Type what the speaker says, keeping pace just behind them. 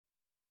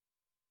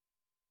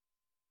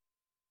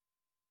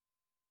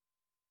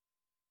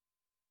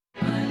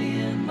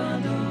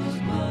Armando's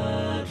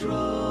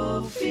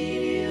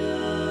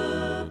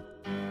Padrophenia.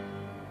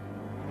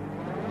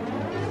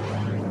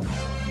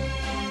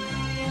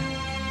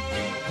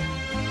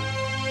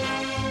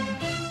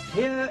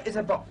 Here is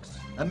a box,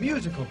 a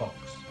musical box,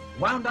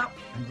 wound up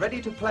and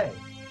ready to play.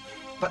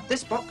 But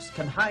this box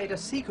can hide a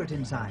secret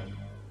inside.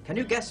 Can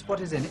you guess what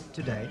is in it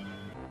today?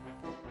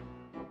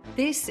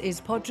 This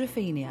is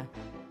Padrophenia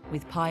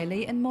with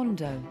Piley and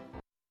Mondo.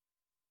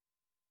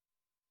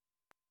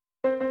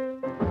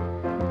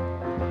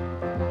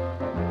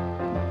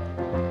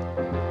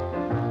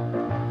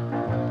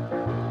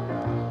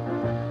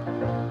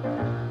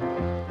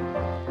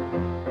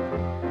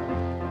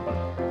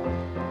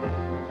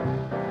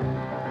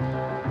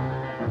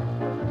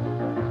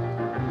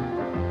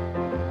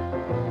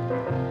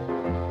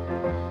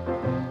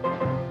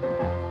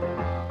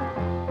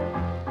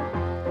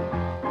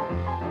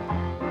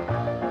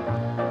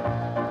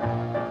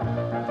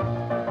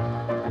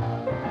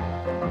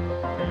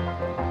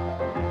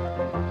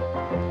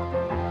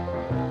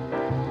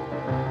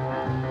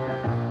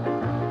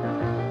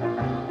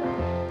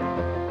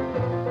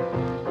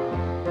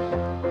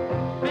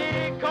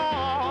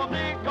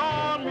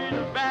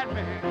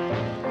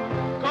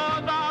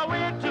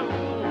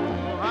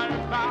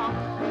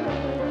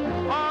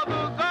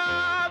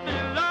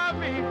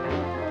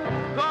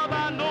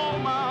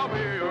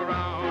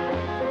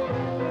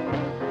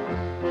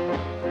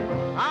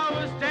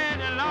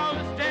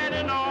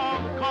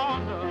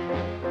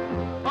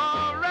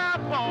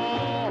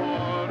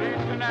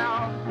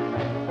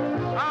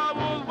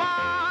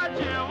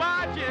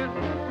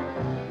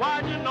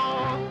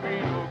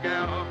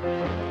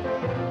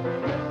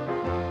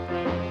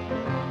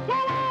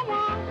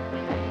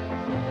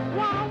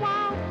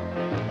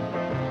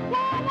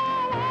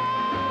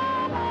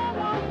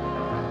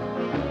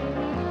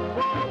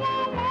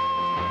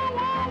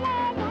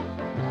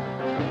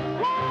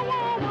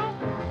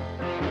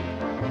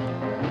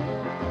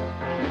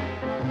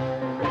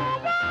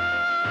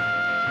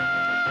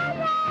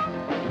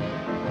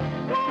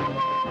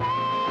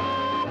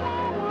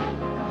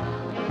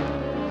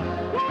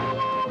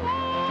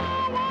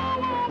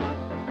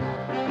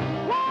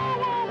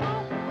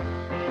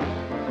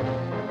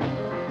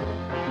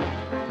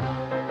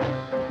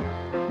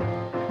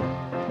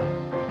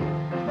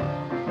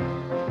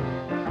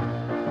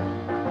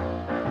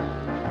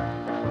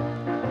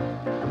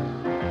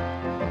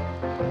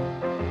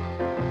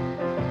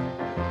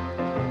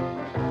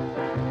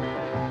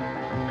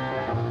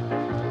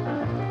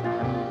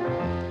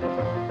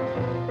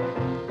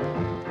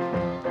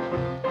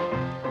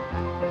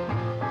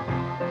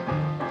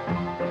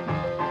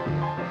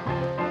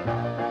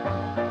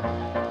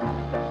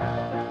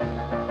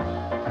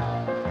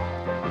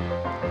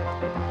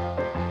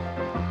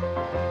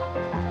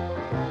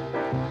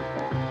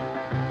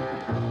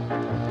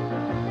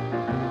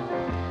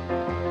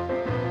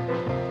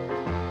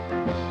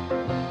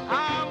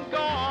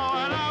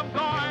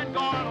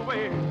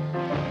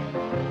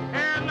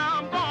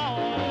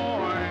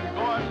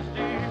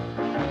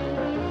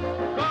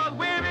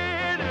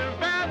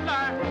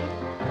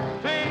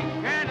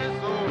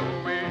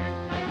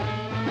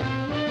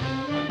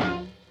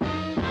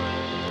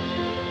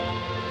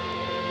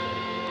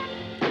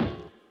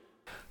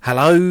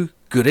 Hello,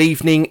 good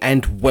evening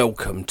and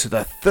welcome to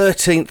the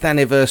 13th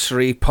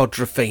anniversary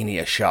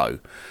Padrophenia show.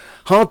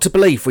 Hard to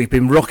believe we've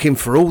been rocking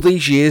for all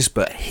these years,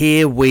 but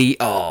here we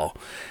are.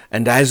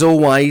 And as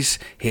always,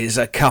 here's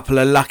a couple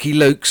of lucky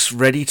Lukes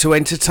ready to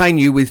entertain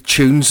you with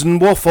tunes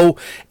and waffle.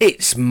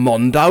 It's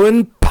Mondo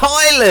and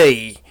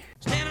Piley.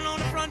 Standing on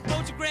the front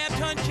porch, you grabbed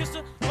her and kissed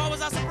her. Why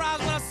was I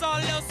surprised when I saw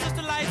little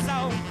sister? Lights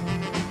out.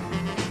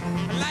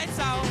 Lights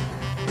out.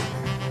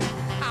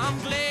 I'm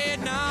glad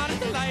now that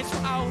the lights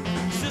were out.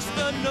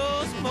 Sister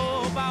knows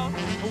more about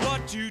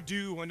what to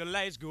do when the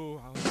lights go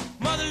out.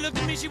 Mother looked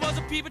at me, she was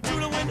a peeper through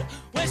the window.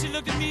 When she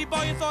looked at me,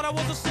 boy, you thought I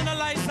was a sinner.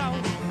 Lights out.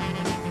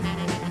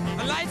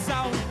 Lights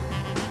out.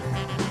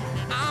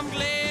 I'm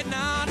glad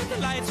now that the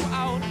lights were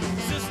out.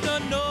 Sister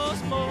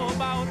knows more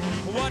about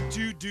what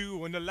to do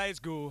when the lights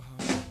go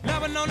out.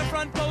 Loving on the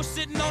front porch,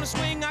 sitting on the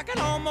swing, I can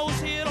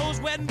almost hear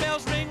those wedding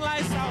bells ring.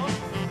 Lights out.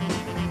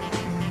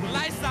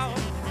 Lights out.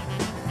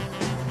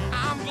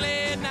 I'm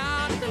glad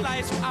now that the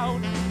lights were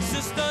out.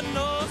 Sister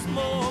knows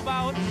more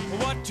about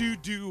what to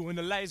do when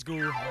the lights go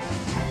out.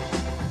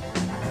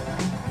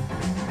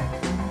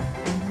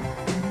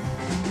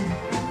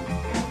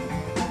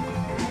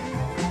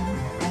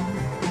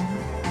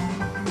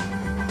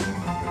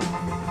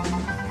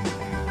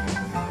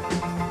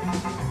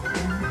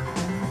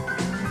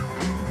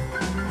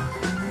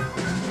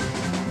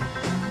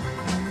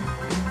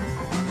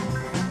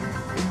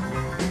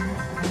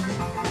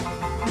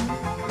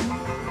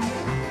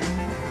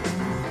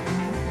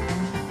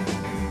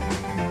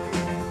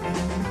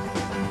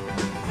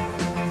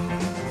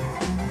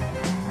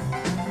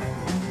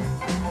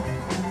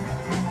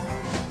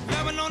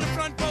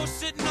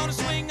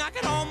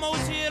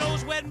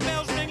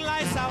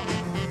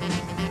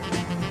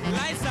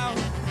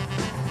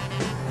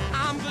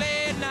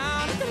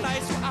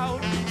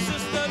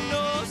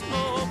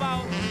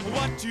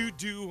 what you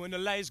do when the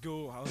lights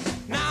go out.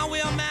 Now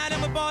we're mad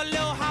and we bought a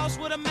little house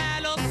with a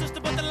mad little sister,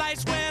 but the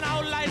lights went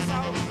out, lights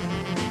out,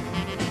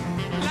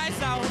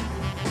 lights out.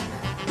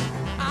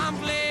 I'm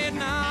glad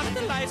now that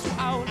the lights were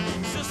out.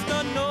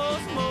 Sister knows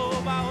more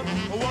about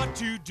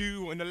what you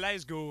do when the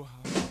lights go out.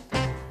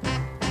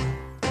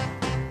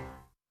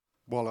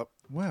 Wallop.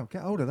 Wow,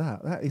 get hold of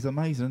that. That is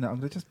amazing, isn't it? I'm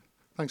going to just...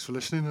 Thanks for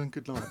listening and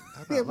good night.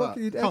 Yeah, well,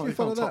 you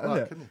follow that, top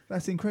isn't it?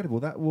 That's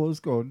incredible. That was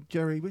gone.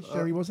 Jerry, which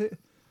Jerry was it?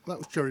 That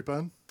was Jerry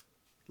Byrne.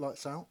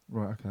 Lights out.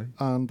 Right, okay.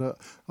 And I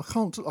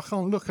can't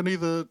look and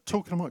either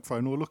talk in a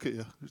microphone or look at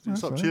you.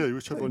 It's up to you,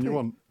 whichever one you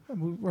want.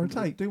 We'll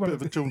rotate. Do one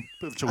bit of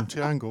a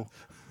jaunty angle.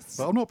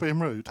 But I'm not being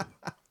rude.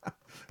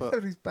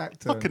 But his back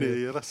turned. I can hear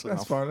you. That's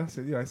enough. Fine. That's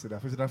it. Yeah, that's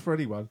enough. It's enough for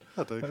anyone.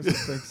 I do. That's the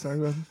thing.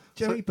 So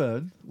Jerry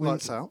Byrne.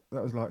 Lights Out.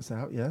 That was Lights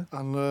Out. Yeah.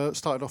 And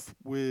started off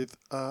with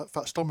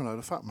Fats Domino,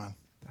 the Fat Man.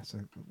 That's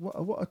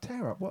what a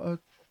tear up. What a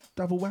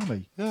double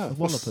whammy. Yeah. Of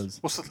wallopers.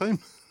 What's the theme?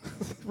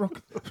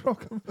 rock.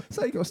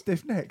 So you got a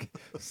stiff neck.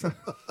 So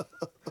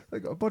they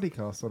got a body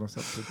cast on or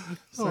something.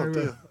 So, Oh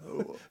dear.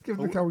 give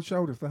them a cold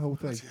shoulder for the whole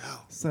thing.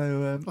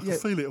 So I can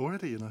feel it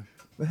already, you know.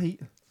 The heat.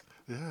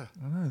 Yeah.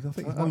 I know. I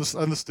think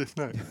And the stiff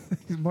neck.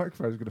 his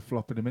microphone's going to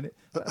flop in a minute.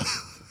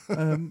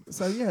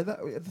 So yeah,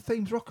 the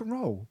theme's rock and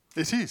roll.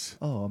 It is.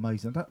 Oh,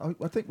 amazing!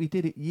 I think we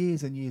did it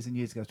years and years and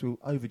years ago. So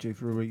we're overdue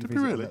for a revisit. Did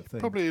we really? Of that thing.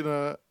 Probably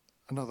in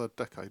another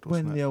decade.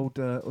 When Wasn't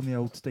the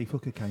old Steve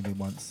Hooker came in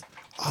once.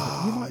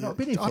 You might not have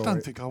been here for I don't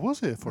it. think I was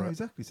here for No, it.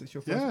 Exactly. So it's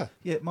your first. Yeah.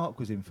 Yeah, Mark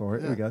was in for it.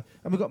 Yeah. There we go.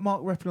 And we've got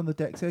Mark Reppin on the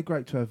decks here.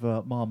 Great to have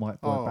Marmite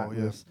Boy back with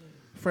yeah. us.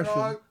 Fresh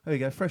from, there we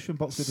go. Fresh from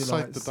Box of Saved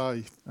Delights.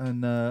 the day.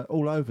 And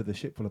all over the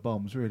ship full of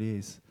bombs, really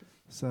is.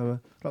 So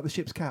like the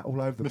ship's cat all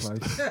over the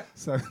place.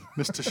 So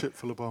Mr. Ship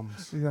full of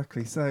bombs.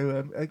 exactly.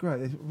 So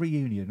great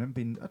reunion. Haven't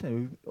been. I don't know.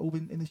 We've all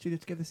been in the studio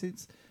together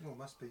since Oh,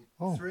 must be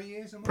 3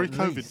 years.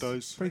 Pre-COVID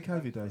days.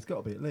 pre-COVID days.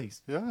 Got to be at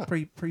least. Yeah.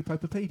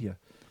 Pre-Popopedia.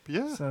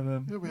 Yeah.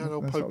 So Yeah, we had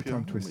old that's not a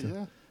tongue Popium. twister.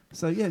 Yeah.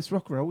 So yeah, it's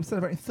rock and roll. We're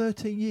celebrating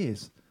 13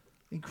 years.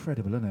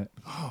 Incredible, isn't it?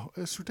 Oh,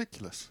 it's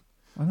ridiculous.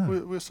 I know. We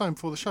were saying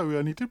before the show we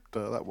only did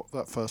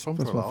that first one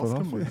First for a one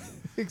laugh, for didn't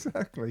we?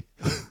 Exactly.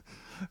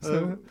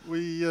 So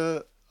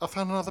I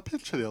found another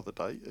picture the other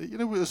day. You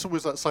know, it's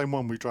always that same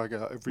one we drag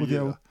out every with the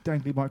year. old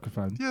dangly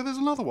microphone. Yeah, there's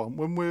another one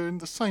when we're in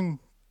the same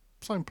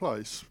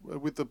place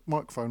with the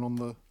microphone on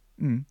the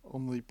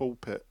ball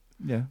pit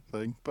Yeah.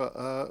 thing. But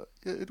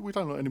we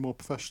don't look any more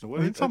professional.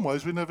 Well, in some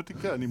ways, we never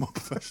did get any more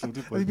professional,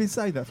 did Well, we? you've been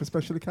saying that for a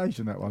special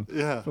occasion, that one.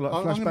 Yeah. For like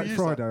I'm gonna Flashback use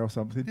Friday that. or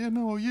something. Yeah,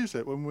 no, I'll use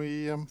it when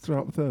we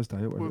Throughout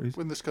Thursday or whatever it is.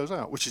 when this goes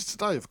out, which is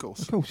today, of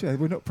course. Of course, yeah,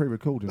 we're not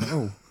pre-recording at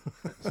all.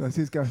 So this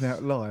is going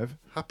out live.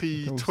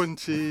 Happy Of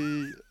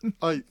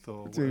 28th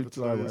or whatever To today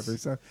July, is. whatever.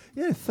 So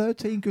yeah,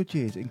 13 good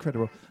years,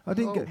 incredible. I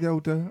didn't get the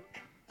old.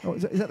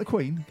 Is that the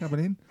Queen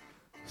coming in?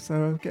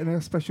 So getting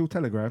a special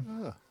telegram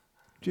Yeah.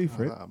 due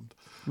for it.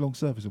 Long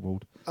Service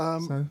Award.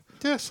 So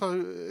Yeah, so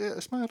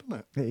it's mad, isn't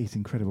it? it is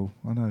incredible.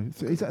 I know.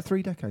 Is that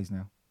 3 decades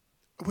now?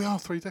 We are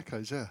 3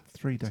 decades, yeah.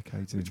 3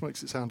 decades in. Which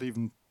makes it sound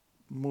even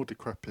more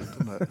decrepit,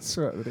 doesn't it? That's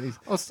right, but it is.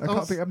 I was- I I can't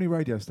was- think how many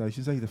radio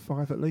stations. Either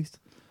 5 at least.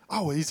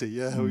 Oh, easy,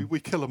 yeah.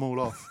 We kill them all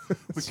off. We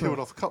That's killed right.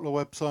 off a couple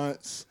of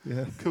websites,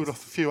 Yeah. killed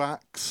off a few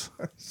acts.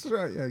 That's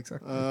right. Yeah,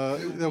 exactly.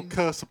 They'll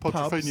curse of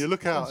Podrophenia.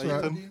 Look out, That's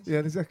right. Ethan. Yeah,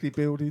 exactly.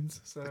 Buildings.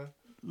 So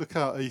Look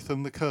out,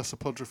 Ethan. The curse of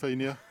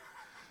Podrophenia.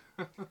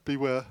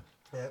 Beware.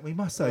 yeah, we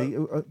must say.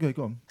 Go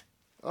on.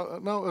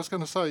 No, I was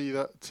going to say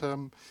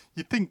that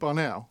you'd think by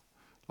now,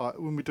 like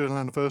when we do an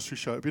anniversary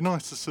show, it'd be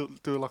nice to sort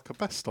of do like a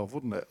best of,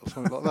 wouldn't it? Or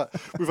something like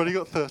that. We've only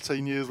got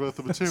 13 years worth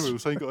of material,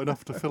 so ain't got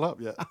enough to fill up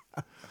yet.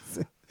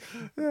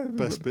 Yeah,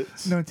 Best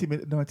bits.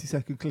 90-minute,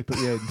 90-second clip at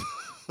the end,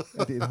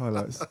 edited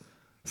highlights.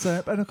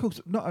 So, and of course,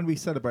 not only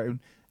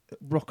celebrating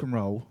rock and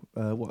roll,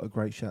 what a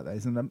great shout that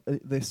is, and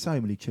there's so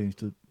many tunes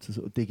to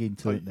sort of dig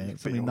into, Oh, isn't there? you'd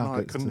So be many all night,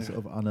 nuggets to couldn't sort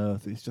of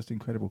unearth. It's just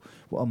incredible.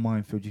 What a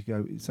minefield you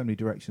go in so many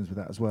directions with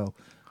that as well.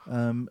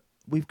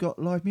 We've got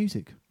live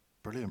music.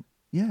 Brilliant.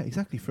 Yeah,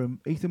 exactly, from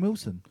Ethan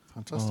Wilson.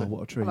 Fantastic. Oh,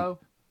 what a treat. Hello.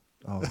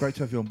 Oh, great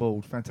to have you on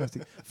board.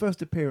 Fantastic.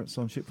 First appearance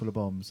on Ship Full of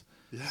Bombs.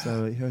 Yeah.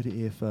 So you heard it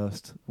here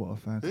first. What a It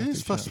fantastic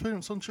is first show.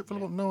 appearance on Ship Full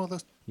of Bombs. No other.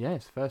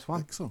 Yes, first one.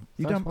 Excellent.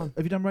 You First done, one.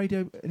 have you done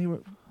radio anywhere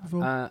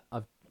before?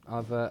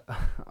 I've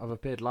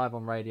appeared live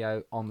on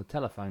radio on the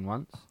telephone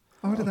once.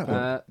 How did that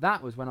work?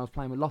 That was when I was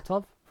playing with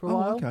Lotov for a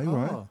while. Okay,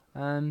 right.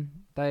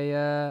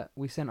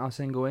 We sent our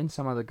single in,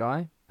 some other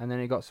guy, and then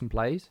it got some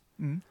plays.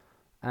 Mm.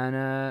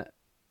 And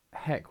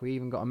heck, we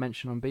even got a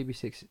mention on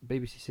BBC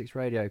Six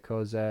Radio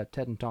because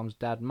Ted and Tom's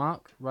dad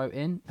Mark wrote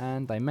in,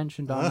 and they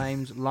mentioned our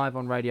names live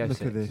on Radio Look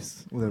 6. at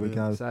this. Well, there we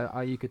go.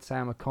 So you could say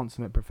I'm a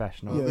consummate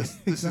professional. Yeah.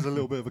 This is a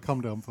little bit of a come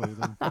down for you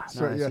then. No,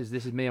 right, yeah.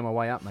 this is me on my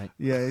way up, mate.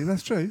 Yeah,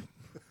 that's true.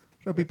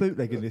 They'll be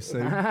bootlegging this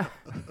soon.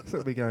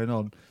 That'll be going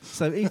on.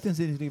 So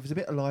Ethan's in was a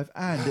bit alive,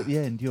 and at the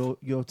end,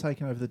 you're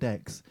taking over the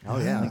decks. Oh,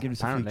 yeah, and giving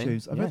us a few apparently.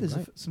 tunes. I Yeah, bet there's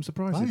great. some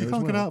surprises. No, you there as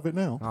can't get well. out of it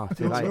now. Oh,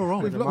 too It's late. all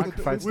wrong. The We've locked the-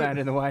 microphone standing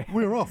in the way.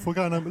 We're off. We're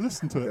going home to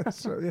listen to it.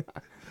 That's right,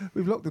 yeah.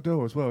 We've locked the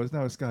door as well. There's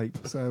no escape.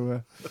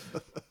 So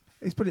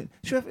It's brilliant.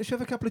 Should we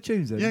have a couple of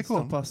tunes then? Yeah,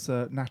 go Stop us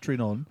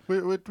nattering on.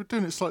 We're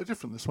doing it slightly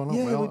different this one, aren't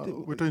Yeah, we?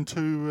 We're doing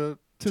two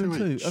Two and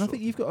two. each. And I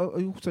think you've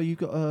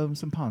got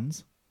some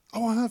puns.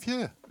 Oh, I have,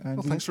 yeah. And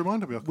Well, thanks for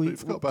reminding me. I completely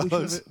forgot about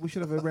those. We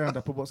should have a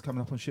roundup of what's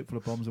coming up on Shipful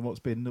of Bombs and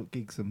what's been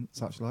gigs and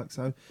such like.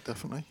 So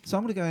Definitely.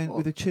 I'm going to go in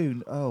with a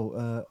tune. I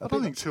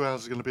don't think 2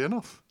 hours is going to be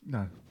enough.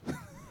 No.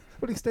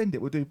 We'll extend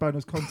it. We'll do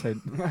bonus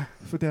content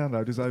for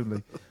downloaders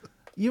only.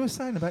 You were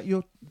saying about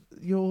your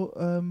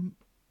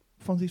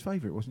Fonzie's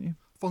favourite, wasn't you?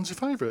 Fonzie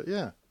favourite,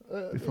 yeah.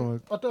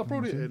 Before I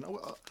brought it in.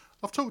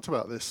 I've talked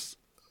about this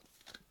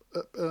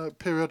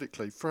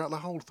periodically throughout the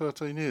whole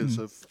 13 years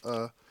of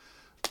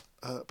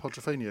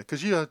Podrophenia,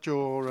 because you had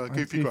your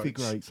Goofy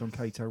Greats on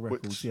Cato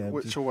Records,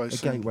 which is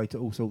always a gateway to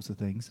all sorts of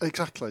things.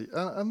 Exactly,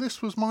 and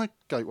this was my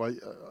gateway.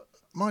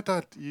 My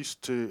dad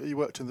he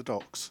worked in the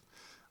docks,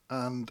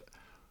 and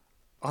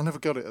I never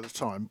got it at the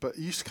time, but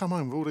he used to come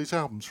home with all these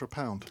albums for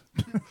 £1.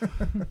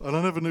 And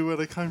I never knew where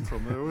they came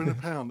from. They were in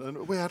 £1,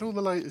 and we had all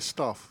the latest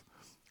stuff,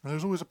 and there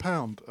was always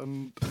 £1.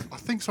 And I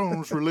think someone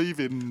was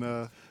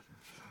relieving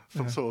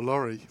some sort of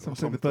lorry.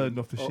 Something the burden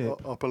off the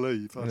ship. I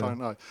believe. I don't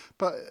know.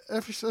 But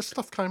every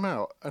stuff came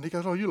out, and he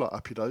goes, "Oh, you like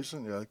Happy Days,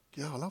 don't you?"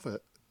 Yeah, I love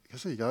it. He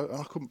goes, "There you go."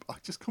 And I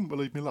just couldn't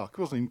believe my luck. It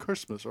wasn't even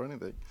Christmas or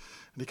anything.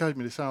 And he gave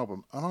me this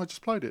album, and I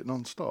just played it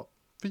non-stop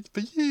for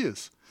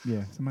years.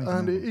 Yeah, it's amazing.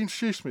 And it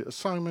introduced me to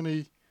so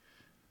many,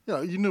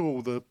 you knew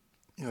all the,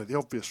 the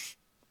obvious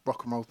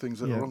rock and roll things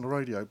that were on the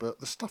radio, but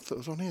the stuff that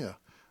was on here,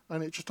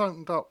 and it just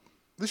opened up.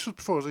 This was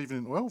before I was even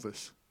into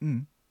Elvis.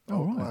 Mm.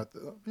 Oh, right.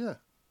 Yeah.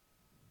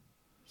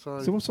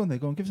 So what's on there?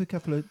 Go on, give us a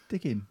couple of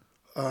dig in.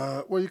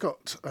 Well, you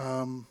got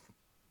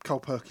Cole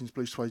Perkins,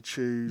 Blue Suede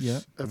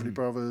Shoes, Everly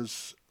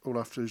Brothers, All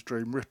After His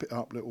Dream, Rip It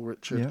Up, Little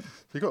Richard. Yeah.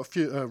 So you got a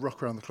few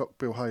Rock Around the Clock,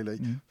 Bill Haley.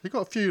 You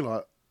got a few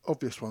like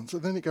obvious ones,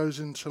 and then it goes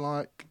into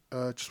like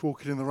Just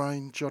Walking in the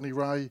Rain, Johnny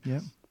Ray,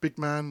 Big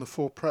Man, The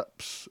Four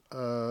Preps,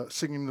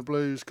 Singing the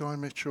Blues, Guy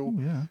Mitchell,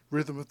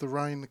 Rhythm of the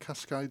Rain, The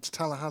Cascades,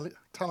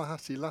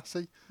 Tallahassee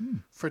Lassie,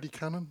 Freddie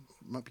Cannon.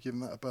 Might be giving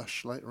that a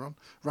bash later on.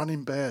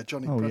 Running Bear,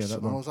 Johnny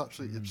Preston. I was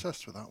absolutely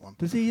obsessed with that one.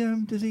 Is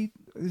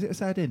it a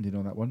sad ending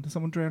on that one? Does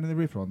someone drown in the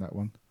river on that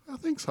one? I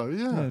think so,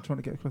 yeah. Yeah, trying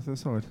to get across the other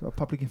side. A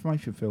public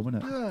information film,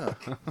 isn't it?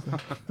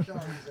 Yeah.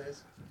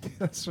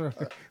 That's right.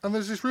 And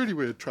there's this really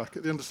weird track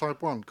at the end of side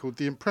one called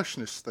The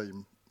Impressionist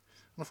Theme.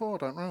 And I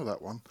thought, I don't know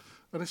that one.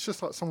 And it's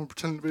just like someone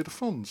pretending to be the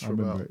Fonz for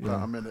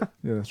about a minute.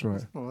 Yeah, that's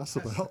right. Oh, that's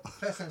about.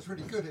 That sounds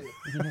really good here.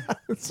 I mean,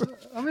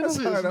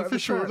 obviously it's an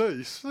official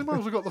release. They might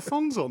as well got the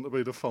Fonz on to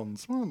be the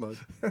Fonz, weren't they?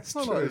 That's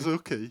not true. like it's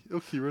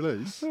hooky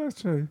release.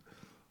 That's true.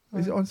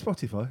 Is it on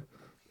Spotify?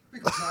 We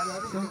got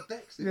we got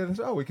Dex.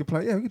 Yeah, we could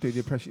play. Yeah, we could do the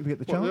impression if we get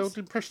the What, chance. the old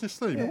Impressionist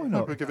Theme? Yeah, why not?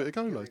 Maybe we'll give it a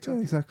go later. Yeah,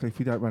 exactly. If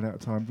we don't run out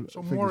of time, It's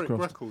on fingers Warwick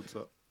crossed. Records,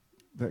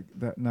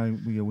 That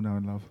name we all know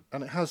and love.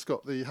 and it has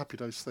got the Happy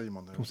Days theme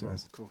on there. Of course as well, it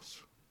has. Of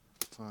course.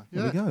 So,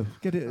 There we go.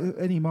 Get it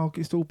any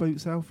market stall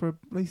boot sale for at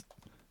least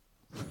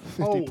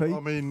 50p. I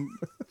mean,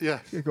 yeah.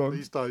 Yeah, go on.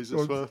 These days Go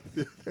it's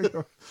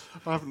worth.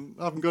 I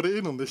haven't got it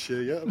in on this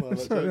year yet. Have I?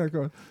 Let's Sorry, go. yeah,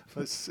 go on.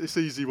 It's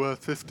easy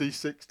worth 50,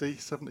 60,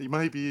 70,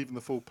 maybe even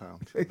the full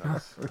 £1. Who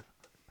knows?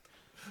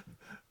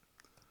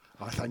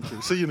 I thank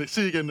you. See you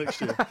again next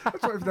year.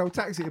 That's what if they'll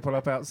taxi to pull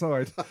up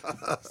outside.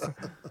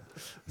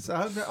 So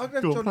I'm going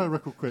to Go on, have play a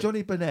record quick.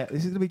 Johnny Burnett. This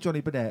is going to be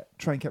Johnny Burnett.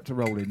 Train kept a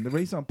rolling. The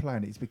reason I'm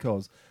playing it is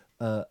because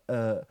I'll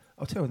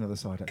tell you another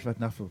side. Actually, I've had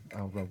enough of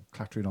our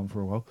clattering on for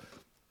a while.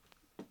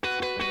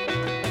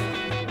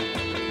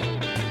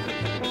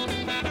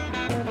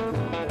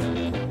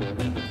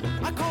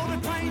 I called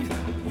a train,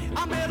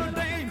 I met a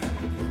dame.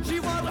 She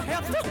was a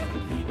hefty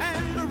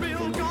and a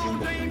real gone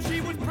dame.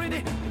 She was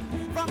pretty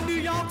from New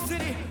York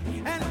City,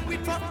 and we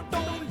trucked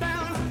on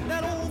down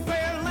that old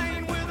fair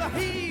lane with a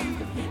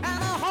heave and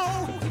a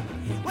hoe.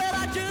 Well,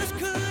 I just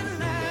couldn't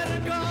let her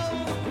go.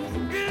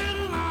 Get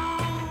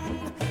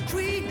along,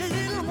 sweet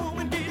little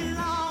woman, get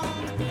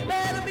along.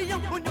 Let her be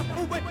young when you're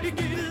away,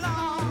 get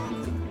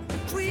along.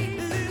 Sweet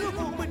little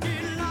woman,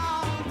 get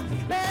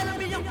along. Let her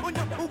be young when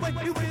you're away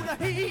with a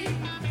heave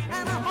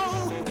and a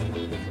hoe.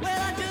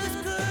 Well, I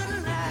just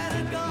couldn't let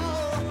her go.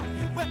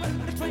 Well,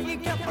 the train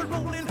kept a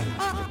rolling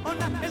all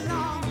night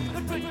long.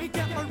 The train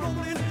kept a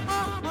rolling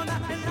all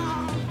night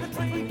long. The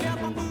train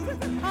kept a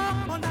moving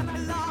all night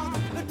long.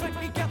 The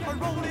train kept a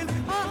rolling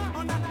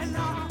all night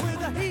long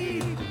with a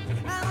heave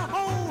and a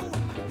hoe.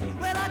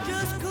 Well, I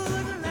just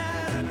couldn't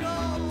let her go.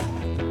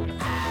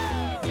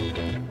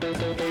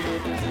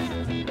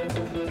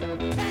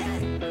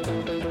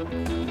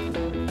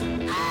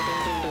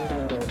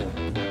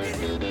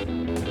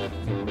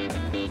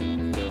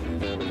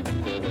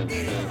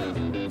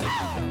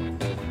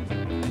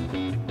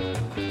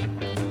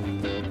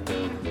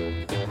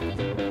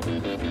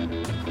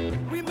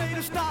 We made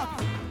a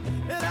stop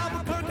at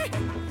Albuquerque.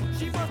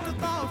 She must have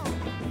thought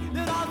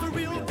that I was a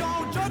real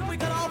gone jerk. We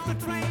got off the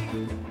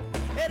train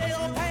at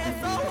El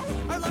Paso.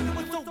 Her loving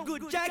was so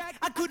good, Jack,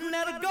 I couldn't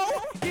let her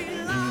go. Get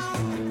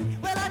along,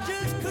 well, I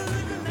just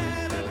couldn't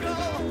let her go.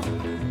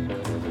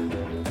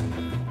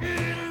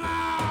 Get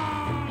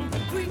along,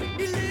 sweet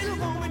little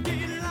woman,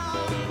 get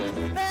along.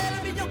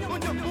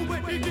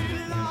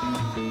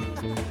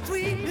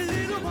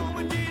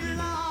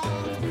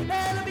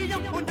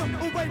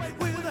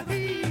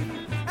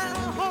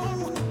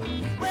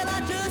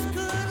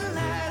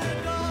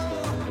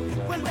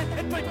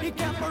 train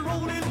kept a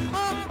rolling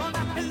all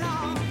night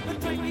long. The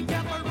train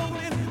kept a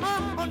rolling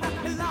all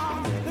night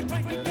long. The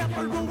train kept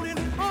a rolling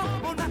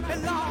all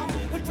night long.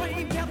 The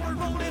train kept a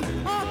rolling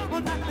all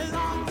night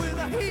long with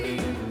a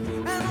heave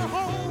and a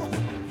hoe.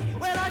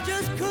 Well, I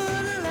just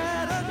couldn't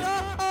let her go.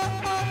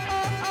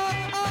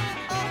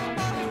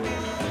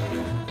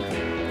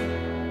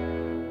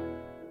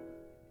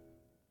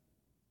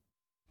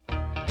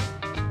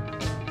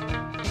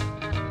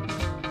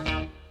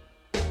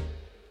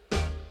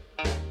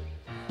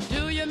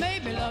 Do you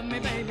maybe love me,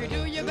 baby?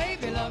 Do you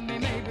baby love me,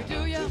 maybe?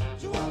 Do you?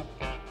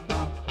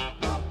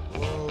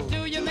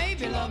 Do you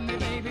maybe love me,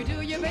 baby?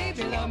 Do you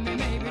baby love me,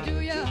 maybe? Do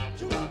you?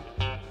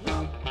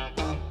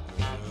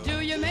 Do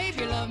you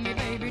maybe love me,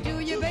 baby? Do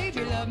you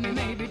baby love me,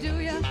 maybe? Do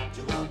you?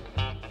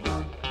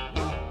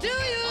 Do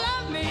you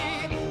love me?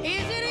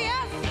 Is it a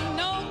yes or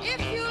no?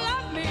 If you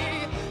love me,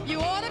 you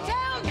ought to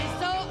tell me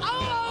so.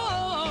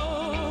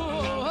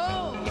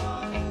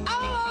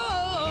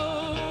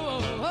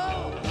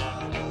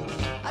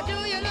 Do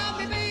you love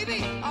me,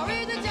 baby, or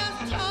is it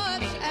just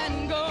touch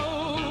and go?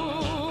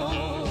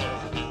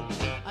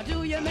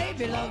 Do you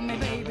maybe love me,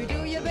 baby?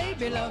 Do you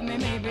baby love me,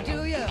 maybe?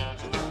 Do you?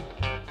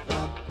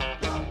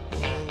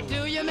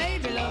 Do you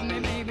maybe love me,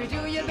 maybe?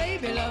 Do you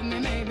baby love me,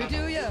 maybe?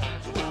 Do you?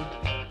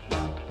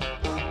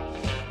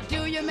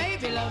 Do you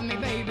maybe love me,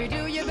 baby?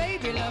 Do you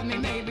baby love me,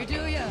 maybe?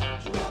 Do you?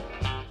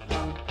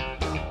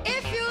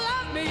 If you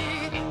love me,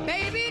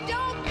 baby,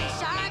 don't be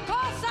shy,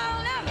 'cause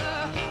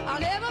I'll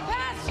never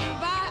pass you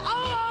by.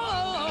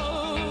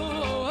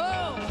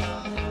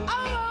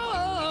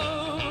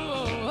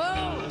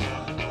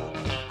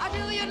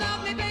 Do you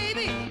love me,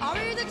 baby, or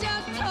is it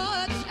just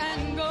touch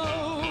and go?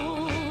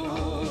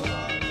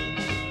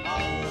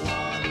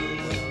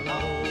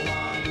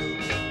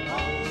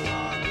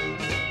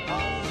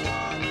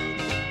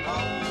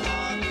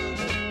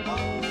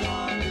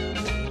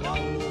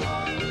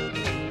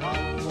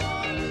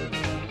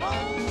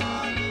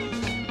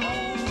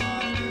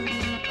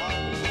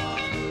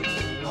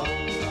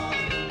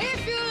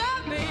 If you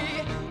love me,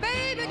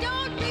 baby,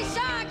 don't be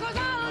shy, 'cause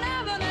I'll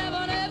never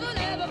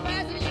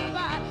pass you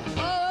by.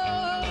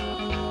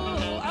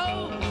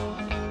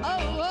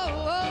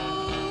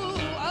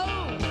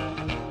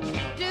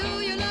 Do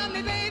you love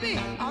me, baby,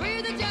 or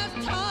is it just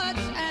touch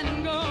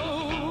and go?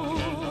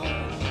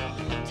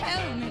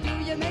 Tell me, do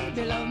you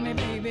maybe love me,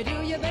 baby?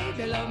 Do you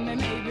baby love me,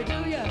 maybe?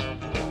 Do you?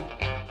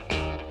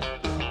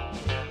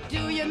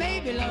 Do you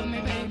maybe love me,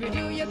 baby?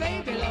 Do you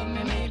baby love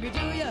me, maybe?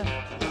 Do you?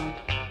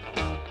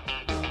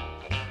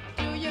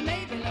 Do you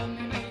maybe love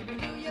me, baby?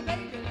 Do you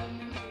baby love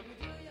me, maybe?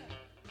 Do you?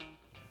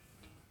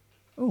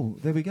 Oh,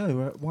 there we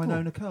go.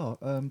 Winona Carr,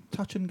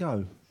 Touch and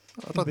Go.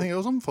 I don't think it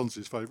was on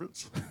Fonzie's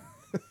favourites.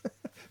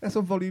 That's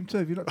on volume 2.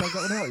 Have you not done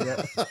that one out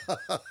yet?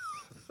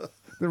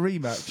 The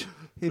rematch.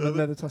 Him and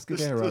Leonard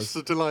Tuscadero. It's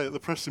the delay at the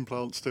pressing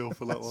plant still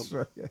for that one. That's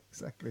right, yeah,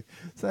 exactly.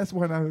 So that's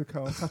Winona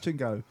Carr, Touch and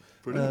Go.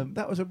 Brilliant.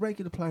 That was a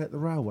regular play at the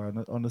Railway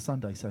on the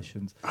Sunday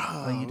sessions.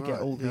 And you'd get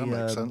all the that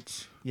makes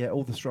sense.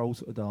 all the stroll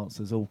sort of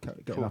dancers all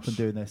getting up and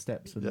doing their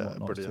steps and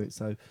whatnot to brilliant. it.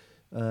 So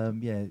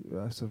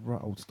that's a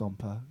right old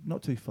stomper.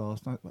 Not too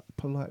fast,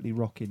 politely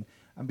rocking.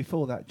 And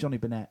before that, Johnny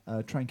Burnett,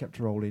 Train Kept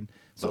a Rolling,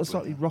 sort of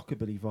slightly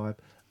rockabilly vibe.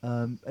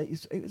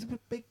 It was a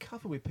big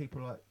cover with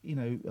people like,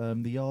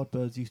 the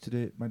Yardbirds used to do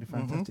it, made a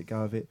fantastic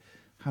go of it.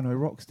 Hanoi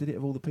Rocks did it,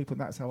 of all the people,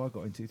 and that's how I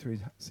got into through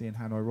seeing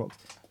Hanoi Rocks.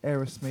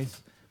 Aerosmith.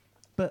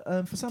 But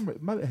for some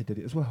reason, Motorhead did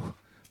it as well.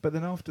 But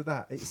then after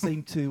that, it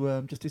seemed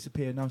to just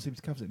disappear. No one seems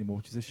to cover it anymore,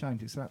 which is a shame.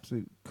 It's an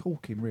absolute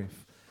corking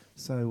riff.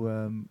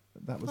 So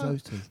that was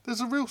those two.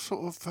 There's a real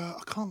sort of,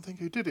 I can't think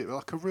who did it, but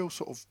like a real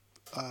sort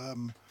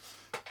of,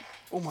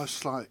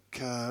 almost like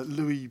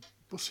Louis,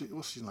 what's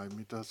his name?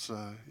 He does,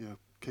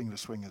 King of the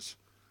Swingers.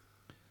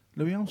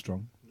 Louis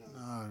Armstrong?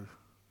 No.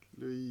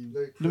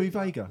 Louis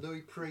Vega?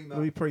 Louis Prima.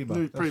 Louis Prima.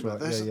 Louis That's Prima. right,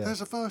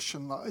 There's a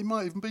version, like, it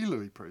might even be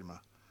Louis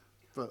Prima.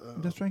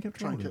 But Does Train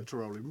Kept Rolling?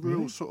 Rolling. Really?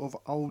 Real sort of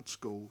old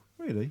school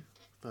Really?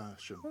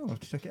 version. Oh, I'll have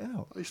to check it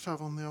out. I used to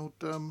have on the old,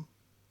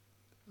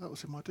 that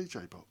was in my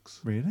DJ box.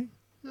 Really?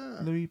 Yeah.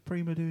 Louis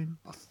Prima doing...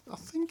 I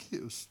think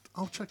it was,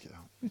 I'll check it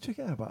out. You check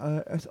it out,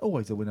 but it's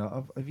always a winner.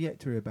 I've yet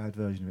to hear a bad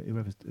version of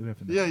it. Whoever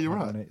Yeah, you're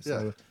done right. It.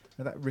 So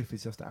that riff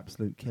is just an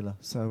absolute killer.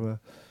 So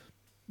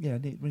we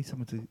need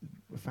someone to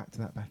factor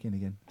that back in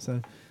again. So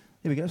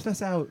here we go. So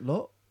that's our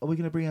lot. Are we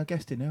going to bring our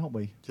guest in, aren't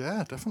we?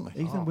 Yeah, definitely.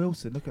 Ethan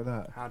Wilson. Look at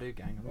that. How do,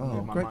 gang?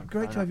 Oh,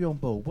 great to have you on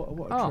board.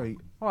 What a treat.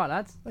 All right,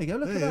 lads. There you go.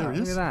 Look Yeah, at there that. he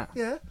Look is. at that.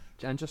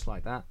 Yeah. And just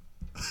like that,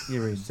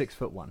 You're in.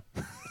 6'1".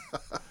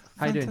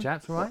 How you doing,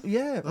 chaps? All right?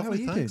 Yeah. How are Lovely,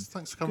 you doing? thanks.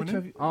 Thanks for coming Good to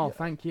in. have you- Oh,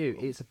 thank you.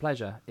 It's a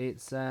pleasure.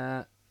 It's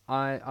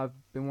I've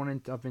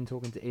been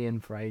talking to Ian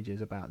for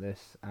ages about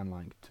this, and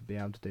like to be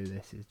able to do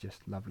this is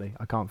just lovely.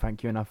 I can't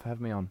thank you enough for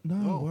having me on. No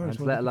Oh, worries.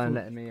 And Well, let alone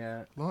looking letting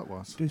me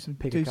Likewise. do some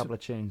pick do a some- couple of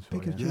tunes for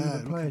pick a you. tune Yeah,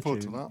 and play looking a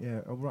forward tune. to that.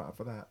 Yeah, I'm right up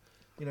for that.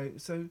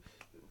 So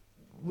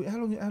How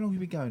long have you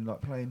been going,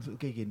 like playing, sort of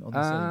gigging on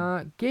the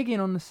scene? Gigging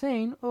on the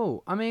scene.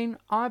 Oh, I mean,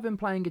 I've been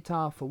playing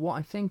guitar for what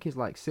I think is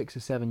like 6 or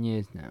 7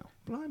 years now.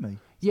 Blimey.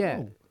 Yeah,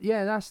 Oh.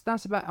 yeah.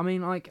 That's about. I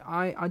mean, like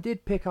I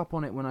did pick up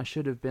on it when I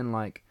should have been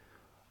like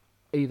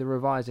either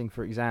revising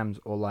for exams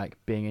or like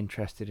being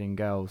interested in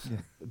girls, Yeah.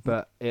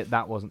 but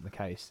that wasn't the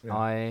case.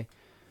 Yeah.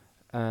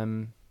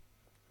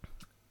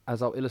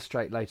 As I'll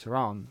illustrate later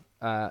on,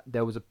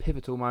 there was a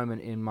pivotal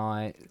moment in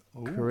my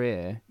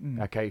career.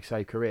 Okay,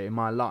 say career in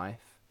my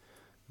life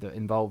that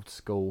involved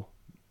school,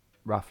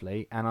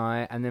 roughly,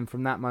 and then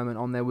from that moment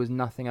on, there was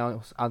nothing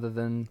else other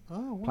than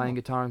playing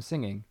guitar and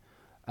singing.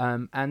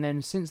 And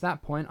then since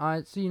that point, I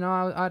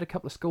had a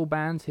couple of school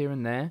bands here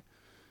and there,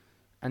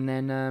 and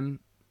then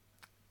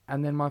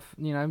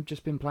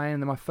just been playing.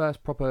 And then my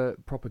first proper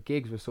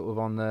gigs were sort of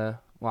on the.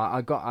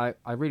 Well,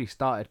 I really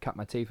started cut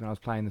my teeth when I was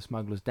playing the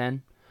Smuggler's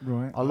Den.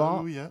 Right. A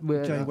lot. Oh, yeah.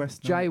 With, Jay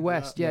West. Jay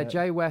West, Yeah.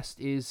 Jay West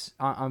is.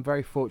 I'm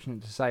very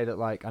fortunate to say that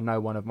like I know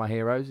one of my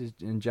heroes is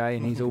in Jay,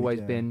 and he's always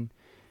Yeah. been.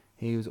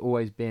 He's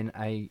always been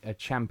a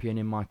champion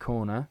in my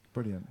corner.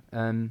 Brilliant.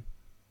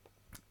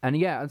 And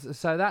yeah,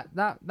 so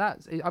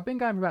that's I've been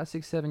going for about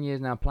 6-7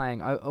 years now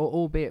playing,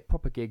 albeit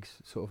proper gigs,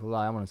 sort of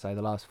like I want to say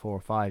the last 4 or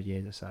 5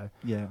 years or so.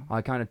 Yeah.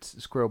 I kind of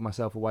squirreled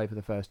myself away for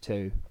the first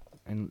 2,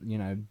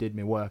 and did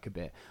my work a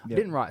bit. Yeah. I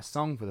didn't write a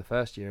song for the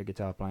first year of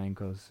guitar playing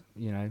because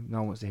no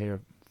one wants to hear a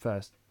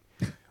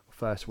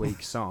first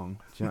week song.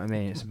 Do you know what I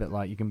mean? It's a bit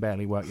like you can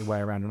barely work your way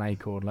around an A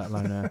chord, let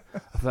alone a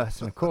verse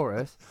and a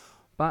chorus.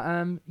 But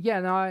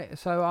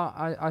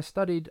I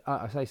studied.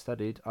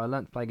 I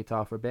learnt to play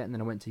guitar for a bit, and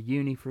then I went to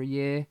uni for a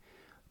year.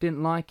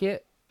 Didn't like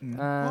it.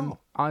 I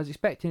was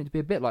expecting it to be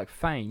a bit like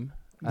Fame,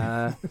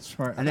 That's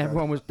right. and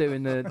everyone was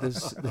doing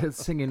the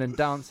singing and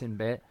dancing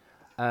bit,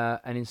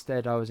 and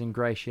instead I was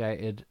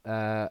ingratiated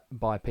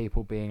by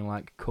people being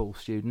like cool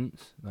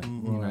students,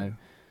 like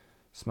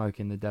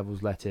smoking the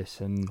devil's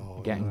lettuce and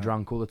getting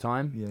drunk all the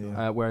time.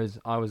 Yeah. Whereas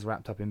I was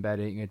wrapped up in bed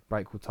eating a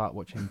breakful tart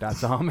watching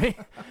Dad's Army.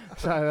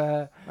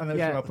 So And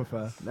that's what I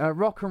prefer.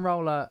 rock and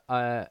roller.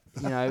 I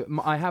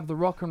have the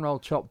rock and roll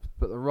chop,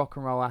 but the rock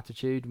and roll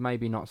attitude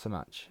maybe not so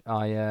much.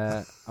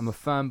 I'm a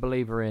firm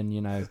believer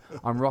in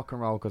I'm rock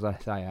and roll because I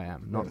say I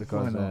am, not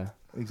because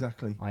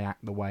Exactly. I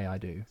act the way I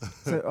do.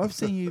 So I've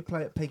seen you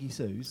play at Peggy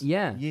Sue's.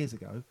 Yeah. Years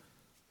ago.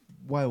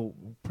 Well,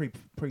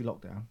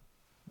 pre-lockdown.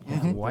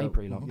 Yeah, way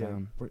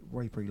pre-lockdown.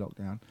 Way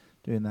pre-lockdown.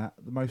 Doing that.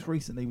 The most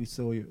recently we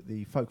saw you at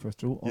the Folk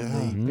Festival on Yeah.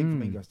 the Big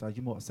Flamingo stage.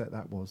 And what a set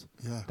that was.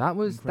 Yeah. That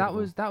was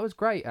Incredible.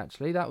 great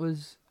actually. That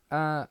was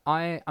I'm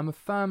a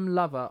firm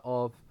lover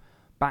of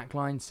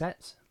backline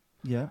sets.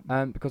 Yeah.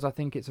 Because I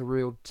think it's a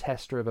real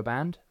tester of a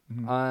band.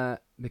 Mhm.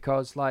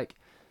 Because like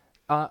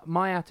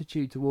my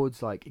attitude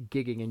towards like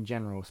gigging in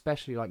general,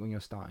 especially like when you're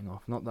starting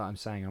off, not that I'm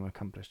saying I'm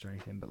accomplished or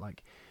anything, but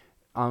like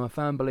I'm a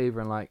firm believer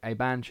in like a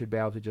band should be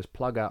able to just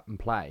plug up and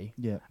play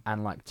Yeah.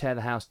 and like tear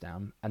the house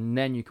down, and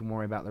then you can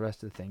worry about the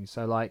rest of the things.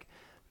 So like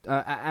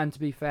and to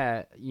be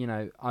fair,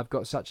 I've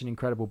got such an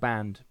incredible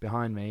band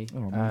behind me.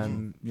 Oh,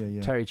 amazing.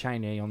 Yeah. Terry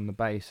Cheney on the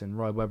bass and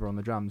Roy Webber on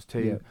the drums,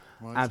 two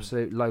Right.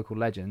 absolute local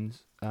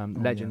legends.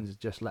 Legends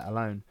just let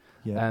alone.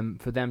 Yeah.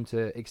 For them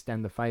to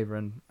extend the favour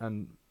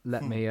and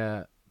let me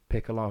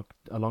pick along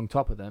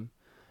top of them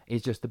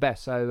is just the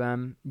best. So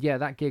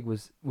that gig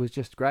was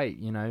just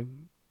great.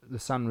 The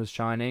sun was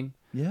shining.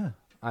 Yeah.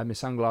 I had my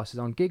sunglasses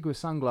on. Gig with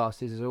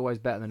sunglasses is always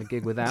better than a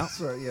gig without.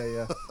 That's right.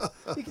 Yeah.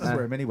 You can wear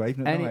them anyway.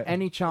 Even at night.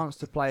 Any chance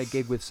to play a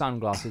gig with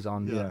sunglasses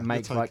on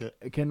makes we'll take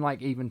it can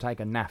like even take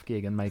a naff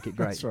gig and make it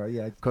great. That's right.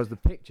 Yeah. Because the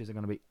pictures are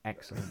going to be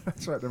excellent.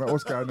 That's right. No matter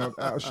what's going on,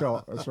 out of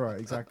shot. That's right.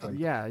 Exactly.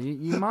 Yeah,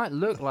 you might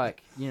look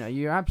like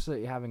you're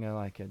absolutely having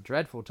a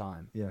dreadful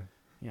time. Yeah.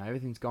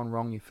 Everything's gone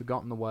wrong. You've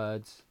forgotten the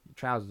words. Your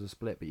trousers are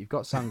split, but you've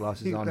got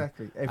sunglasses on,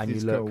 Exactly. and you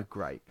Everything's look cool.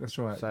 great. That's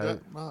right. So Yeah,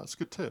 no, that's a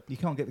good tip. You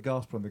can't get the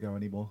gasp on the go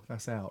anymore.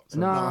 That's out. So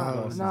no,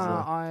 sunglasses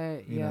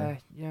are-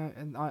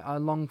 and I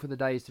long for the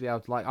days to be able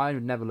to I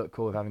would never look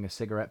cool with having a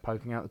cigarette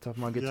poking out the top of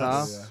my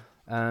guitar. Yes.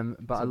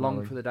 But I a long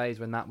worry. for the days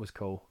when that was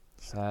cool.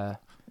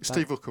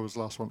 Steve Hooker was the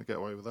last one to get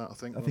away with that, I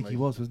think. I think he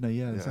was, wasn't he?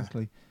 Yeah,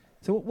 exactly.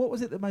 So what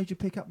was it that made you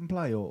pick up and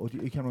play, or do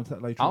you come on to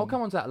that later? I'll on?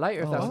 come on to that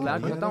later if that's Oh,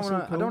 allowed. yeah, I that's all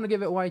don't cool. want to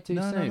give it away too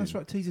soon. No, that's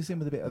right. Tease us in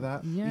with a bit of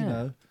that.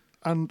 Yeah.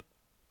 And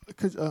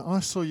because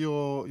I saw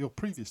your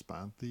previous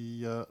band,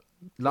 the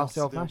Last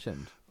the- Old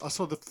Fashioned. I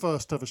saw the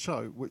first ever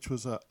show, which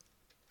was at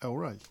El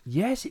Rey.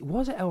 Yes, it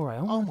was at El Rey.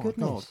 Oh, my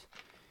goodness.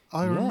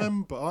 I Yeah.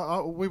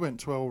 remember we went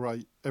to El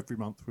Rey every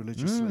month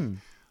religiously, Mm.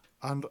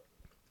 and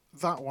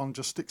that one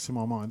just sticks in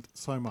my mind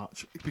so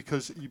much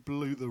because you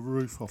blew the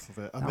roof off of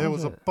it, and That there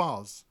was was a it.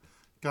 buzz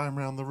going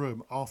around the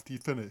room after you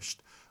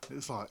finished. It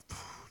was like,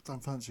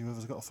 don't fancy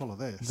whoever's got to follow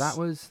this. That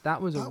was a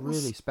That was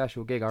really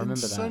special gig. I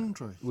remember that.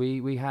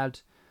 incendiary. We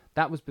had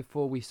that was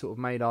before we sort of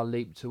made our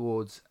leap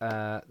towards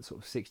sort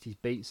of 60s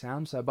beat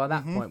sound. So by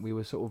that point we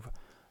were sort of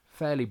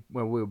we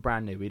were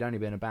brand new. We'd only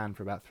been a band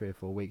for about 3 or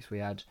 4 weeks. We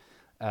had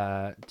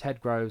Ted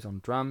Groves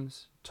on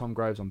drums, Tom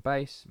Groves on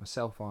bass,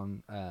 myself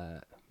on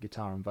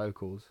guitar and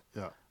vocals,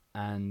 Yeah.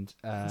 and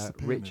Who's the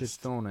Richard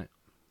pianist? Thornett.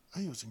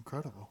 He was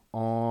incredible.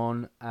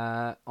 on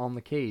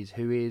the keys,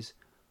 who is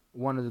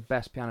one of the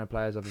best piano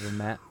players I've ever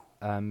met.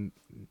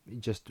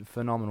 Just a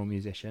phenomenal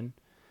musician.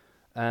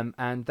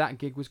 And that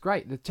gig was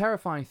great. The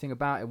terrifying thing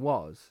about it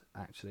was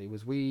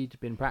we'd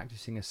been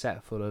practicing a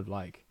set full of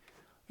like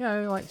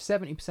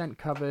 70%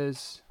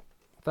 covers,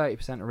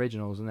 30%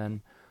 originals, and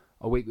then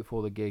a week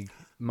before the gig,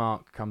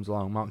 Mark comes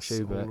along, Mark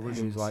Schubert,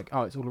 who's like,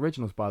 "Oh, it's all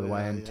originals, by the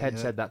way." And Ted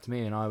said that to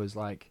me, and I was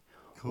like,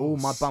 "Oh,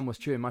 my bum was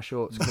chewing my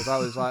shorts," because I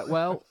was like,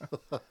 "Well,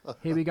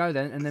 here we go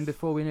then." And then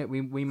before we knew it,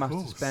 we must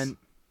have spent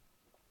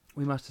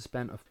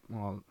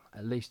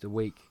at least a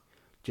week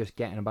just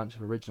getting a bunch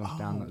of originals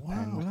down that was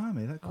penned.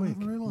 Blimey, that quick.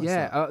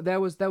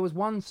 There was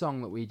one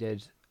song that we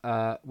did.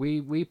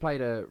 We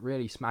played a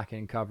really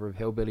smacking cover of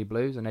Hillbilly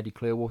Blues, an Eddie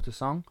Clearwater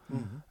song.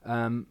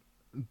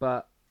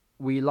 But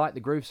we liked the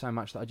groove so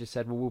much that I just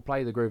said, "Well, we'll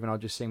play the groove and I'll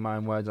just sing my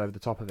own words over the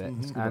top of it."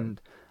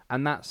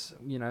 And that's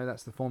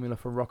that's the formula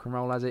for rock and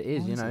roll as it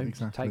is.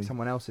 Exactly. Take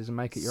someone else's and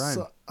make it your own.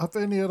 So have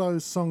any of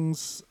those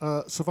songs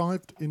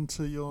survived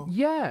into your?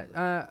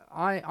 Yeah,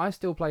 I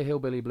still play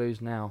Hillbilly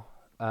Blues now.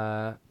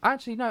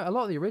 Actually, no, a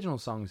lot of the original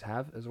songs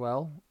have as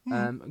well.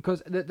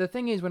 Because the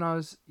thing is, when I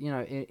was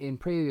in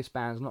previous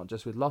bands, not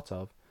just with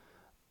Lotov,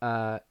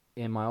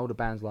 in my older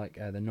bands like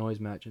the Noise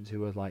Merchants, who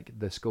was like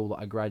the school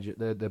that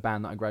the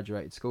band that I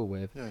graduated school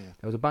with. There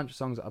was a bunch of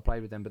songs that I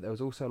played with them, but there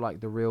was also like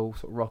the real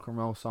sort of rock and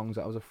roll songs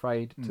that I was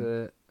afraid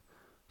to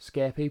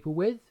scare people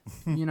with.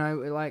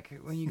 Like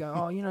when you go,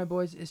 "Oh,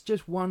 boys, it's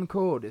just one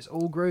chord, it's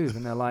all groove,"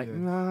 and they're like,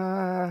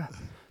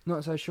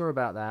 not so sure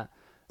about that.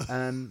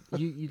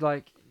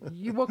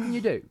 What can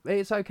you do?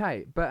 It's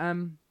okay, but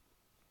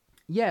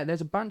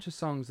there's a bunch of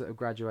songs that have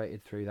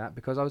graduated through that,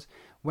 because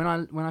when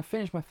I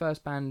finished my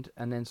first band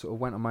and then sort of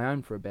went on my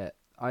own for a bit,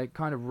 I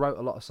kind of wrote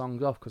a lot of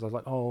songs off because I was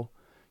like,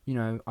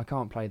 I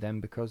can't play them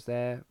because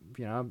they're,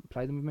 I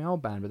played them with my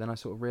old band. But then I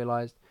sort of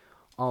realised,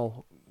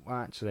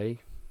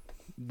 actually,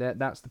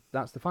 that's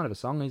the fun of a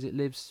song, is it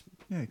lives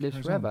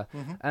forever.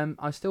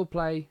 I still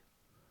play.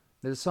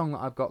 There's a song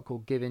that I've got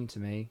called "Give In to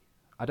Me."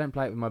 I don't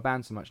play it with my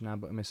band so much now,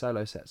 but in my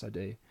solo sets I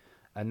do,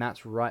 and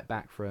that's right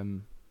back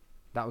from.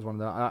 That was one of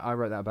the. I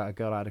wrote that about a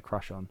girl I had a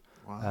crush on.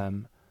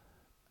 Wow.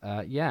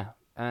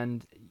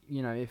 And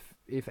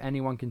if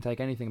anyone can take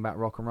anything about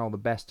rock and roll, the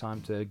best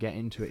time to get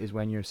into it is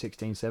when you're a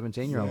 16,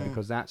 17-year-old,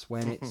 because that's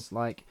when it's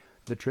like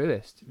the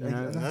truest.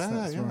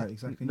 That's right,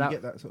 exactly. You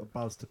get that sort of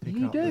buzz to pick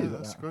up. You do.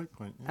 That's a great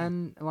point. Yeah.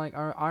 And like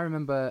I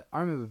remember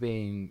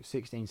being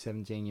 16,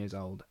 17 years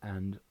old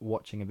and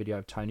watching a video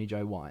of Tony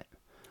Joe White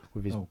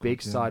with his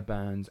big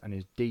sideburns and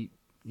his deep,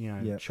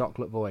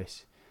 chocolate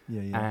voice.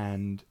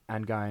 And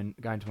going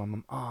to my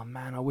mum, "Oh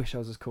man, I wish I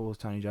was as cool as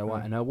Tony Joe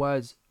White." And her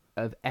words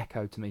have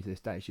echoed to me to this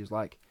day. She was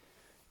like,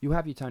 "You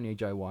have your Tony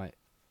Joe White,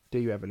 do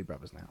your Everly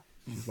Brothers now."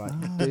 She's like,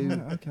 be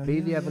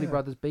the Everly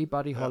Brothers, be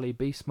Buddy Holly,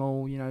 be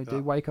Small,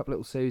 do Wake Up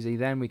Little Susie,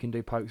 then we can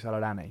do Polk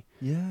Salad Annie.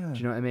 Yeah. Do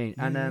you know what I mean?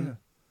 And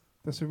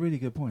that's a really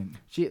good point.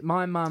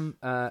 My mum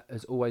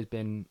has always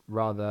been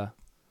rather.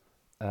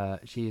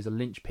 She is a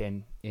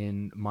linchpin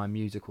in my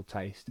musical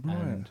taste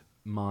and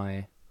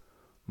my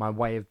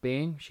way of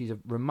being. She's a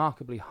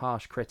remarkably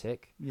harsh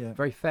critic,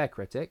 very fair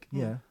critic.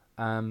 Yeah.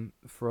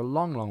 For a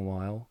long, long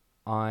while,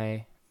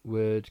 I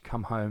would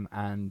come home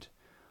and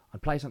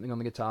I'd play something on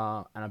the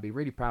guitar and I'd be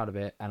really proud of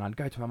it, and I'd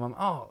go to my mum.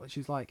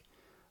 She's like,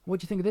 "What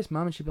do you think of this,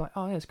 Mum?" And she'd be like,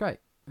 "Oh yeah, it's great.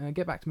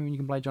 Get back to me when you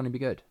can play Johnny B.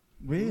 Good."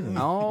 Really?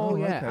 Oh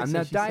yeah. Okay. And So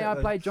the she day set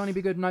I played Johnny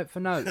B. Good note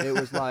for note, it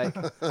was like,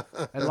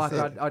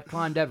 I'd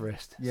climbed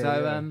Everest. It's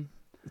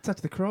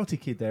touch the Karate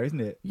Kid there, isn't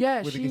it?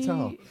 Yeah, with the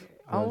guitar.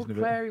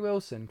 Claire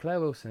Wilson,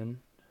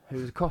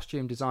 who's a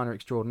costume designer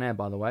extraordinaire,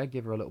 by the way.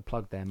 Give her a little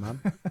plug there,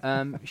 Mum.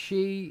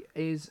 She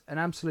is an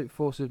absolute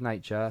force of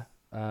nature.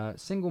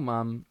 Single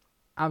mum,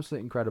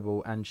 absolutely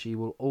incredible, and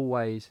she'll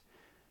always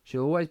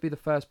be the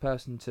first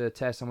person to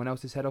tear someone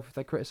else's head off if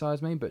they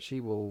criticise me, but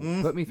she will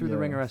put me through the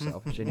ringer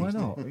herself. If she needs Why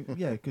not?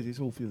 Yeah, because it's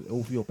all for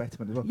your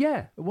betterment as well.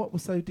 Yeah.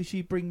 So did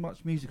she bring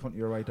much music onto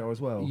your radar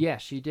as well?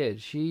 Yes, she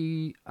did.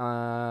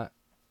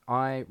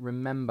 I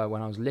remember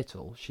when I was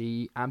little,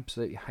 she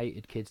absolutely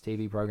hated kids'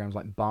 TV programs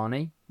like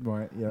Barney,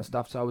 and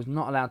stuff. So I was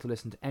not allowed to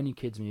listen to any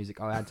kids'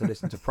 music. I had to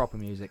listen to proper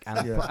music,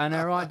 and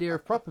her idea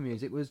of proper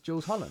music was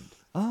Jules Holland.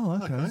 Oh,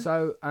 okay.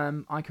 So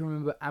I can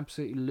remember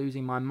absolutely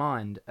losing my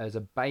mind as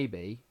a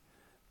baby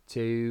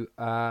to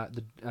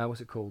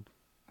what's it called?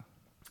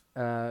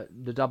 The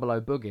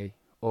 00 Boogie,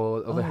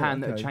 or the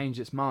hand that changed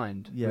its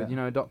mind. Yeah.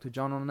 With, Dr.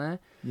 John on there.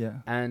 Yeah.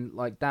 And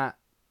like that.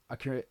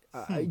 Do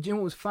you know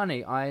what was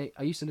funny? I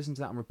used to listen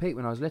to that on repeat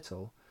when I was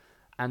little,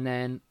 and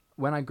then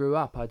when I grew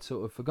up, I'd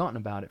sort of forgotten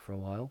about it for a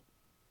while.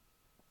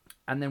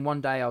 And then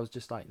one day I was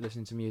just like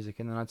listening to music,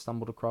 and then I'd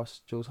stumbled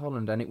across Jules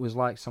Holland, and it was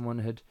like someone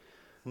had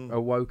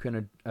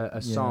awoken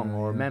a song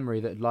or a memory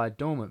that had lied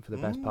dormant for the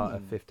best part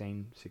of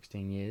 15,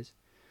 16 years.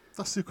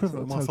 That's the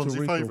equivalent of my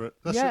Fonzie favourite.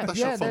 That's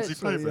your Fonzie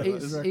favourite.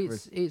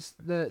 It's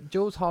the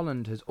Jules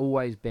Holland has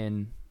always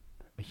been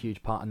a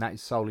huge part, and that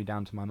is solely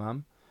down to my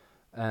mum.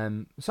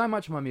 So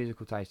much of my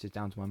musical taste is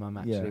down to my mum,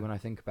 actually, when I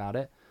think about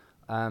it.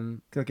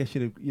 'Cause I guess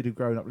you'd have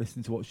grown up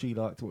listening to what she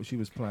liked, what she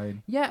was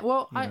playing. Yeah,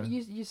 well, You know.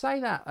 you say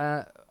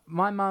that.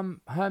 My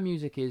mum, her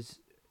music is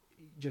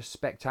just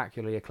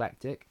spectacularly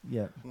eclectic.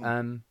 Yeah.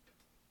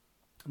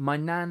 My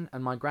nan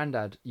and my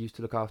granddad used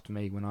to look after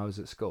me when I was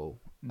at school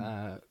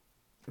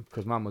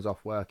because mum was off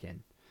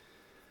working.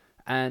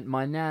 And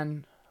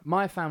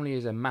my family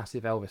is a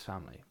massive Elvis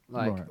family.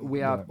 Like, Right, we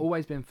have right.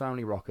 always been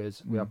family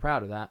rockers. We are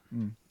proud of that.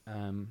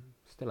 Mm.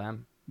 Still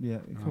am. Yeah,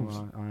 of course.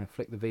 I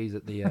flick the V's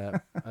at the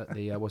at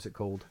the what's it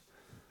called,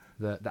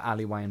 the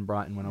alleyway in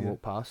Brighton when I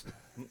walk past.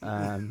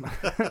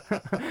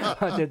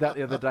 I did that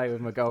the other day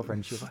with my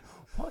girlfriend. She was like,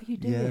 "What are you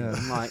doing?" Yeah.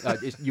 I'm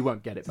like, "You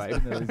won't get it,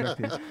 babe." No,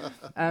 exactly.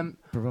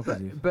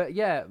 Provocative. But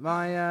yeah,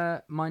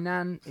 my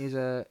nan is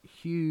a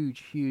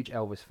huge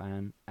Elvis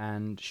fan,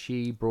 and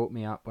she brought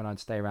me up when I'd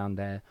stay around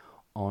there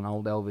on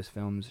old Elvis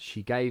films.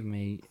 She gave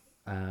me,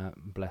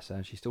 bless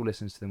her, she still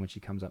listens to them when she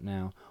comes up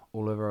now,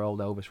 all of her old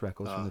Elvis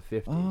records from the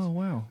 50s. Oh,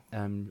 wow.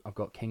 I've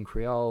got King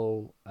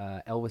Creole,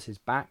 Elvis is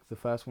Back, the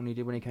first one he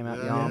did when he came out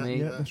of the Yeah, army.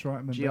 Yeah, that's right. I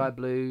remember. GI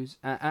Blues,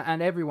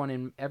 and everyone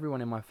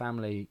in my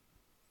family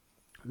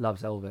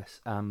loves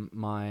Elvis.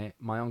 My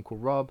uncle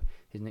Rob,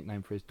 his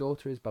nickname for his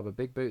daughter is Bubba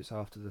Big Boots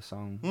after the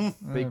song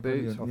Big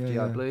Boots brilliant. off Yeah, GI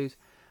yeah. Blues.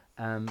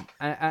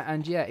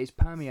 And yeah, it's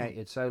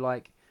permeated. So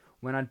like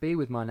when I'd be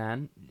with my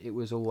nan, it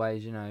was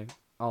always, you know,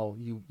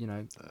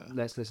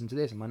 let's listen to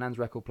this. And my nan's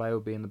record player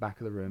would be in the back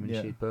of the room, and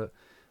Yeah. she'd put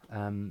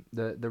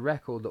the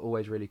record that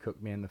always really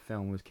cooked me in the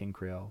film was King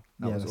Creole.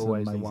 That Yeah, was that's an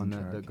always the amazing one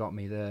track. that got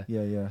me there.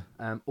 Yeah,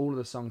 yeah. All of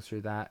the songs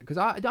through that, because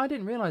I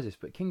didn't realise this,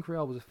 but King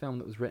Creole was a film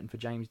that was written for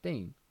James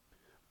Dean.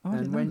 Oh, I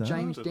didn't And know when that.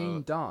 James I didn't know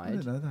Dean that. I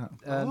didn't died, know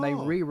that. they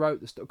Oh.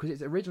 rewrote the story because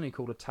it's originally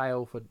called A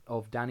Tale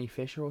of Danny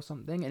Fisher or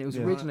something, and it was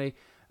Yeah. originally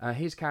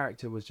his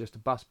character was just a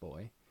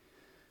busboy,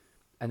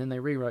 and then they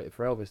rewrote it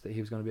for Elvis that he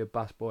was going to be a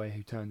busboy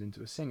who turned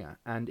into a singer,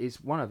 and it's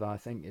I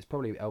think it's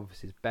probably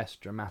Elvis's best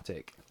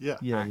dramatic Yeah.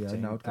 Yeah, acting. yeah.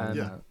 No, I'd go with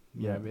Yeah. that.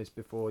 Yeah, it's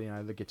before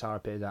the guitar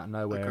appears out of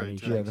nowhere and he Agreed,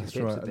 shakes yeah. Yeah, his that's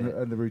hips right. a And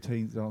bit. the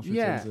routines, dance routines.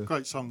 Yeah. are-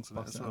 Great songs in it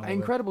as Bust it well. out.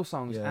 Incredible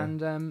songs, Yeah.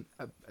 and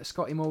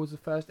Scotty Moore was the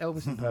first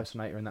Elvis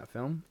impersonator in that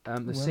film. The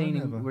Well, scene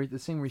never. where he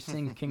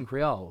sings King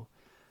Creole,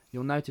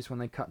 you'll notice when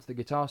they cut to the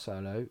guitar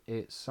solo,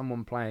 it's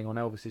someone playing on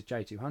Elvis's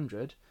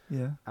J200,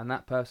 Yeah. and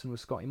that person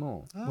was Scotty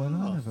Moore. Well,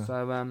 I never.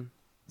 So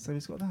So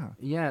he's got that.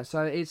 yeah,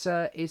 so it's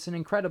an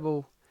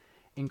incredible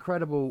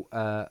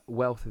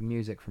wealth of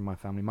music from my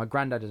family. My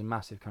granddad is a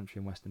massive country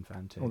and western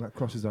fan too. Oh, that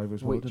crosses over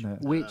as well, which, doesn't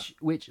it?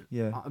 which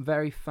Yeah.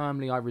 very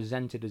firmly I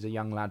resented as a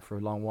young lad for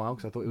a long while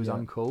because I thought it was Yeah.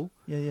 uncool.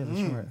 Yeah,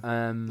 that's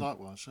right.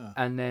 Likewise, yeah.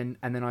 And then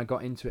I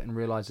got into it and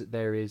realised that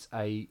there is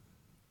a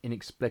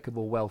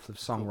inexplicable wealth of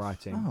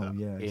songwriting Oh,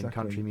 yeah, in exactly.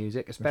 country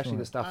music, especially the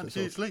right. stuff And that's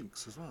sort huge of,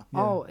 links as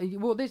well.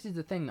 well, this is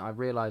the thing that I've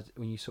realised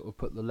when you sort of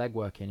put the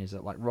legwork in is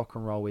that like rock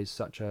and roll is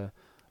such a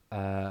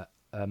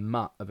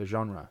mutt of a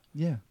genre.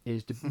 Yeah.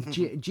 Is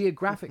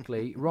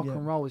geographically rock Yeah.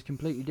 and roll is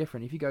completely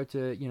different. If you go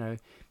to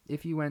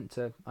if you went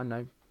to I don't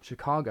know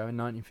Chicago in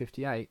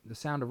 1958, the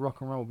sound of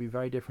rock and roll would be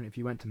very different if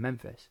you went to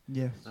Memphis.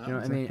 Yes. Do you know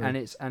what I mean? And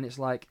it's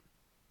like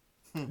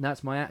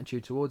that's my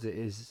attitude towards it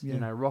is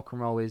Yeah. rock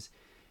and roll is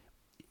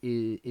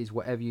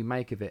whatever you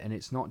make of it, and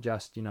it's not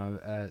just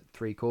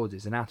three chords.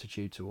 It's an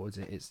attitude towards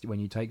it. It's when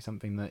you take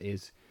something that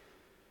is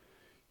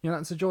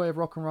that's the joy of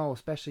rock and roll,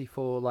 especially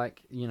for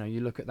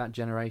you look at that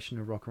generation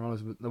of rock and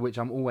rollers, which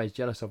I'm always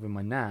jealous of in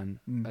my nan.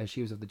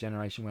 She was of the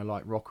generation where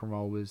like rock and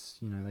roll was,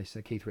 they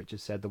said Keith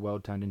Richards said the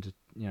world turned into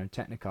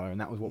Technicolor, and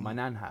that was what my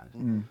nan had.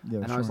 Yeah,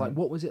 And I was like,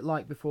 what was it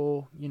like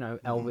before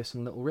Elvis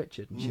and Little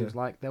Richard? And she Yeah. was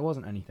like, there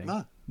wasn't anything.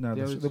 No,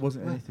 there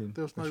wasn't anything.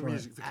 there was no That's right.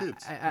 music for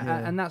kids.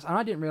 And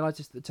I didn't realise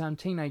this, the term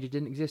teenager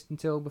didn't exist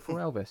until before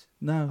Elvis.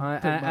 No,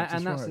 and pretty much,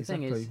 that's right, the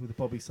thing exactly, is- with the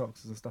Bobby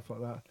Soxers and stuff like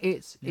that.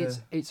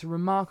 It's a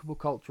remarkable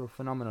cultural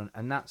phenomenon,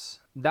 and that's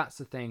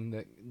the thing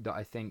that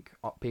I think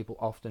people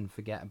often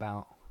forget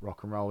about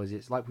rock and roll. Is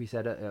it's like we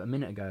said a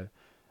minute ago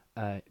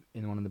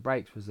in one of the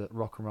breaks, was that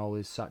rock and roll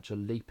is such a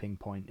leaping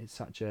point. It's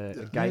such a Yeah,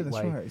 that's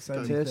gateway right. It's so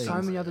many to things.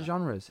 so many other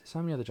genres.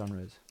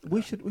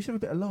 We should have a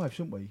bit of live,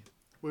 shouldn't we?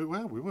 We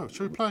will.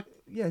 Should we play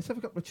Yeah, let's have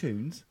a couple of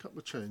tunes, a couple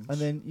of tunes? and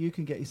then you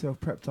can get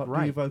yourself prepped up, do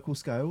Right. your vocal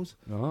scales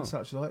Oh. and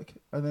such like,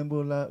 and then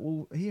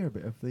we'll hear a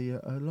bit of the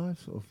live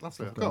sort of.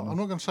 Lovely. stuff going I'm on.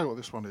 not going to say what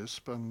this one is,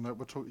 but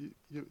we'll talk.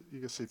 You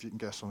can see if you can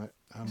guess on it,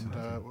 and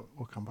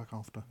we'll come back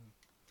after.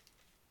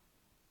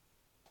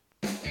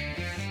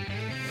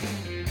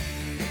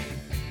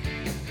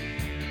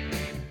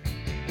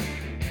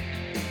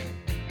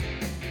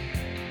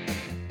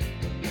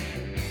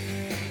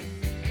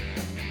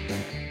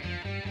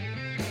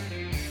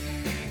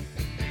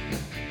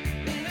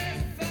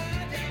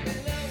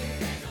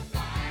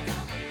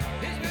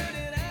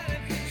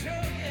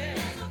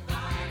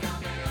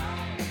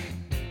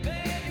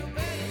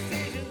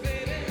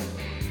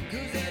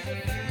 Cause there's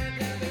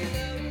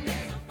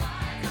a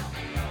fire down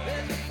below.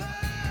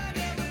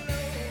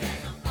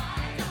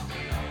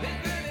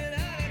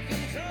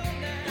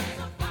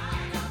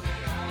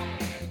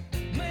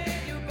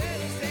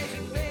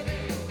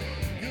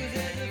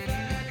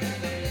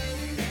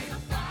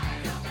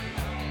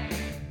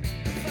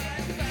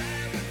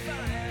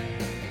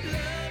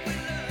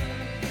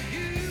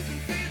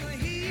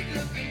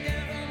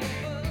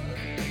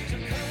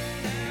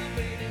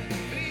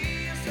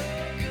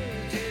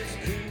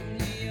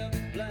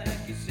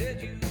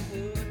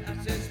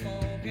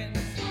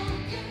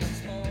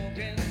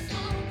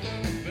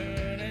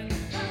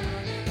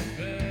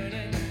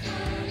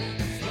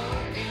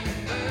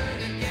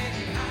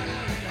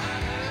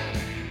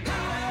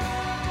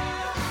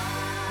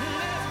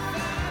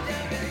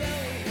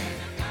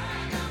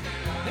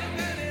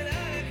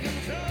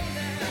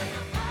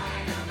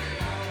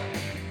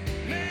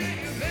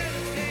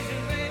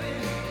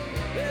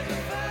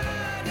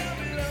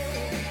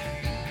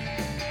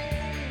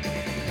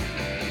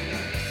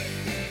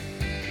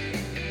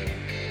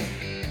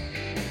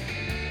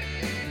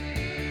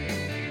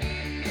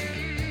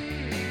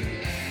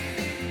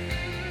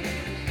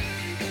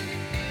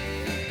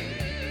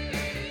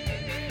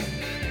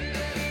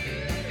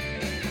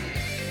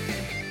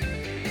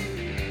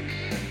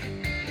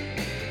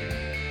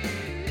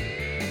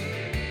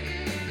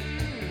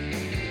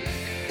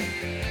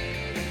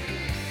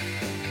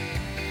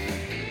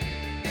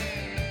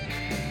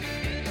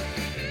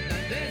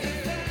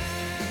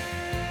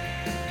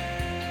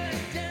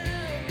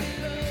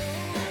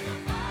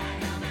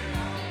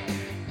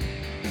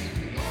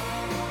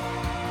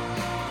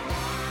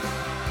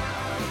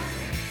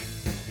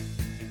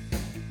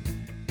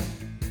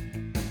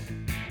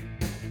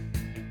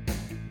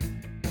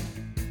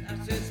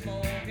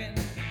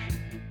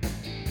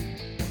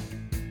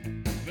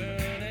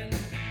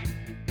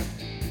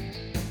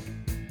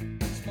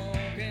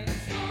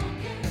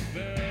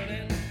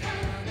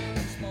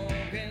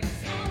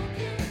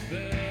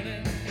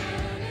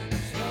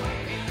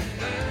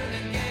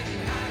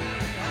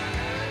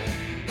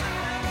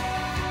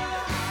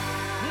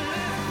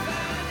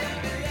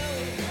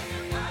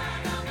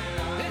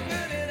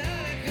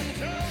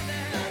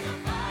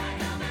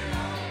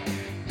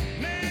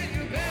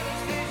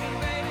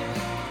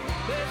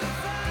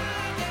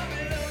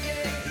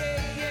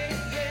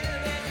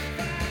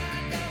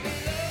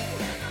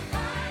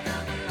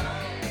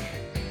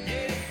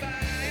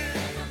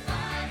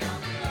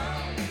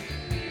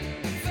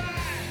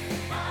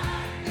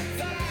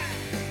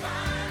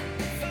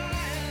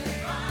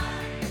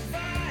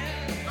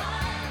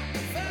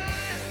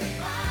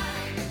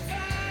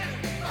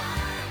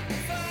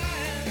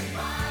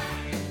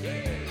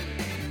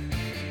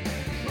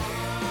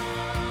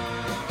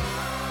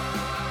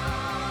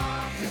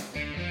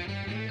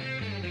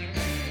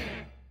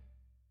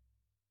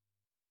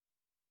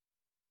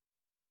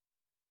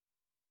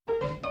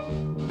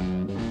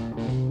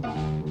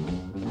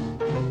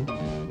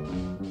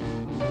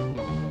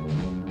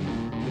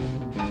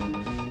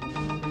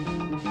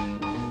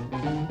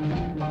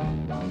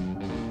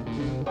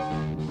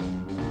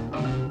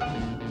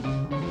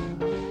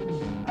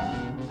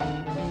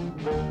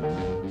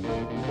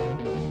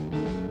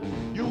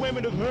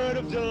 Women have heard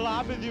of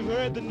jalopies, you've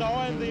heard the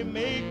noise they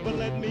make, but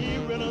let me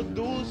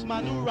introduce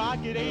my new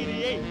Rocket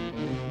 88.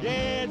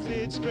 Yeah,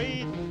 it's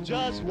straight,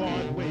 just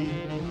one way.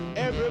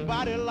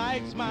 Everybody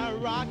likes my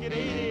Rocket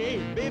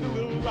 88. Baby,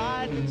 we'll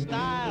ride in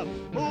style,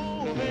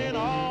 moving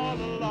all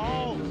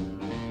along.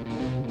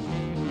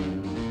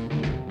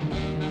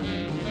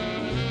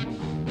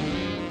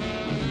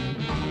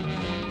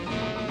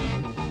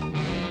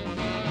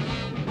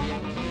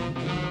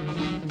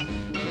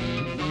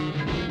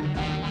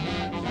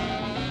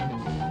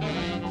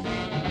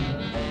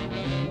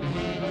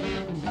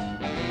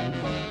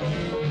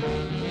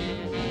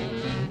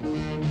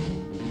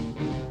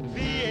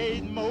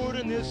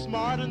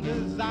 Smart and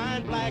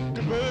designed, black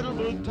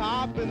convertible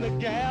top, and the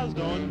gals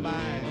don't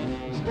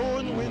mind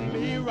sporting with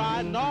me,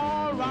 riding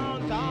all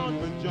around town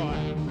for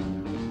joy.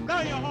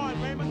 Blow your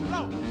horn, Raymond,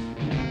 blow.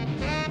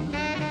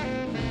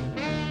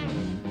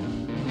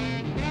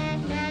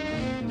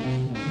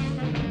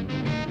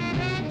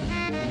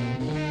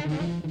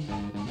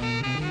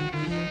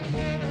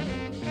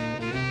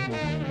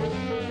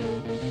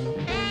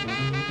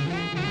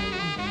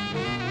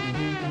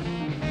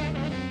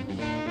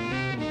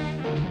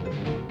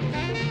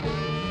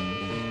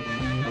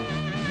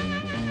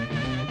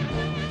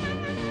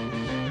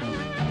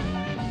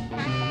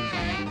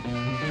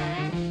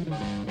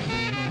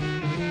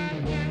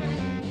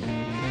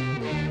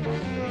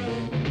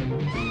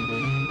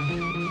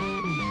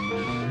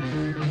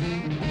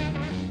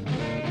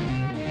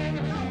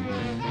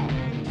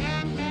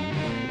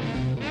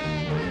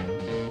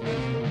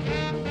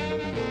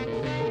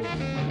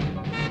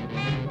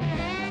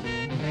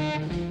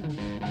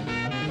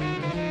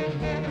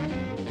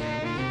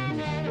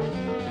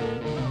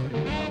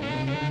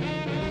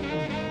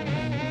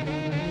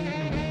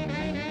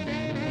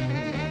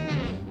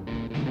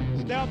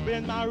 Step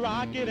in my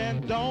rocket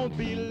and don't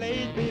be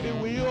late, baby.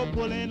 We're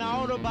pulling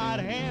out about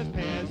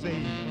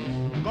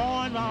 8:30.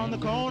 Going round the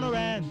corner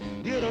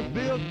and get a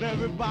fifth.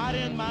 Everybody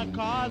in my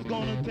car's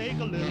gonna take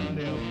a little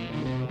nip.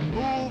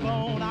 Move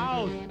on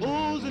out,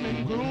 oozing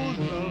and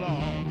cruising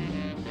along.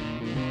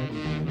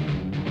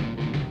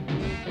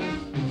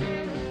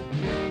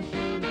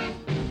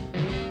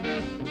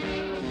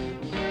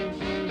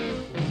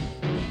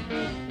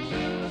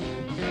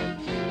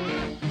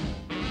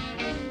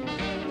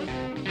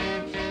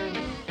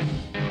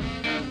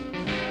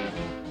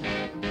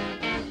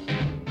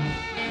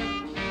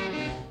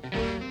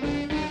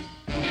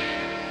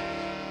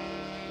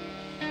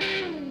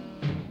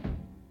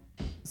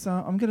 So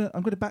I'm gonna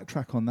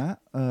backtrack on that.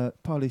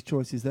 Parley's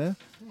choices there.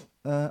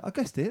 I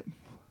guessed it.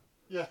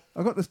 Yeah.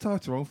 I got this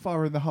title wrong.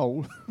 Fire in the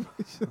Hole.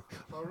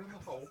 Fire in the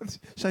Hole.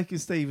 Shaking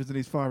Stevens and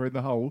his Fire in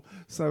the Hole.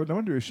 So no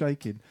wonder he was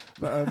shaking.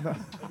 But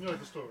You know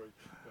the story.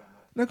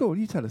 no, go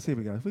on. You tell us. Here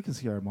we go. We can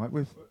scare him, Mike.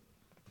 With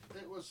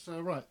It was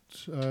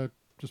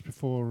just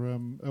before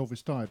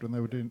Elvis died, when they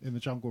were doing in the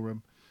Jungle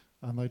Room,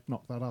 and they'd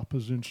knocked that up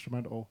as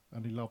instrumental,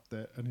 and he loved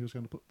it, and he was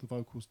going to put the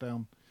vocals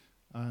down,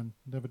 and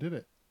never did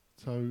it.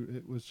 So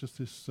it was just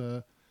this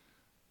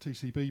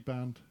TCB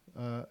band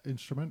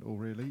instrumental,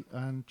 really,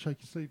 and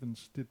Shaky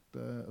Stevens did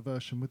a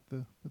version with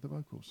the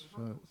vocals.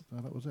 So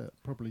that was it.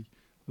 Probably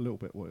a little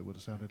bit what it would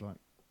have sounded like,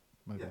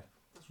 maybe. yeah,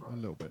 that's right. A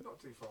little bit. Not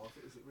too far off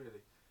it, is it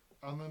really?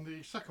 And then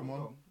the second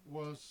one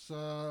was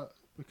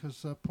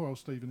because poor old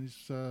Stephen,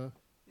 he's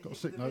got a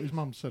sick note. His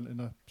mum sent in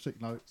a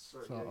sick note,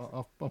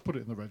 so I'll put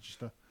it in the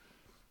register.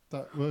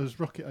 That was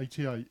Rocket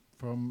 88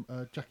 from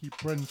Jackie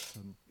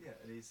Brenton. Yeah,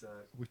 and he's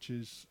which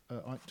is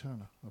Ike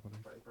Turner, I believe.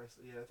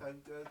 Yeah,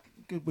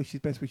 good wishes,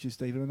 best wishes,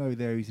 Stephen. I know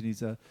there he's in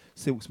his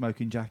silk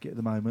smoking jacket at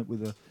the moment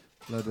with a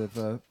load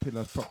of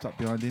pillows propped up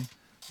behind him.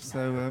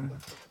 So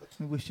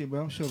we wish him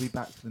well. I'm sure he'll be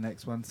back for the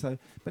next one. So,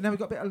 but now we've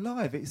got a bit of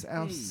live. It's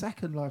our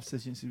second live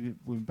session since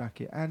we've been back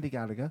here. Andy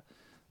Gallagher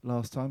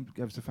last time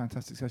gave us a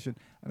fantastic session,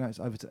 and now it's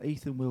over to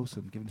Ethan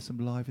Wilson giving us some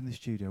live in the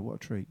studio. What a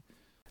treat!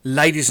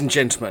 Ladies and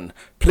gentlemen,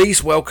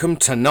 please welcome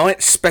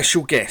tonight's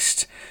special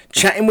guest.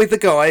 Chatting with the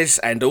guys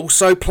and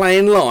also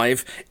playing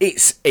live,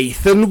 it's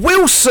Ethan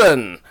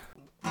Wilson.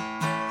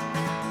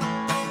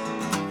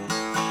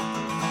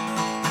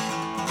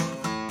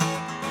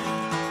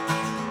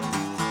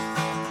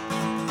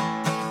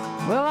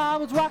 Well, I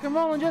was rock and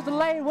rolling just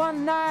late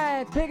one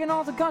night, picking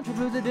on some country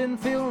blues that didn't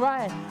feel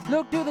right.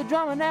 Looked to the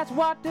drum and that's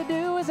what to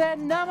do. He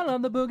said, double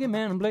up the boogie,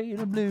 man, and play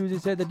the blues. He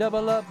said, the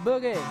double up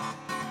boogie.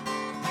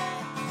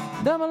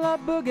 Double up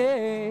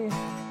boogie,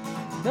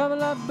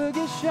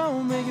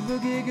 show make it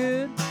boogie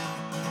good.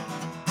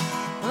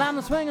 Well, I'm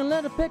the swinging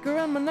little picker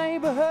in my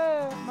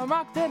neighborhood. My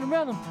rock to the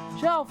rhythm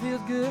sure feels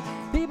good.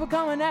 People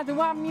coming after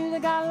what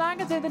music I like.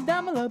 I say the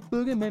double up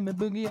boogie make me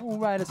boogie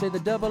alright. I say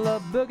the double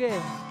up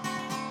boogie,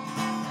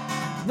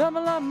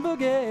 double up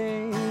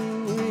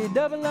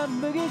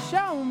boogie,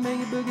 show make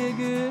it boogie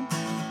good.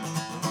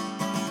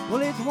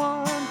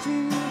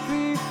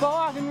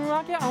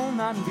 you all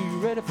night and be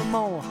ready for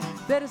more.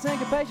 Steady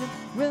syncopation,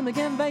 rhythmic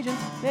invasion,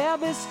 there'll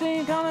be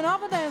steam coming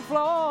off the dance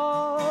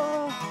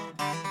floor.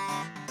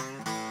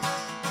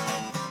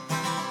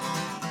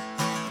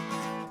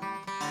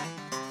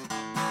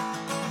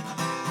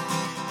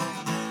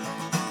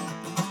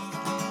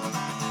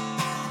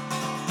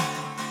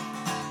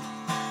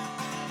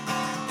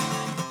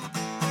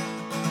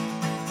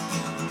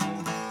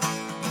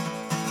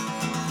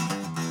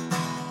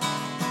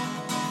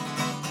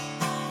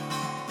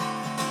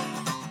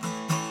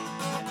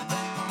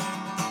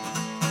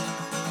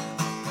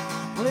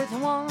 Well, it's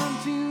 1,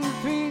 2,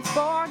 3,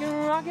 4,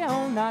 can rock you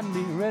all night and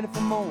be ready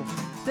for more.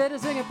 Steady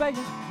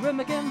syncopation,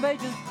 rhythmic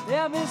invasion,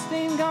 there'll be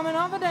steam coming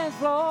off the dance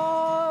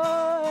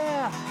floor.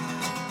 Yeah.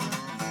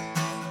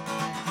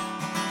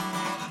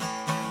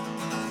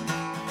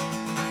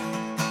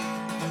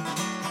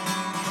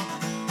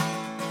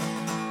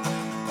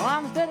 Well,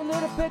 I'm a steady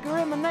little picker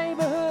in my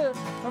neighborhood.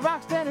 A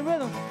rock steady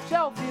rhythm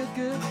sure feels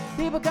good.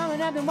 People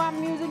coming after what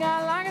music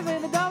I like. I say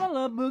the double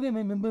up boogie,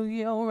 make me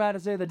boogie. Alright, I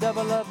say the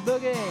double up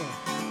boogie.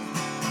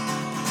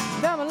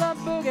 Double up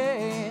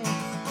boogie.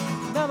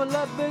 Double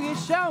up boogie,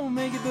 show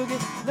make it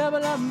boogie.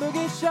 Double up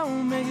boogie, show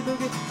make it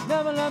boogie.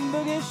 Double up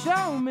boogie,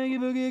 show make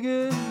it boogie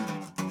good.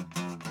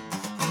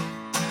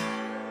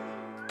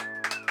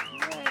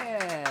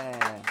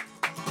 Yeah.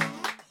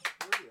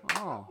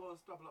 Oh.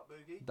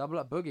 Double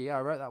Up Boogie, yeah,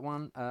 I wrote that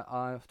one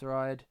after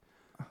I'd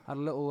had a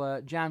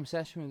little jam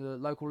session with a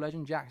local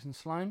legend, Jackson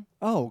Sloan.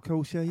 Oh, of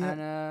course, yeah.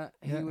 And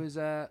he was,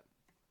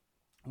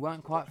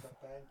 weren't quite...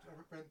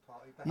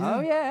 Yeah. Oh,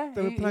 yeah.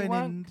 They were playing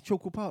in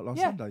Chalkwell Park last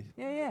Sunday.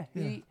 Yeah.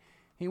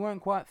 He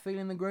weren't quite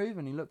feeling the groove,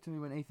 and he looked at me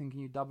and went, Ethan, can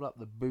you double up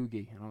the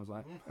boogie? And I was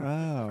like,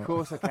 of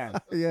course I can.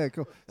 Yeah,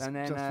 cool. And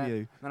then, just for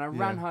you. Then I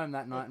ran home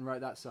that night and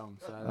wrote that song.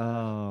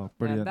 So,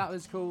 brilliant. that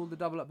was called the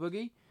Double Up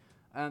Boogie.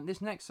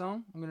 This next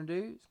song I'm going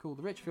to do is called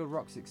the Richfield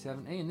Rock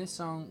 670, and this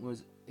song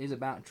is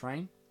about a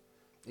train.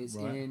 It's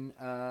in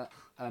a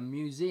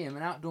museum,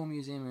 an outdoor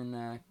museum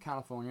in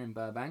California, in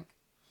Burbank,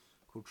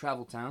 called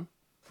Travel Town.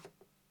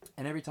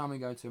 And every time we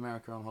go to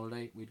America on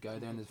holiday, we'd go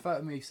there, and there's a photo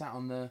of me sat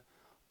on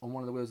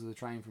one of the wheels of the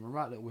train from a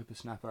right little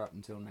whippersnapper up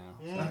until now.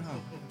 So,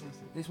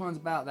 this one's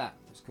about that.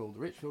 It's called the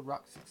Richfield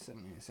Rock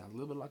 670. It sounds a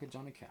little bit like a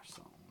Johnny Cash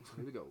song. So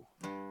here we go.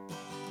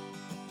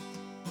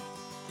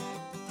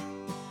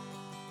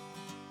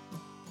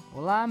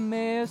 Well, I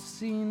may have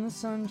seen the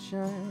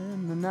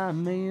sunshine, and I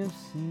may have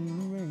seen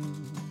the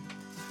rain.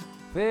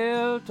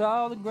 Felt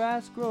all the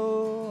grass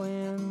grow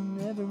in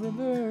every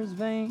river's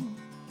vein.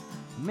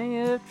 May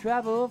have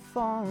traveled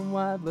far and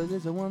wide, but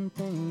there's one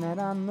thing that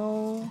I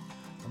know.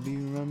 I'll be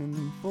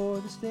running for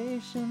the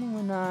station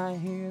when I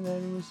hear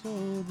that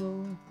whistle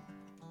blow.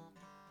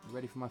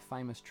 Ready for my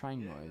famous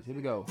train noise? Here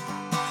we go. Here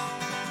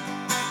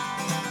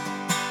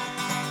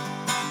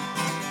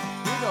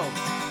we go.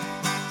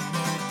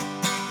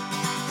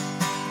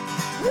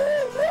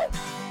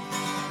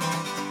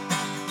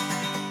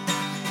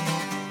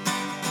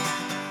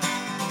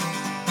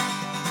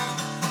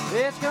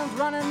 It comes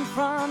running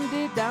from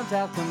deep down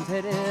south, comes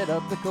headed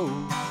up the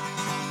coast.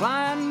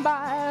 Flying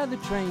by the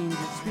trains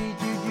at speed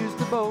you used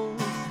to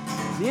boast.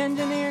 The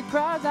engineer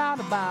cries out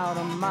about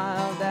a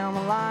mile down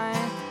the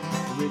line.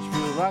 The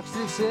Richfield Rock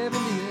 670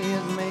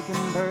 is making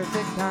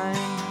perfect time.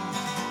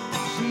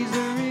 She's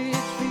a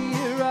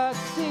Richfield Rock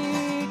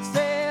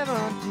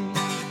 670.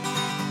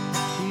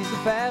 She's the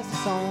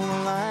fastest on the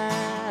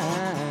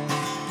line.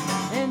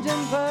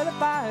 Engine full of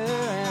fire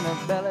and a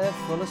belly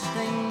full of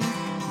steam.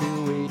 Be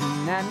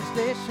waiting at the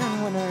station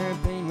when her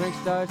paint brake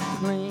starts to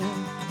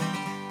gleam.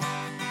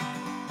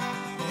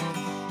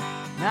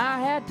 Now I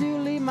had to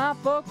leave my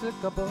folks a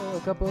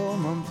couple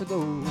months ago.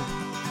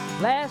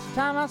 Last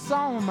time I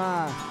saw them,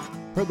 I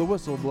heard the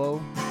whistle blow.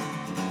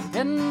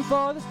 Heading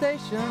for the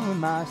station with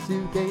my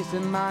suitcase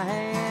in my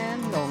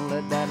hand. Don't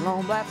let that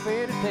long black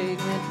freighter take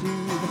me to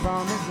the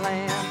promised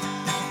land.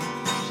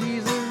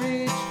 She's a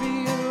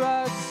Richfield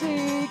Rock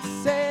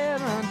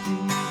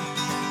 670.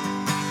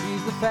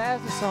 She's the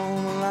fastest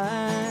on the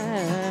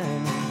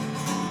line.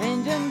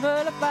 Engine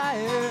full of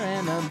fire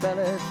and a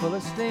belly full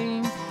of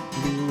steam.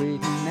 Be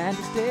waiting at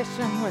the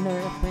station when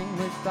her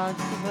paint starts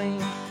to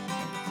gleam.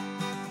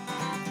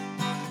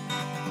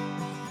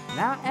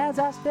 Now as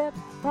I stepped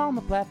from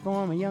the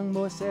platform, a young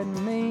boy said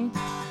to me,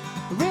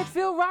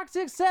 Richfield Rock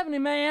 670,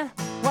 man,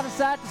 what a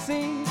sight to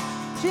see.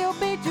 She'll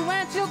beat you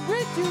and she'll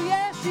greet you,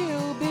 yeah,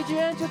 she'll beat you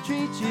and she'll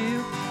treat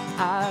you.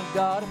 I've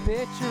got a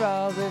picture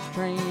of this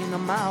train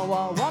on my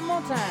wall. One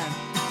more time.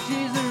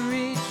 She's a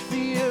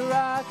Richfield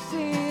Rock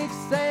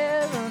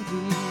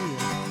 670.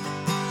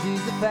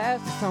 She's the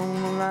fastest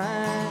on the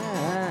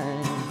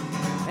line.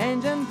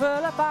 Engine full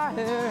of fire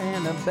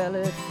and a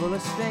belly full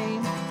of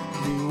steam.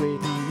 Be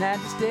waiting at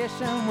the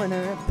station when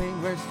her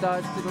finger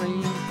starts to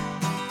gleam.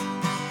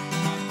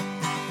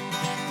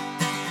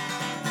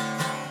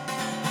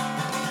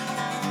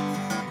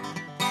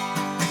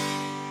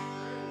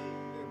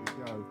 There we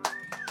go.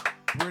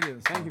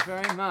 Brilliant. Thank you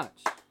very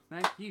much.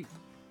 Thank you.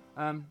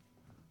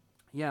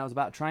 Yeah, it was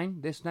about a train.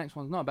 This next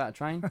one's not about a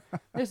train.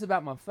 This is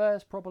about my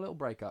first proper little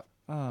breakup.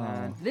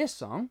 And this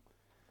song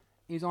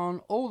is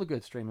on all the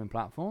good streaming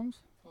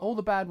platforms, all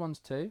the bad ones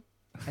too.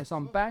 It's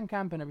on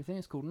Bandcamp and everything.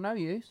 It's called No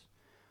Use.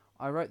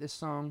 I wrote this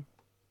song,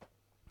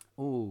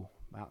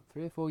 about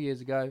 3 or 4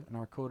 years ago, and I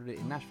recorded it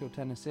in Nashville,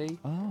 Tennessee.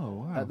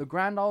 Oh, wow. At the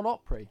Grand Ole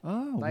Opry.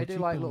 Oh, they would do you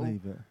like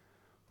believe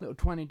little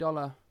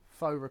 $20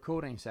 faux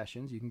recording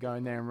sessions. You can go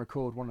in there and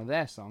record one of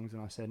their songs.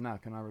 And I said, no,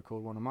 can I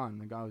record one of mine?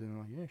 And the guy was in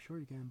like, yeah, sure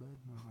you can, bud.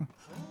 And I was like,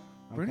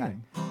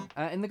 Brilliant.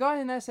 and the guy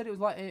in there said it was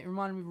like, it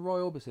reminded me of Roy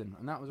Orbison,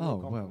 and that was a real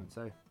compliment.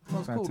 So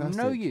it's called No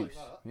fantastic. Use.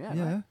 Yeah.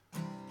 Yeah.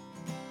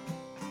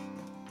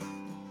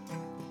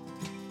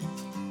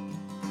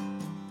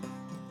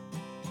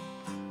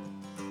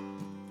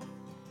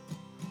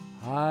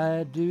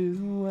 I do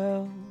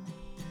well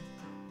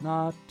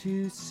not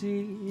to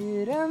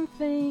sit and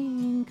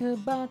think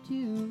about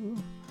you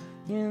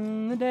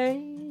in the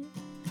day.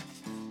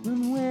 But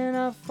when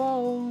I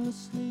fall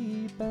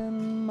asleep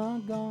and my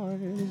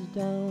guard is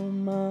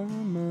down, my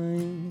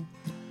mind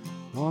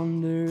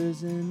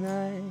wanders and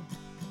I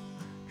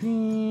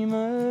dream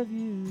of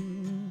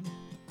you.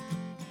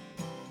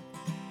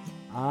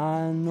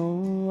 I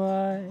know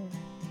I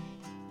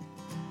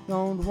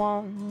don't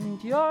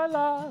want your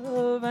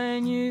love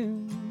and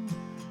you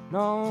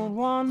don't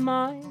want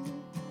mine.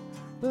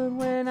 But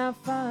when I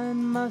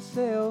find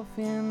myself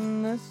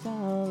in the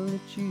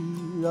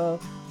solitude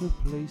of the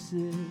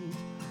places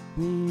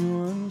we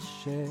once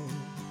shared,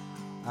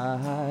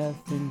 I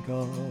think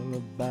all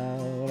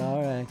about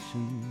our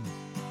actions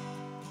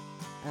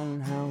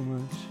and how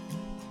much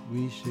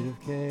we should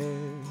have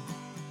cared.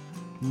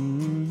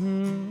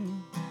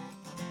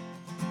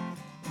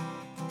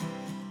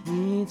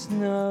 It's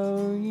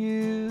no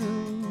use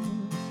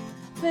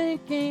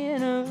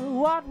thinking of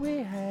what we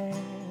had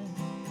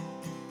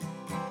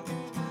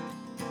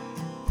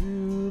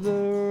through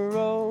the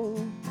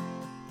road,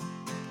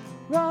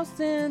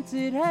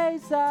 rose-tinted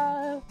haze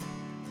of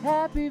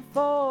happy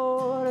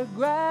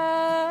photograph.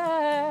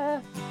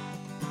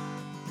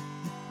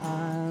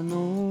 I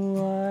know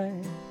I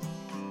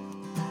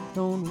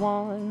don't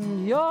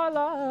want your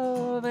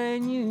love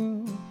and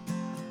you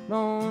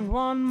don't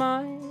want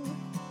mine.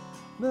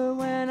 But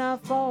when I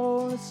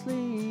fall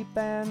asleep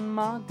and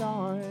my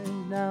guard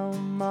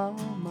down, my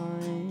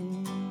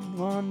mind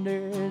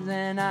wanders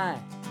and I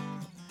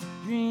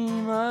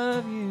dream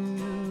of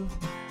you.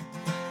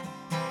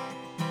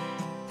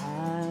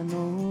 I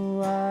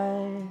know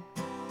I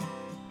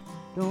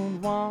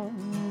don't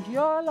want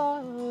your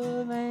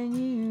love and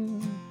you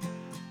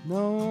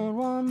don't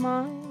want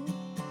mine.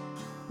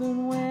 But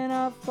when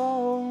I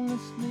fall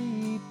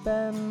asleep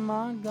and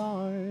my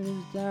guard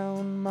is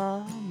down,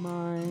 my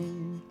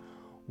mind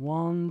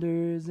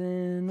wanders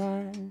and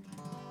I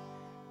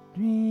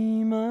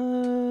dream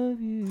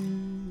of you.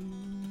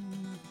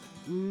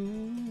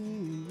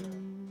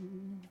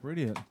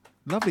 Brilliant.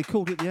 Lovely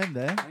chord at the end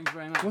there. Thank you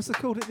very much. What's the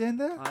chord at the end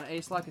there?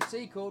 It's like a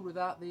C chord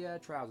without the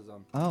trousers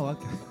on. Oh,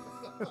 okay.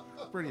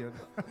 Brilliant.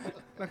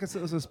 Like a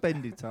sort of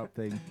suspended type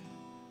thing.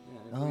 Yeah,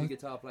 there's all you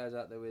guitar players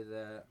out there with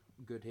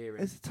good hearing.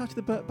 There's a touch of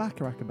the Burt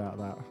Bacharach about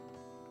that.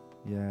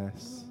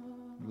 Yes.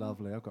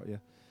 Lovely, I've got you.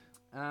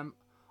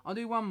 I'll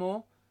do one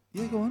more.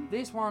 Yeah, go on.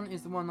 This one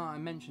is the one that I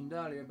mentioned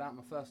earlier about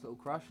my first little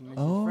crush. And this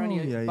is Oh, for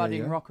any yeah,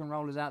 budding yeah. rock and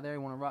rollers out there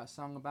who want to write a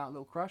song about a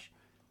little crush,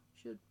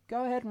 should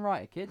go ahead and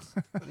write it, kids.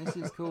 This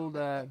is called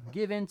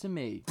Give In To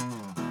Me.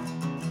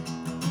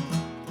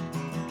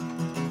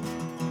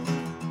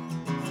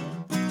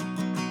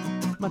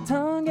 My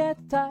tongue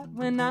gets tight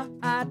when I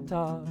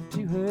talk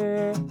to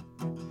her.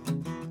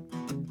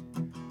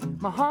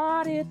 My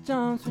heart it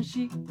jumps when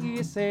she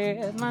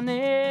says my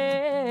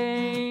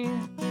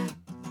name.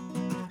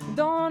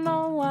 Don't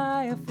know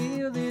why I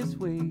feel this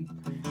way.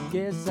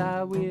 Guess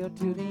I will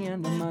till the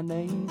end of my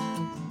days.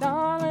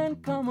 Darling,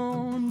 come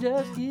on,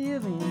 just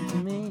give in to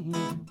me.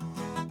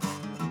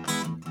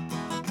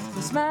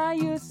 The smile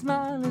you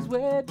smile is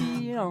way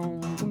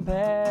beyond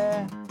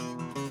compare.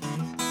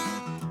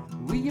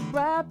 With your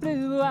bright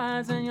blue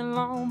eyes and your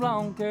long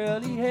blonde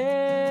curly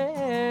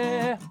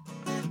hair,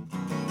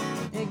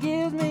 it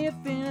gives me a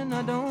feeling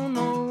I don't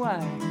know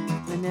why.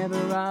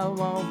 Whenever I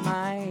walk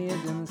my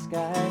head in the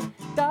sky,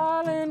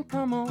 darling,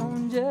 come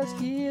on, just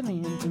give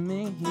in to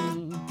me.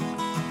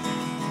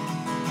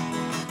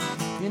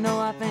 You know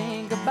I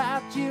think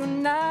about you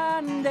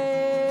night and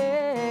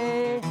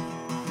day,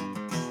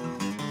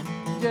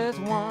 just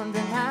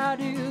wondering how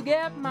to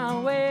get my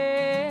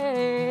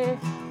way.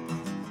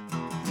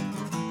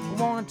 I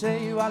wanna tell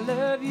you I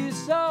love you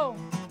so,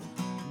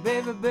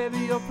 baby,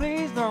 baby, oh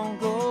please don't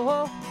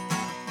go.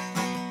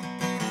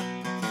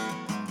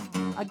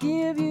 I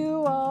give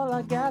you all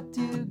I got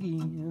to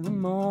give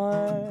and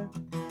more.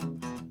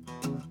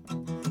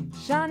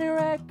 Shiny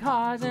red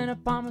cars and a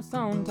promise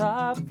on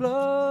top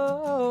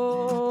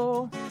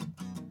floor.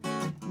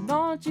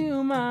 Don't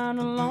you mind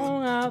how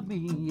long I'll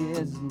be?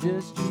 Yes,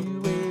 just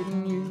you wait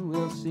and you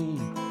will see.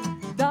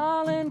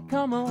 Darling,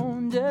 come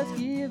on, just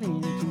give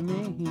in to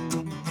me.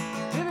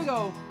 Here we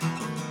go.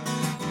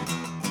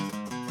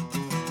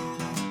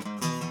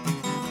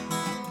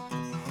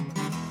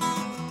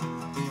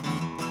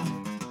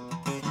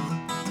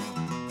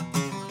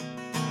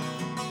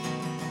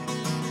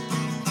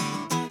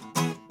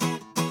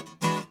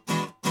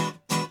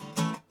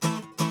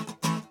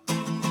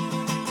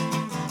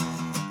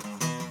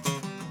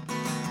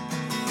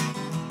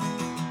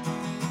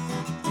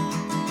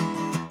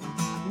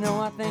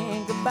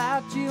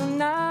 without you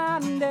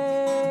night and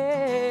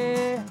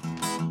day.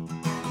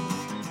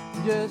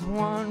 Just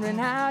wondering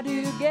how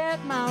to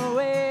get my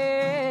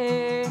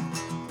way. I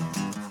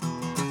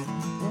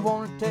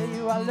wanna tell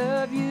you I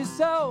love you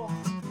so.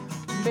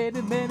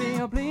 Baby, baby,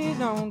 oh please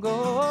don't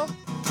go.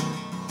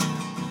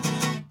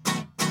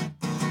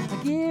 I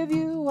give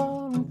you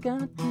all I've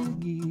got to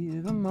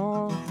give and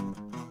more.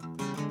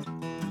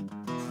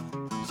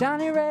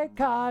 Shiny red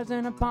cars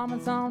and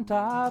apartments on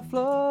top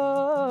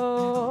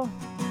floor.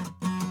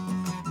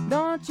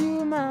 Don't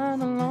you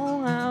mind how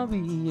long I'll be?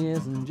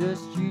 Yes, and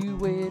just you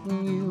wait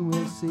and you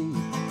will see.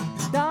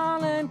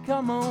 Darling,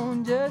 come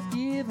on, just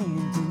give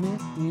in to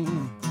me.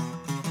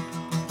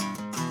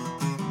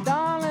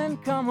 Darling,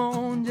 come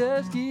on,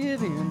 just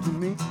give in to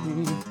me.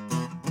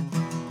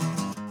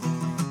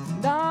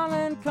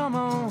 Darling, come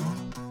on,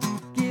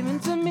 give in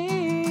to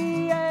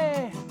me,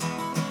 yeah.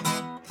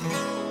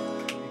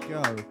 There you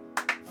go.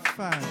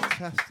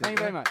 Fantastic. Thank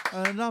you very much.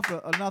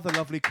 Another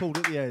lovely chord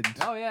at the end.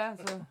 Oh yeah.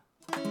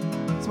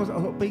 So I've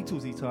got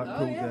Beatlesy type Oh,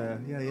 chord yeah. there.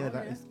 Yeah,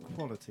 that is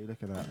quality.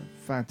 Look at that.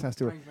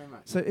 Fantastic. Thank you very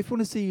much. So if you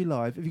want to see you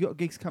live, have you got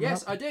gigs coming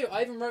Yes, up? I do.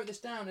 I even wrote this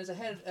down as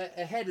ahead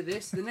of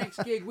this. The next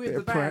gig with Bit the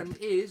of prep. band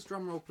is,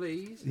 drumroll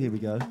please, Here we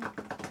go.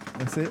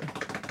 That's it.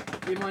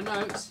 in my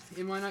notes,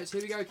 here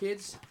we go,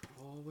 kids.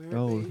 Oh, where it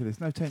Oh, be? look at this.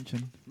 No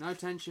tension. No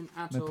tension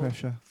at No all.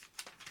 pressure.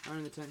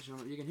 Only the tension on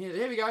it. You can hear it.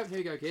 Here we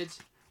go, kids.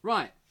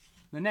 Right,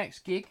 the next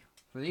gig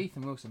for the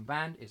Ethan Wilson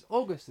Band is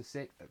August the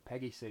 6th at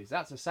Peggy Sue's.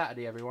 That's a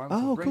Saturday, everyone. So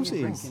Oh, of bring course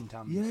your it is. drinking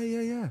tums.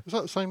 Yeah. Was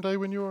that the same day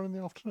when you were in the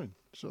afternoon?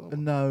 Is that the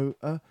one? No,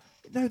 I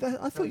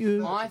thought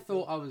you. I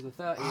thought I was the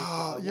 30th.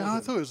 but Yeah, I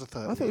wasn't. thought it was the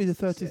 30th. I thought you were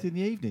the 30th in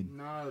the evening.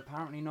 No,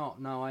 apparently not.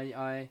 No,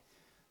 I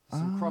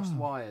some crossed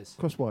wires.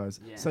 Crosswires.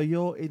 Yeah. So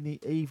you're in the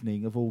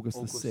evening of August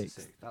the August 6th.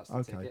 the 6th. That's the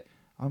Okay. ticket.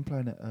 I'm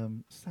playing at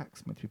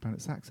Sax. Meant to be playing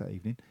at Sax that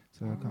evening,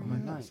 so I can't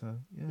make that. right. So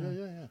yeah.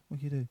 Yeah. What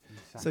can you do?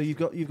 Exactly. So you've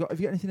got. Have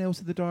you got anything else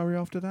in the diary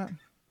after that?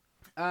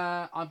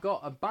 I've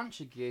got a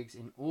bunch of gigs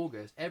in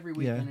August. Every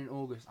weekend Yeah. in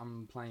August,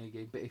 I'm playing a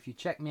gig. But if you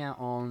check me out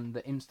on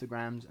the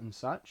Instagrams and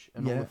such,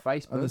 and Yeah, on the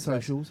Facebook, on the so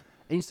socials.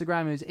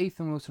 Instagram is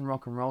Ethan Wilson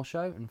Rock and Roll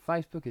Show, and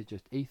Facebook is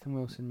just Ethan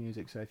Wilson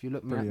Music. So if you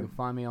look me up, Brilliant. you'll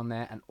find me on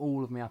there, and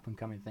all of my up and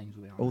coming things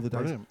will be on All the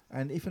there. days. Brilliant.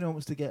 And if anyone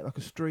wants to get like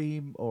a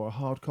stream or a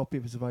hard copy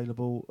if it's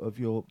available of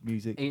your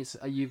music, It's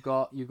you've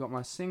got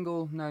my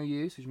single No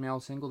Use, which is my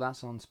old single.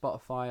 That's on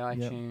Spotify,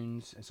 Yep.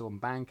 iTunes. It's on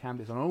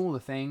Bandcamp. It's on all the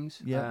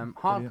things. Yep, Hard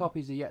brilliant.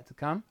 copies are yet to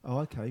come. oh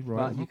okay,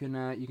 right.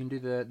 But you can do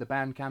the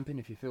band camping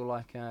if you feel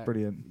like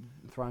Brilliant.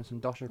 throwing some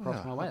dosh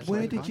across Yeah, my way. That's Where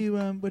really did fun. you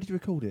where did you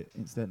record it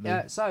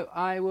incidentally? So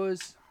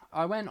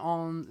I went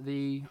on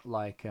the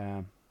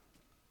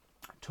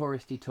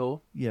touristy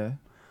tour Yeah.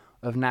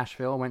 of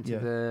Nashville. I went to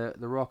Yeah.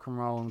 the Rock and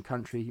Roll and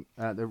Country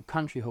the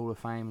Country Hall of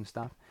Fame and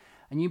stuff.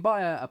 And you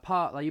buy a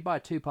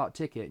 2-part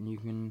ticket, and you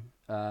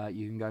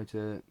can go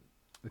to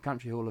the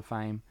Country Hall of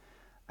Fame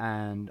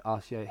and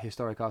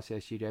historic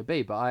RCA Studio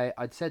B. But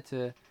I'd said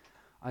to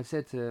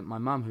my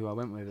mum, who I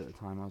went with at the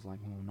time, I was like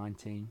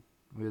 19.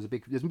 There's a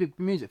big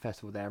music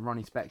festival there.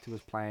 Ronnie Spector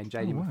was playing,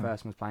 JD Oh, wow.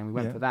 McPherson was playing. We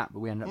went Yeah. for that, but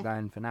we ended up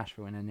going for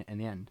Nashville in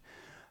the end.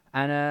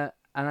 And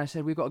I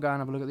said, we've got to go and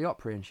have a look at the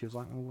Opry. And she was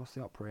like, well, what's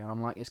the Opry? And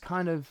I'm like, it's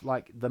kind of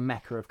like the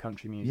mecca of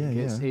country music.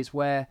 Yeah, It's, yeah. it's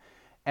where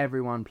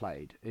everyone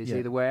played. It's Yeah.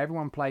 either where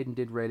everyone played and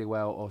did really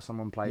well, or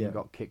someone played and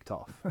Yeah. got kicked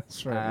off.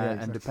 That's right. Yeah, And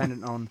exactly.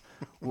 dependent on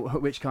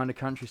which kind of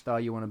country star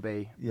you want to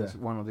be, Yeah. that's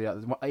one or the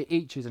other.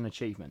 Each is an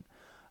achievement.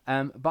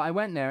 But I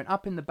went there, and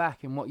up in the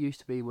back, in what used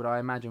to be what I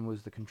imagine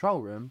was the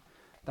control room,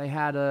 they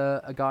had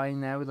a guy in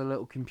there with a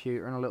little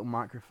computer and a little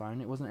microphone.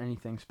 It wasn't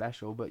anything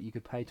special, but you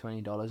could pay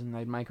 $20 and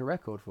they'd make a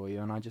record for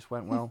you. And I just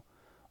went, well,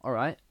 all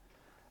right.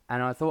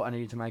 And I thought I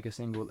needed to make a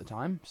single at the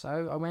time,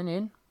 so I went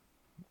in,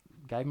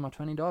 gave them my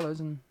 $20,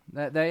 and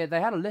they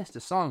had a list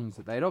of songs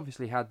that they'd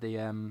obviously had the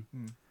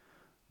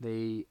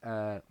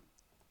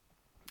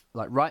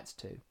rights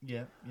to.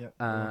 Yeah.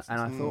 And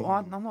I thought,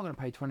 I'm not going to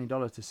pay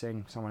 $20 to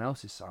sing someone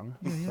else's song.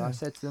 So I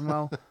said to them,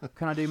 well,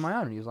 can I do my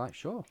own? And he was like,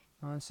 sure.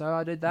 So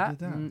I did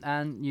that.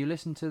 And you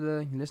listen to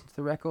the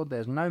record.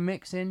 There's no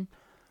mixing,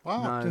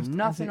 Wow. no Just as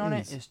nothing it on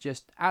is. it. It's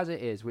just as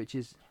it is, which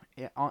is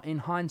in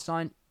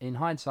hindsight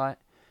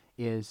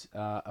is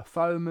a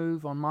faux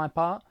move on my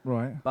part.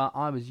 Right. But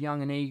I was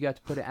young and eager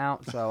to put it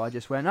out, so I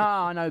just went,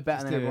 I know better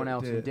Just than do everyone it,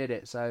 else do and it. did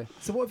it. So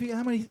So what have you?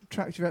 How many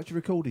tracks have you actually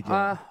recorded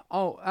yet?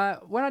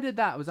 when I did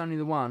that, it was only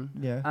the one.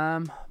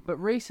 Yeah. But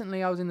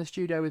recently I was in the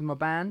studio with my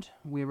band.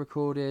 We've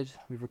recorded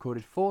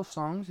 4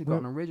 songs. We've got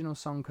an Well- original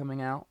song coming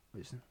out,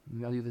 which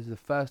this is the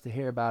first to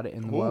hear about it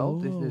in the Oh,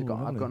 world. I've lovely.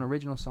 got an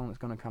original song that's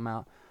going to come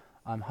out.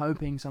 I'm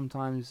hoping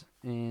sometimes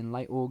in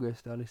late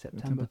August, early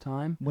September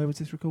time. Where was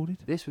this recorded?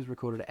 This was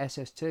recorded at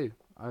SS2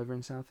 over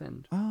in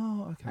Southend.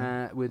 Oh,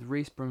 okay. With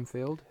Reese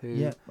Broomfield, who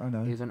Yeah, I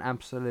know. is an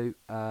absolute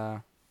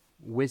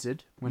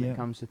wizard when Yeah. it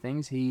comes to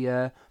things. He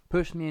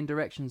pushed me in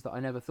directions that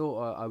I never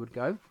thought I would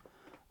go.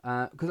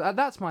 Because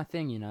that's my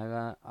thing,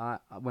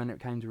 when it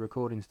came to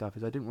recording stuff,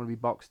 is I didn't want to be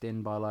boxed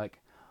in by like,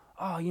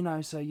 oh, you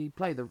know, so you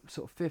play the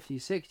sort of 50s,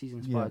 60s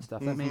inspired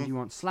stuff. That means you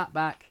want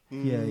slapback,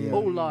 Yeah.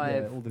 all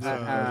live, all the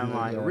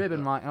like a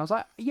ribbon mic. And I was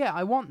like, yeah,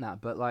 I want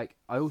that, but like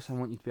I also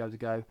want you to be able to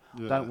go,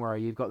 don't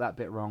worry, you've got that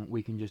bit wrong.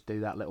 We can just do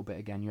that little bit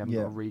again. You haven't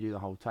got to redo the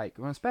whole take.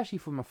 And especially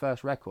for my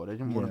first record, I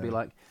didn't want to be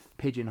like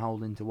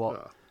pigeonholed into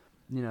what.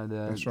 You know,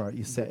 that's right.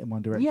 You're set in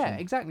one direction. Yeah,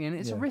 exactly, and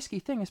it's a risky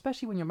thing,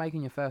 especially when you're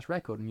making your first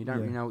record and you don't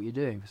really know what you're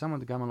doing. For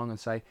someone to come along and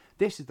say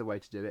this is the way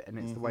to do it, and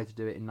it's the way to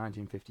do it in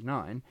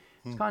 1959,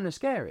 it's kind of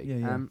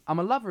scary. I'm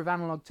a lover of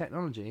analog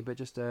technology, but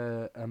just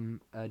a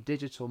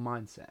digital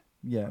mindset.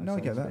 Yeah, no,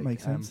 I get that.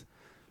 Makes sense.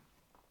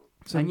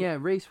 So, and yeah,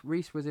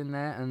 Reese was in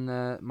there,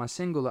 and my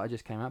single that I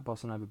just came out,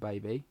 Bossa Nova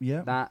Baby.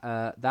 Yeah,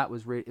 that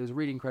was it was a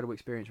really incredible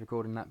experience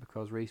recording that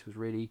because Reese was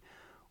really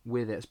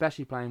with it,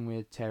 especially playing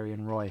with Terry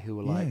and Roy, who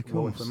were like,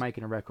 well, if we're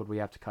making a record, we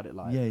have to cut it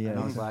live. And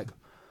I was like,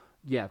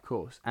 yeah, of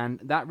course.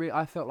 And that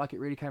I felt like it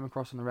really came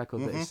across on the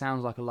record that it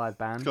sounds like a live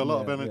band. It's got a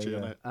lot of energy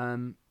in it.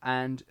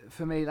 And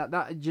for me,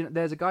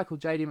 there's a guy called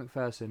JD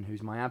McPherson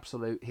who's my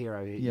absolute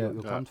hero.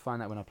 You'll come to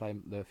find that when I play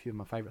a few of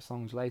my favourite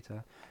songs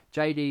later.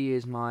 JD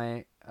is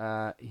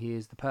he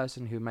is the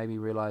person who made me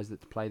realise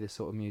that to play this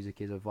sort of music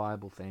is a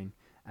viable thing,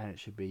 and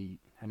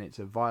it's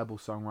a viable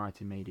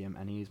songwriting medium,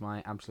 and he is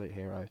my absolute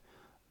hero.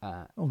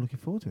 Looking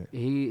forward to it.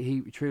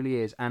 He truly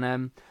is,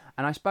 and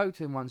I spoke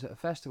to him once at a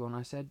festival, and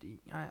I said,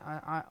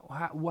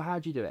 how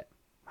do you do it?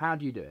 How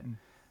do you do it? And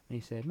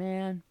he said,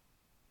 man,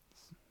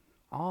 it's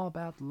all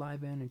about the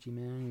live energy,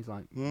 man. He's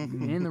like,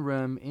 in the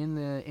room,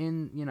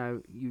 you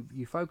know,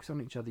 you focus on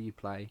each other, you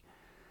play,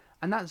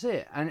 and that's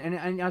it.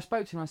 And I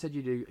spoke to him. I said,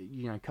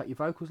 you cut your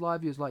vocals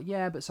live? He was like,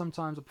 yeah, but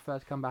sometimes I prefer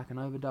to come back and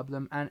overdub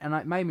them. And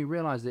it made me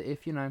realise that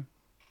if you're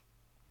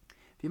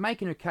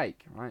making a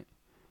cake, right?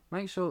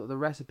 Make sure that the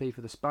recipe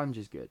for the sponge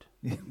is good.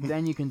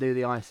 Then you can do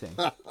the icing.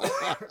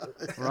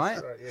 Right?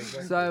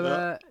 Exactly.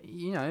 So,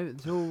 you know,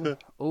 it's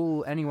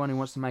all anyone who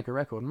wants to make a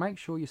record, make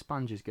sure your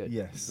sponge is good.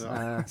 Yes.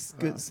 That's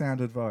good sound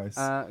advice.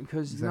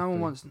 Because no one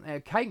wants...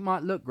 cake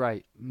might look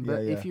great,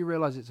 but if you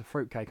realise it's a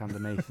fruit cake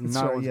underneath,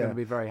 no one's going to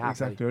be very happy.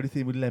 Exactly.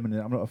 Anything with lemon in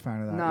it, I'm not a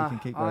fan of that. No, you can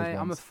keep those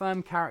I'm a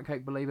firm carrot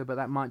cake believer, but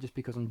that might just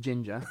because I'm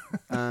ginger.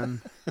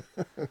 But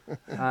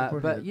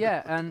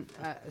yeah, and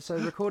so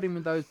recording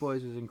with those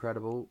boys was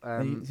incredible.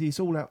 It's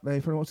all out there.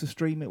 If anyone wants to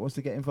stream it, wants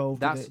to get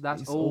involved with it,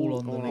 that's it's all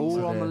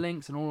on the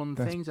links and all on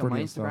the things on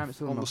my Instagram.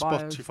 It's all on the bio.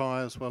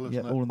 Spotify as well,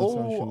 isn't it? All on the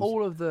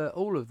socials.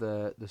 all of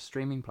the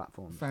streaming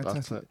platforms.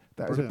 Fantastic.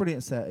 That was a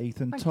brilliant set,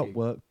 Ethan. Top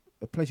work.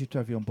 A pleasure to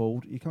have you on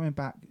board. You're coming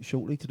back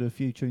shortly to do a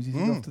few tunes. He's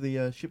off to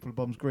the Ship Full of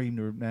Bombs green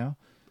room now.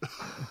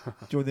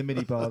 Join the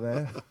mini bar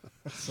there.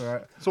 That's all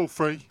right. It's all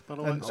free, by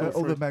the way. And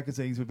all the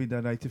magazines have been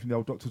donated from the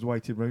old doctor's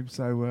waiting room.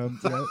 So you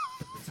don't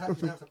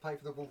have to pay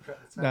for the walk at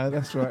the time. No,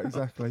 that's right,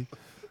 exactly.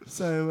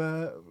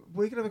 So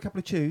we're going to have a couple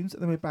of tunes,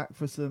 and then we're back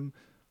for some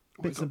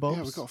bits and bobs.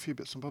 Yeah, we've got a few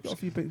bits and bobs. Got a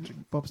few bits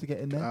and bobs to get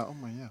in there.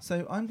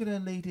 So I'm going to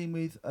lead in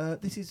with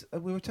this is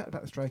we were chatting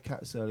about the Stray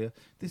Cats earlier.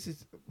 This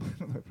is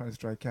not playing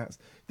Stray Cats.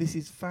 This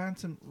is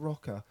Phantom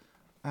Rocker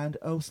and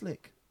Earl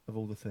Slick of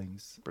all the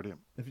things. Brilliant.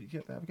 Have you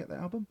get that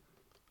album?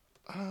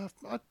 I'm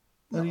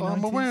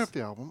aware of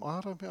the album. I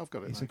don't think I've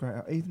got it. It's a great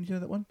album. Ethan, do you know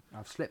that one?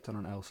 I've slipped on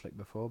an Earl Slick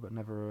before, but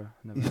never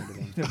heard of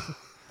him.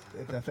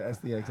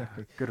 Yeah,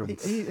 exactly. Good one.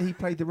 He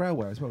played the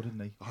Railway as well,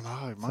 didn't he? I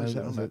know,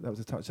 that was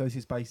a touch. So this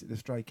is basically the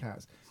Stray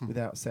Cats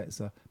without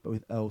Setzer, but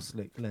with Earl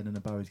Slick, Lennon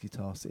and Bowie's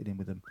guitar sitting in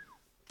with them.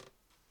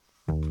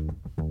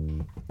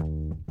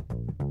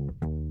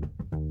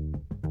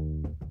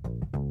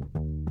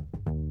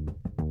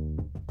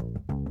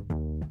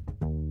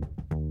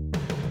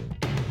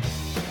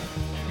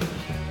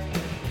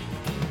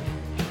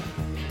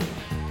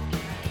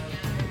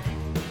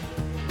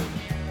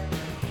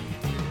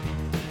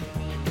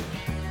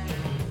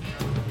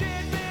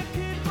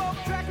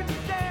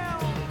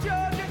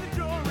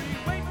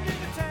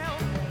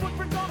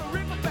 Footprints on a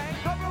riverbank,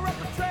 cover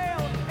up a trail.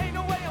 Ain't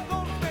no way I'm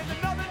gonna spend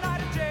another night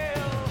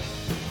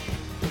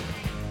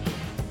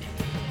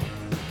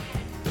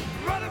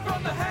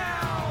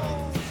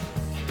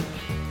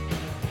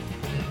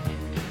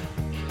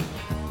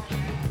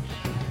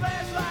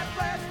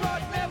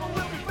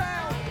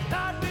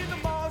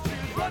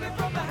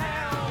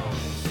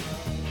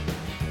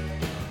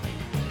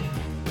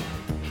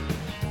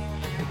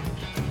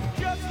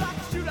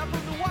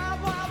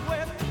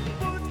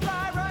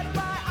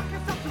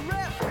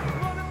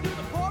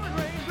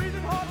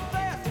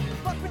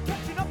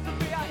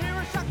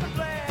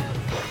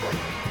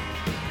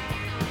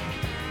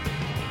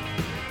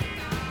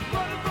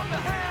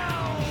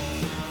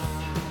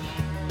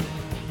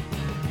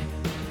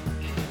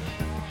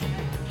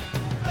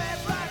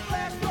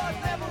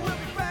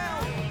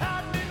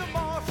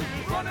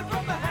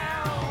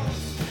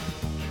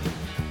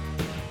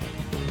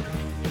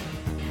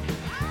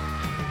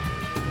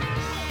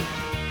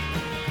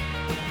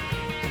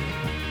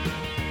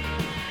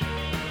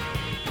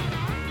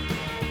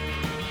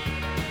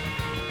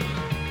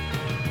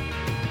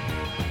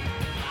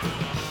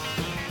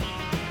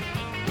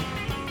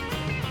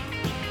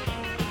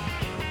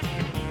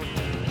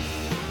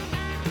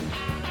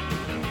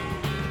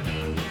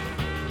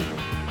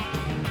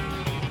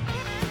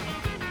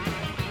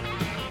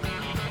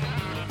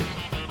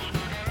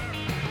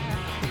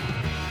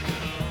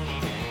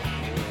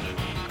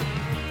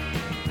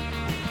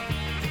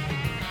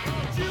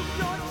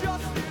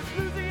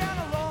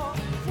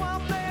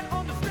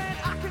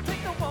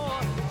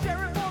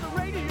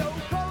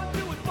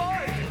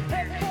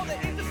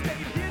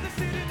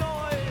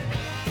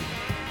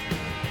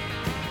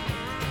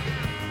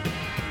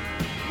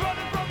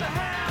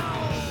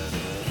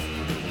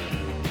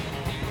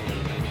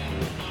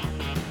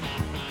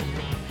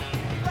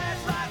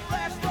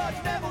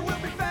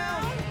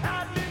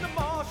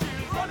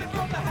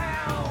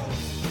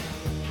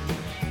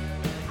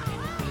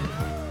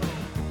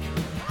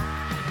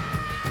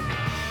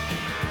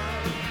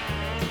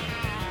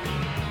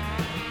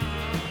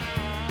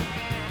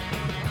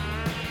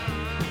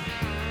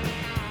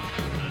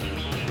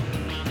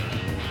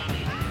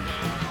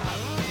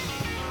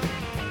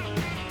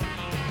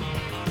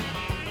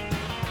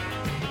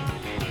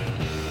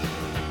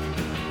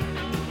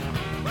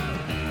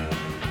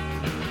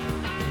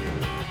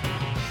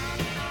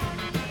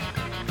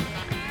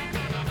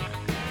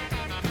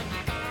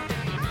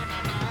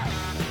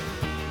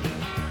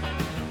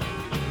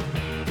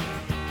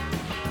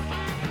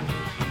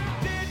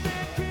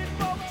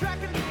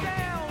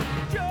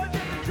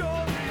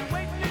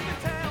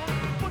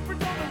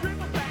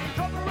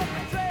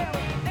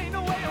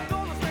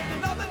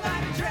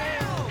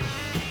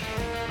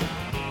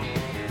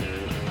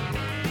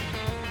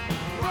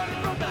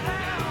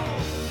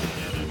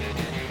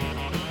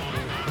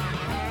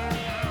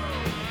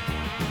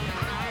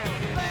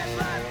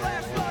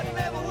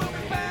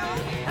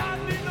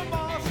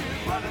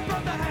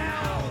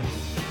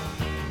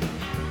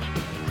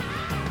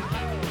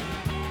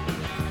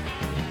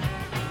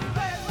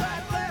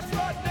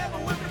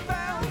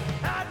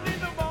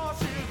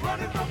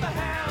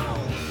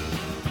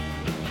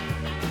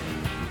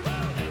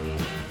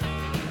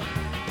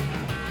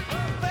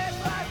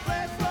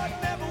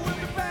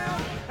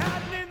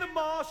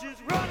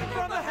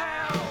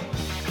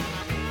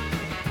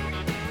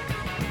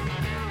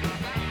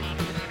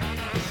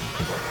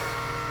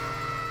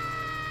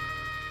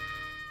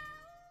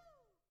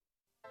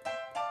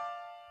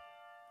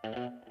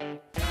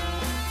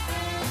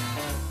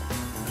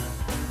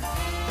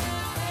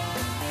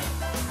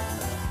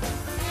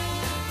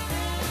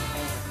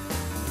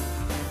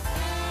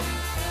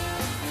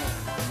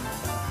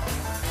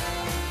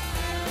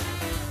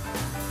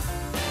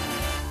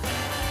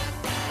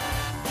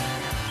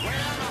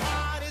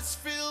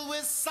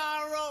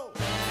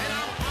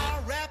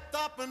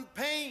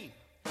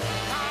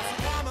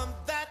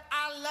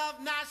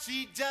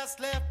she just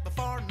left me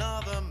for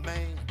another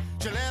man.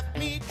 She left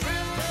me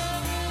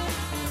drifting.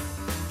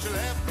 She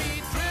left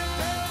me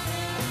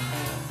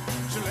drifting.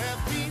 She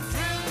left me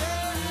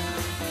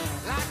drifting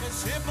like a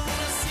ship on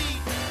the sea.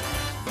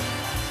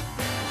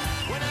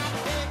 When I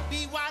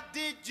baby, why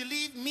did you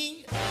leave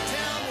me?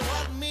 Tell me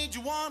what made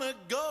you wanna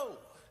go.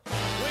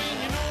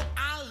 When you know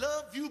I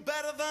love you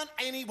better than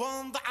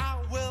anyone that I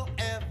will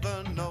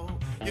ever know.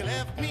 You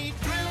left me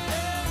drifting.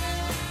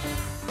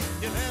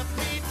 You left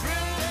me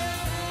drifting.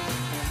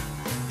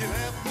 You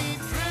left me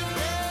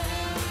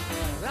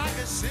drifting like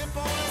a ship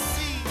on the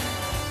sea.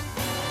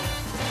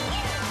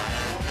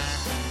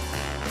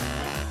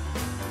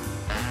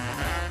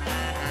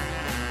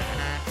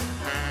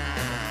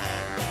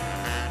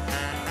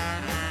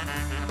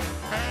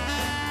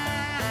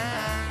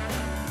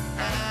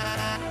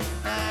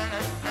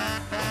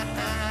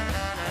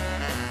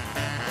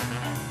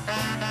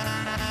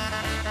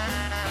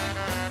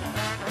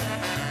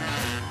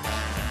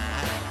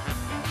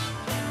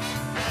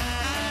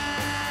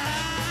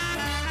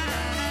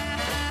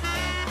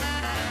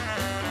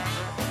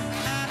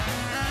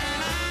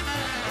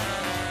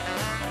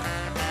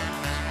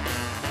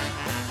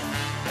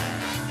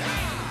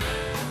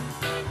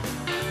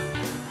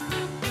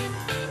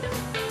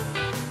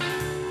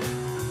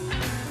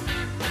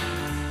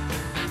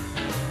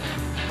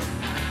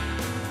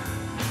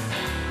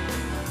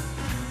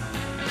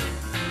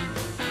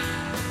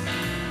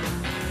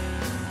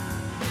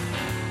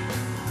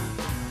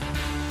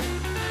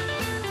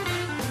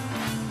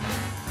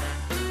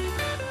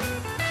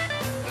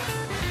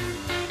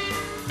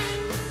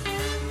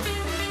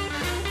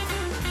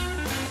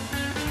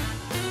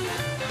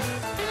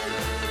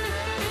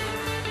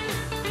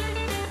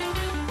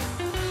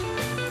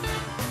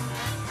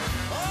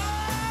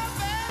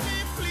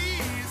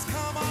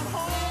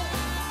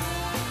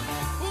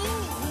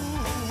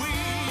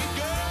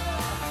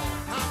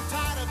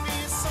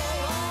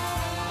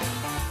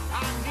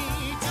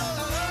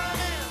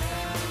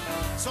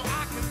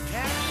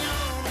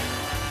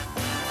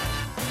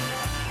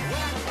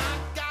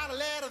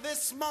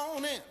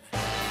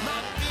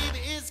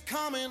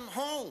 Coming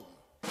home.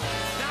 Now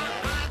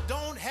I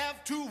don't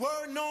have to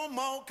worry no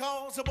more,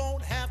 cause I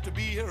won't have to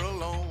be here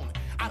alone.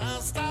 I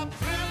done stopped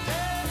drifting.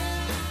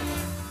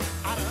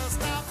 I done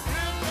stopped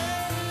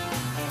drifting.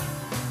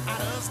 I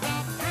done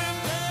stopped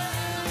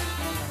drifting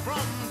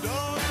from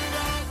door to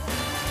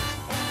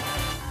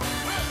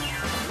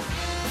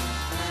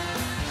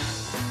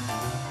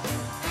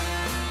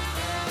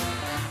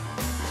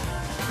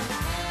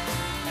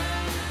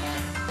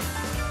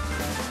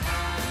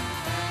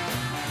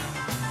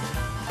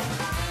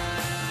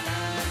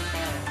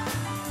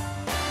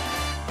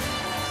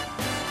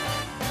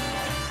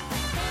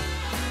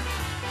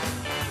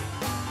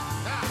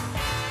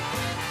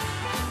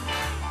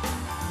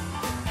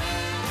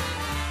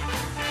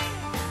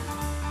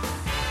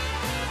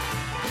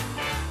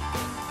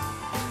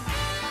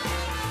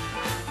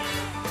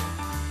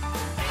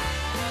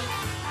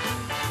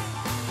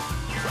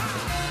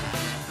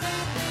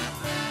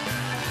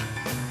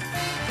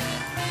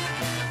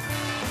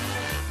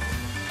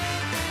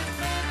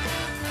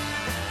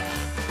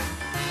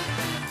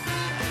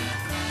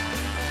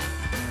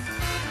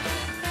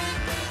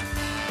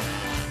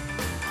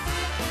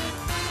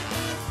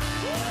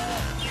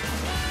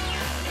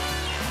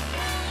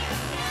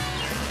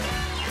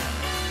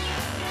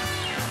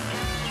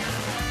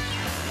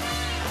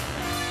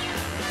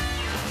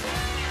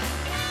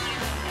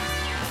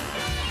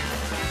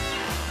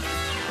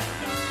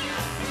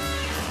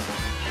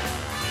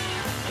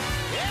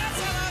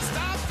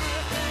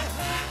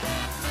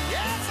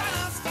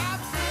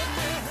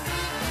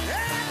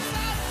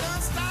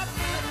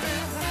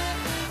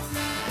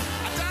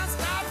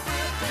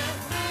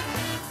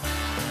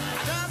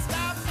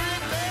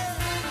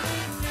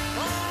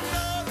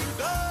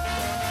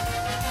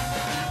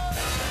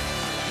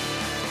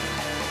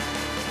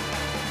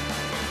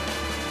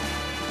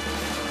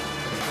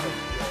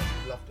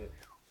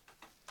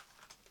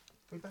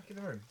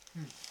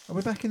Are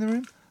we back in the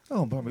room?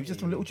 Oh, but we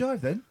just on a little jive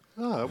then.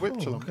 Oh,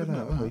 whipped along. Look at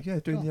that. Yeah,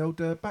 doing the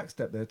old back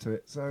step there to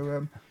it.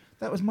 So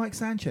that was Mike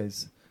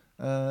Sanchez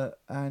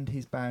and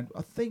his band.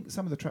 I think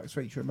some of the tracks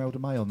feature Imelda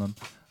May on them,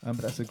 but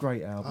that's a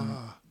great album.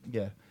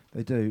 Yeah,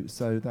 they do.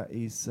 So that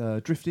is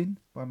Drifting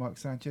by Mike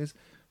Sanchez,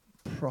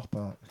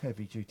 proper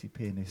heavy-duty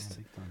pianist.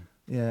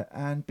 Yeah,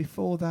 and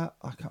before that,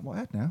 I can't. What I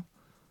had now?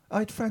 I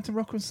had Phantom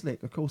Rocker and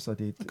Slick. Of course I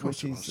did. Of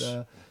course which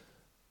is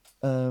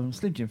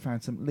Slim Jim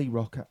Phantom, Lee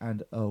Rocker,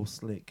 and Earl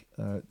Slick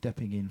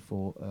depping in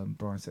for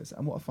Brian Setzer.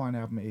 And what a fine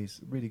album it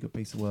is. Really good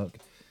piece of work.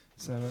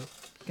 So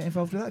get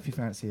involved with that if you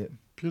fancy it.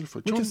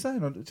 Beautiful. We're just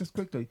saying, just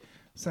quickly,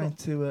 saying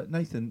to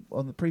Nathan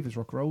on the previous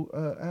rock roll,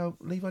 how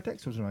Levi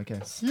Dexter was on, I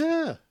guess.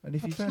 Yeah. And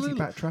if you absolutely.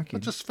 fancy backtracking. I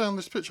just found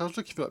this picture. I was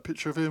looking for that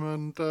picture of him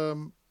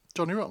and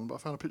Johnny Rotten, but I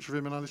found a picture of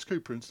him and Alice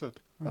Cooper instead.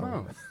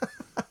 Oh.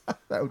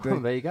 That'll do. Oh,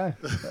 there you go.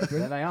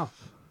 There they are.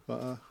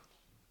 But,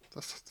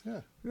 that's,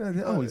 yeah.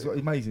 Oh, he's got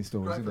amazing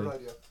stories, Great for isn't he?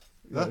 radio.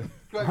 Huh?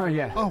 Oh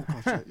yeah. Oh,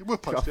 God, yeah. We'll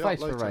Got post a it up face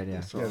for later. radio.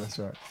 That's Yeah, right. that's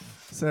right.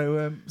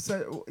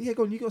 So yeah,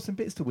 go on. You got some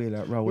bits to wheel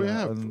out, roll We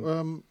out. have.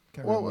 and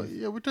carry on with.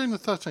 Yeah, we're doing the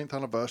 13th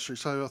anniversary,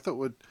 so I thought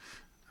we'd,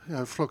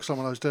 flog some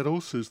of those dead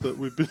horses that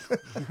we've been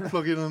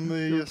flogging on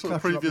the sort of Clutching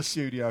up the previous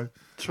studio.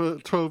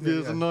 12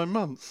 years yeah. and 9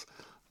 months.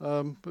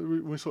 But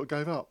we sort of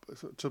gave up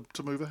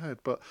to move ahead.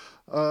 But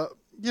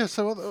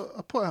so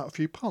I put out a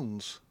few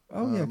puns.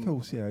 Oh yeah, of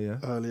course, yeah.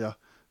 Earlier,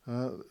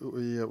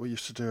 we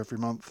used to do every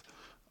month.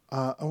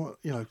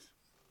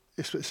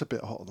 It's a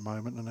bit hot at the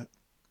moment, isn't it?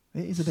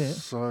 It is a bit.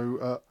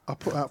 So I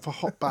put out for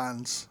hot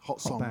bands,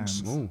 hot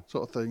songs, bands.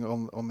 sort of thing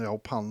on the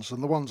old puns.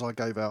 And the ones I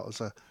gave out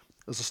as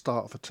a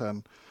start for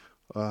 10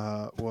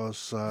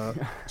 was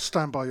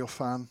 "Stand By Your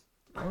Fan."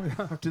 Oh,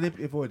 yeah. I've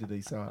deliberately avoided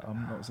these, so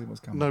I'm not seeing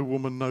what's coming. "No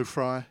Woman, No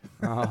Fry."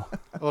 Oh.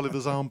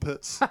 Oliver's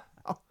Armpits.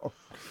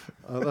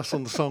 That's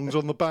on the songs.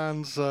 On the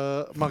bands,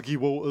 Muggy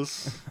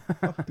Waters,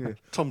 Oh, dear.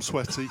 Tom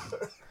Sweaty.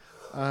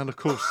 And of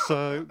course,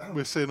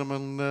 we're seeing them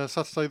on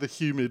Saturday, the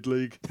Humid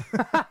League.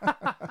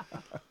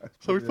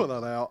 So we put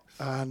that out,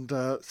 and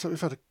so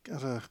we've had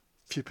a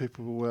few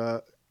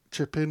people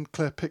chip in.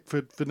 Claire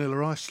Pickford,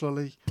 Vanilla Ice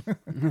Lolly.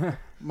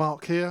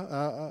 Mark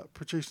here,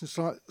 producing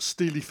site.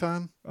 Steely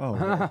Fan. Oh,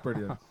 yeah,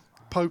 brilliant.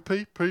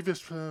 Popey,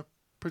 previous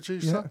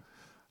producer.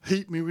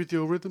 Heat Me With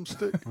Your Rhythm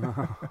Stick.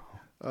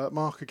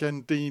 Mark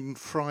again, Dean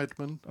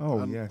Friedman. Oh,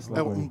 and yes,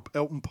 lovely.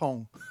 Elton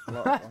Pong.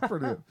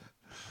 Brilliant.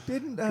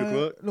 Didn't Good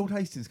work. Lord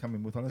Hastings come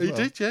in with one as He well?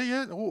 did,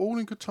 yeah, all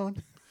in good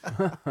time.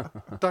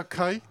 Doug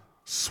Kay,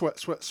 Sweat,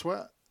 Sweat,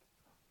 Sweat.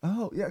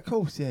 Oh, yeah, of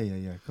course. Yeah,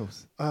 of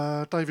course.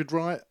 David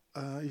Wright,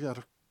 he had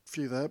a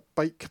few there.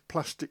 Bake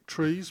Plastic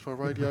Trees by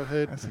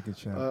Radiohead. That's a good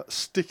shout.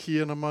 Sticky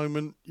in a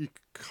Moment You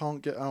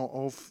Can't Get Out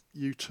of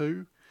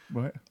U2.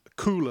 Right.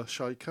 Cooler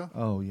Shaker.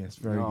 Oh, yes,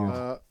 very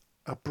good.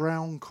 A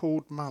Brown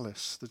Called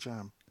Malice, The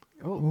Jam.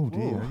 Oh,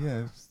 dear,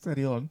 yeah.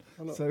 Steady on.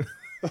 So,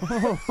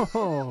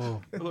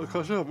 Oh. I'm not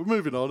quite sure, but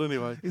moving on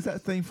anyway. is that a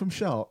theme from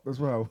Sharp as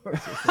well?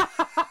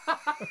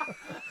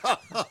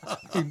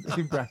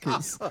 in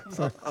brackets.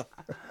 So,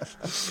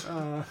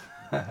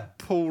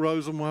 Paul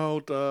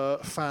Rosenwald,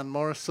 Fan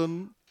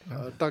Morrison.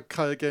 Doug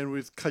Kay again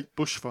with Kate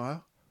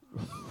Bushfire.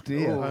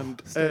 dear.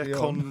 And Steady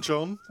on. Aircon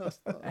John. That's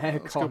a good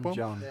Aircon one.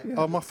 John.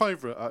 Yeah. My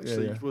favourite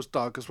actually Yeah. was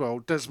Doug as well.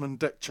 Desmond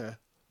Deckchair.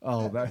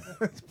 Oh,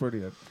 that's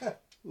brilliant.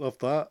 Love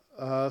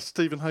that.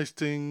 Stephen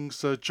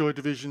Hastings, Joy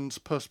Division's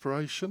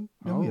Perspiration.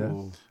 Oh,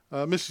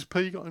 yeah. Mrs.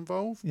 P got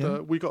involved. Yeah.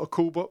 We got a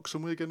cool box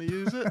and we're going to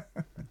use it.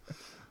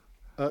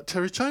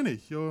 Terry Cheney,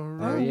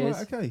 your Oh, he right,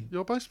 is. okay.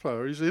 your bass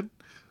player, he's in.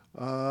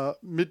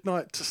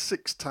 Midnight to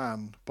Six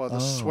Tan by the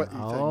Sweaty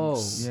Oh.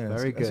 Things. Yeah,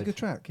 Very That's a good. good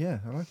track. Yeah,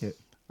 I like it.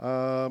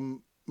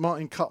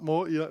 Martin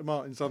Cutmore,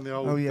 Martin's done the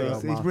old. Oh, yeah,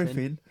 he's Martin.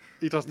 riffing.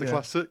 he does the Yeah.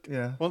 classic.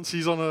 Yeah. Once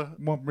he's on a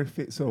One riff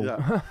fits all.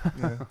 yeah.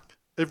 Yeah.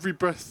 Every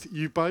Breath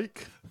You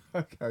Bake,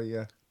 Okay,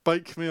 yeah.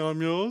 Bake Me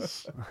I'm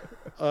Yours,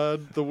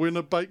 and the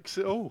winner bakes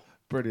it all.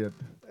 Brilliant.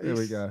 There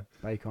we go.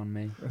 Bake on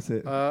me. That's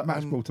it. And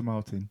Matchball to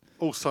Martin.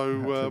 Also,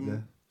 Hat-trick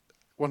there.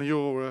 one of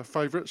your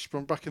favourites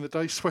from back in the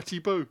day, Sweaty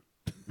Boo.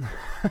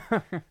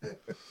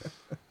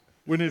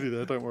 We're nearly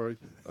there, don't worry.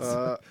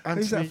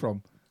 Who's that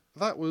from?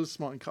 That was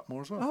Martin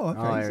Cutmore as well. Oh, okay.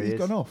 Oh, there he he's is.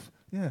 gone off.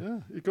 Yeah.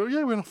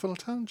 Yeah, went off on a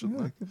tangent Yeah,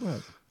 there. good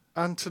work.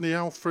 Anthony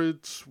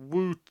Alfred's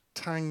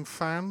Wu-Tang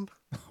Fan.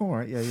 All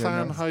right, yeah.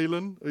 Fan nice.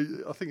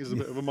 Halen. I think he's a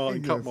bit of a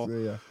Martin Yes,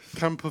 Cutmore. yeah.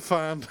 Camper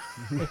Fan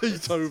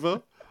Heat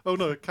Over. Oh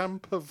no,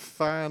 Camper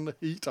Fan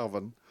Heat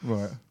Oven.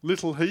 Right.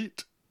 Little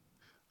Heat.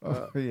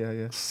 Oh,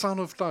 yeah. Son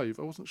of Dave.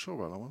 I wasn't sure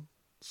about that one.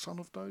 Son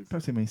of Dave.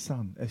 Perhaps he means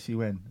son.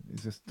 S-U-N.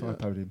 He's just Yeah.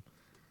 typoed him.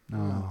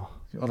 No.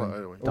 I don't know.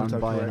 Anyway. Done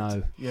by an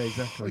Autocorrect. O. Yeah,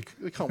 exactly.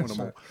 They can't win That's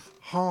them all.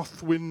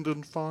 Hearth, Wind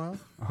and Fire.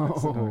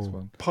 That's a nice Oh.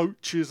 one.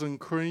 Poaches and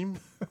Cream.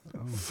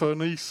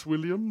 Furnice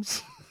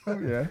Williams. Oh,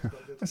 yeah.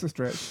 That's a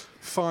stretch.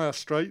 Fire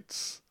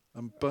Straits.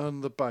 And Burn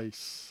the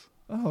Bass.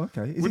 Oh,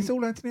 okay. Is this Wouldn't-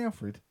 all Anthony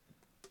Alfred?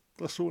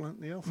 That's all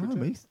Anthony Alfred. Oh,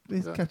 yeah.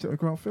 he's Yeah. kept it a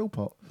Grant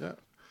Philpott.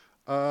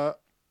 Yeah.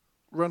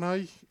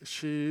 Renee,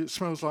 she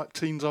smells like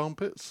teens'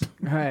 armpits.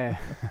 Yeah.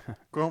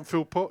 Grant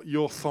Philpott,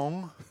 Your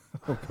Thong.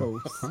 Of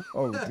course.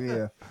 Oh,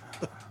 dear.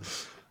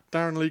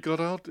 Darren Lee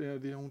Goddard,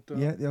 the old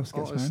The old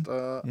sketch artist.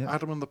 man. Yeah.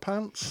 Adam and the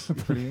Pants.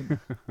 Brilliant.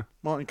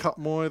 Martin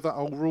Cutmore, that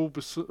old Roy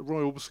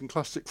Orbison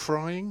classic,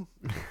 Frying.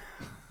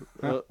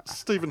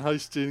 Stephen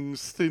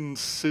Hastings, Thin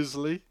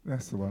Sizzly.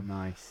 That's the one.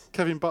 Nice.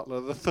 Kevin Butler,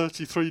 the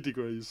 33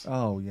 Degrees.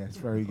 Oh, yes.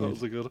 Very That good.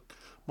 was a good one.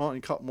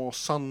 Martin Cutmore,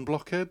 Sun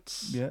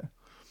Blockheads. Yeah.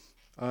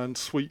 And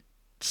Sweet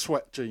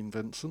Sweat Gene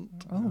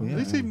Vincent. Oh, yeah.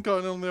 He's even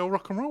going on the old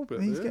rock and roll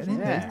bit. He's there, getting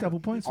in isn't there. Yeah. He's double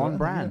points. On for that,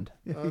 brand.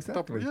 Yeah, he?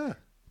 exactly. Double, yeah.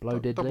 Blow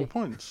Double diddly.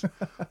 points.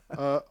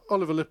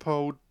 Oliver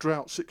Lippold,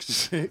 Drought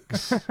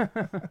 66.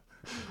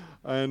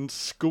 And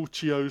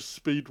Scorchio's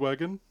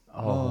Speedwagon.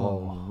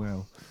 Oh,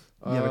 well.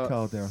 Yellow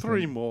card there. I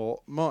Three think.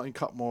 more. Martin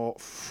Cutmore,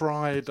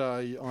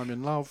 Friday, I'm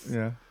in Love.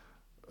 Yeah.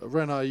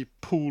 Renee,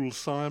 Paul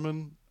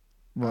Simon.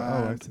 Right.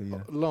 Oh, I and see. Yeah.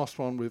 last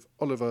one with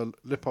Oliver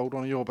Lippold,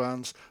 one of your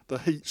bands, The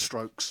Heat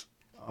Strokes.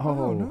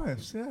 Oh,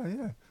 nice.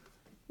 Yeah.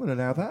 We'll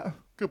allow that.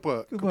 Good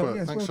work. Good work.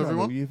 Yes, Thanks, well done,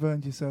 everyone. Will. You've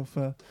earned yourself.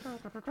 Yeah.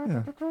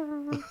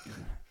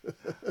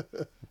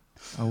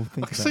 I will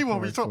think I can see why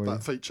we prize dropped for you.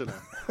 that feature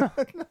now.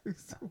 No,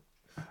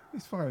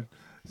 it's fine.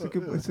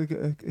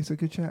 It's a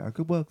good chat.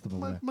 Good work, them all.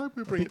 there. Maybe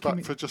we bring it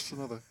back for just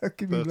another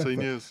Give me 13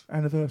 that years.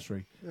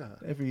 Anniversary. Yeah.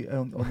 Every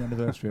on the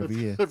anniversary every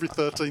year. Every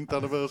 13th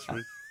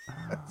anniversary.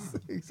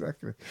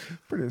 Exactly.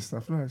 Brilliant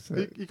stuff. No,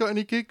 so You got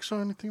any gigs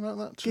or anything like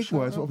that? to gig shout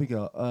wise, what out? have we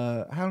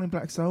got? Howling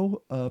Black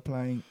Soul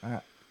playing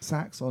at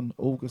Sax on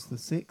August the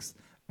 6th,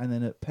 and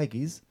then at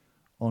Peggy's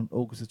on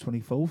August the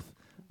 24th.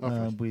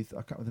 Lovely. With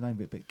I can't remember the name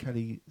of it, but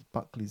Kelly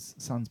Buckley's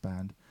son's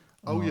band.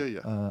 Oh, are,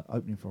 yeah.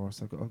 Opening for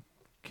us. I've got a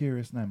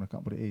curious name. I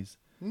can't remember what it is.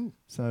 Mm.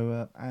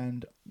 So,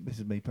 and this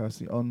is me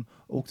personally. On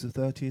August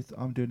the 30th,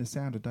 I'm doing a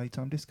Sound of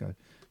Daytime Disco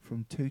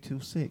from 2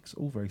 till 6.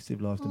 All very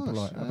civilised and Nice,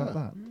 polite. How about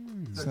that?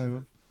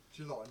 So,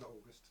 July, not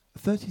August.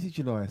 30th of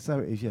July. So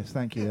it is. Yes,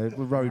 thank you. The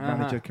road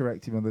manager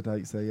corrected me on the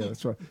dates there. Yeah,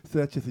 that's right.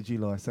 30th of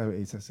July. So it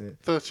is. That's it.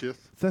 30th.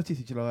 30th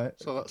of July.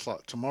 So that's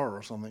like tomorrow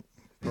or something,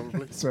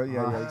 probably. So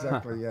yeah,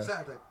 exactly. Yeah.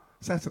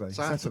 Saturday.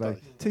 Saturday.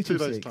 2 2 till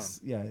days 6. time.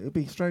 Yeah, it'll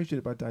be strange doing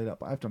it by daylight,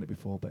 but I've done it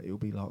before. But it'll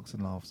be larks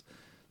and laughs.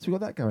 So we've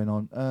got that going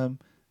on.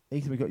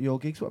 Ethan, we got your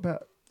gigs. What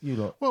about you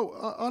lot?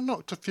 Well, I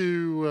knocked a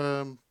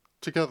few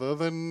together,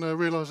 then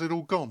realised they'd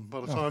all gone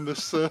by the time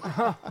this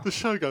the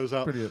show goes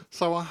out. Brilliant.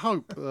 So I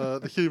hope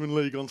the Human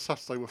League on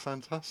Saturday were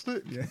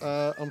fantastic.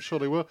 Yeah. I'm sure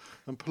they were.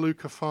 And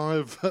Palooka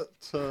 5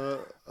 at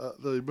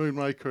the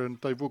Moonraker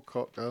and Dave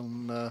Woodcock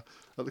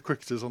at the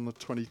Cricketers on the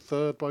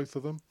 23rd, both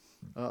of them.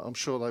 I'm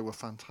sure they were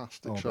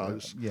fantastic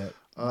shows. Yeah,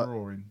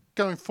 roaring.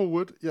 Going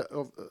forward,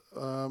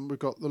 we've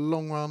got the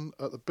long run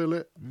at the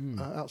Billet,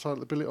 outside of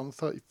the Billet on the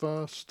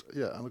 31st.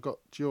 Yeah, and we've got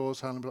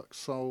Jaws, Howling Black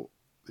Soul,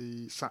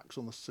 the Sax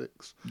on the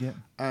 6th. Yeah.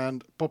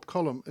 And Bob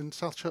Collum in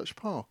South Church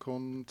Park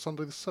on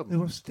Sunday the 7th.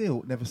 Who I've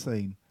still never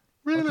seen.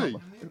 Really?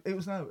 It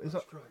was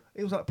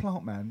like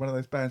Plant Man, one of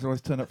those bands that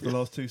always turn up for the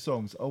last two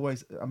songs.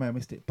 I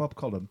missed it. Bob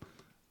Collum.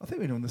 I think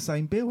we were on the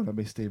same bill when I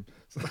missed him.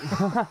 So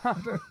I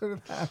don't know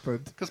what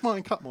happened. Because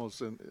Martin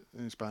Cutmore's in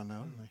his band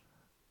now, isn't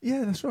he?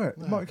 Yeah, that's right.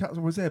 Yeah. Martin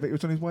Cutler was there, but he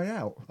was on his way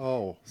out.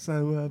 Oh.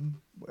 So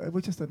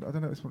we just, I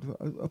don't know,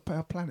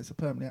 our planets are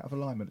permanently out of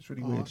alignment. It's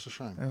really weird. That's a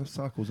shame. Our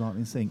cycles aren't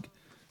in sync.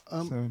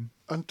 And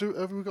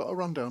have we got a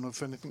rundown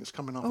of anything that's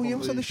coming up? Oh, yeah, on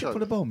what's on the show? ship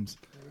full of bombs?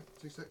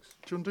 2-6. Do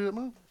you want to do it,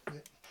 Mark? Yeah. Do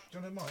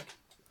you want a mic?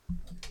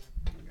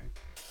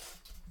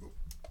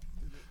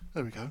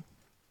 There we go.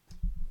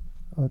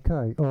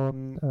 Okay,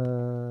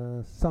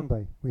 on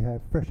Sunday we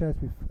have Fresh Airs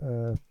with...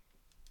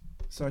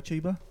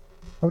 Chiba?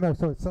 Oh no,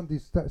 sorry,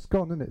 that's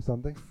gone, isn't it,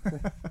 Sunday?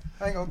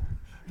 Hang on.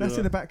 That's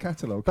in the back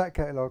catalogue. Back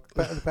catalogue.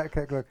 Back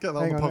catalogue. Get that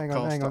on the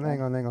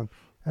podcast, Hang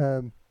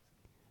on.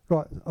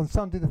 Right, on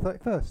Sunday the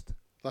 31st.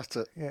 That's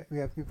it.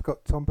 Yeah, we've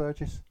got Tom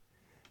Burgess,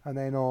 and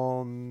then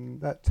on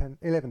at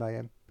 11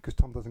 a.m. because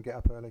Tom doesn't get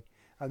up early,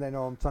 and then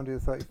on Sunday the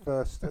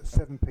 31st at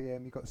 7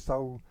 p.m. you've got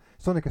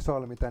Sonic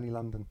Asylum with Danny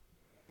London,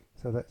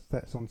 so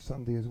that's on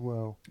Sunday as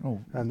well. Oh.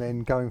 And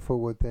then going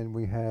forward, then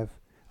we have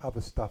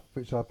other stuff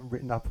which I've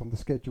written up on the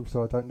schedule,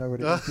 so I don't know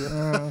what it is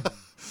yet.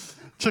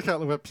 Check out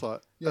the website,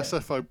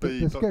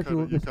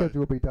 sfob.co.uk. The schedule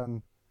will be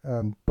done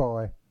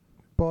by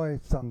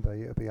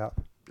Sunday. It'll be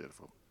up.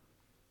 Beautiful.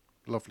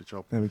 Lovely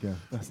job. There we go.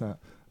 That's that.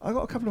 I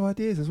got a couple of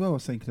ideas as well I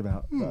was thinking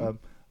about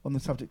on the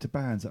subject of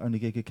bands that only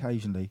gig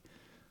occasionally.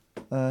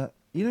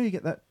 You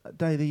get that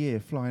day of the year,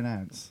 Flying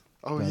Ants.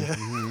 Oh, day. yeah.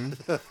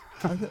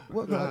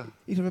 Mm-hmm.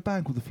 You have a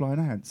band called the Flying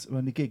Ants who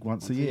only gig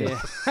once a year.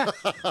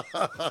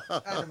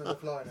 Adam and the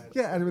Flying Ants.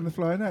 Yeah, Adam and the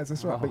Flying Ants,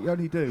 that's right. But you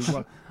only do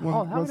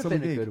one that would have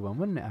been a gig. good one,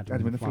 wouldn't it?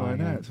 Adam and the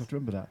Flying Ants. I have to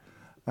remember that.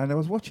 And I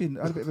was watching,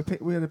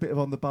 we had a bit of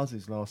On the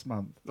Buzzes last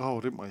month. Oh,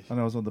 didn't we? And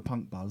I was on the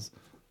Punk Buzz.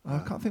 I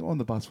can't think what on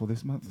the buzz for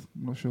this month.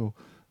 I'm not sure.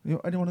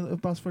 Anyone on the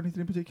buzz for anything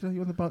in particular?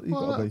 You on the buzz?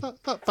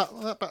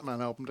 That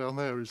Batman album down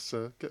there is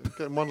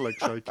getting one leg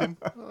shaking.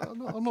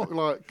 I'm not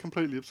like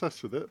completely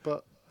obsessed with it,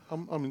 but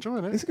I'm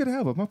enjoying it. It's a good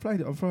album. I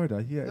played it on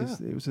Friday. Yeah.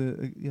 It was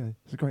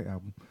a great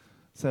album.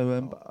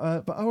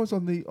 So, but I was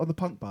on the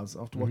Punk Buzz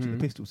after watching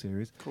the Pistol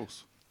series. Of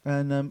course.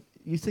 And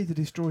you see the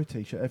Destroy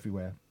T-shirt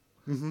everywhere.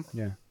 Mm-hmm.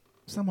 Yeah.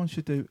 Someone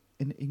should do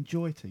an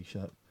Enjoy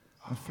T-shirt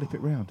and flip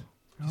it round.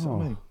 Do you see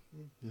what I mean?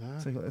 Yeah.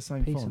 So you got the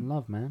same Peace font. and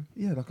love, man.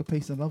 Yeah, like a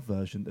Peace and Love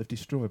version of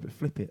Destroy, but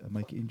flip it and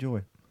make it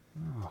Enjoy.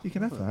 Oh, you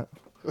can have that.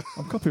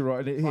 I'm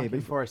copyrighting it here. Like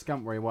But Forrest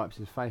Gump where he wipes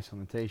his face on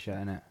the T-shirt,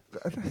 innit?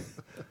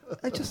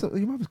 I just thought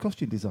your mum was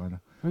costume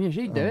designer. Oh yeah,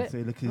 she'd do it.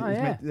 See, look,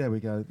 There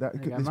we go.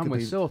 Mum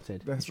was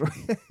sorted. That's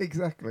right.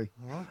 Exactly.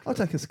 I'll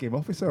take a skim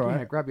off. It's all right.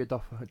 Yeah, grab your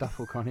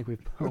duffel, Connie.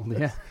 With all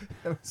the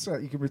That's right.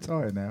 You can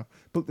retire now.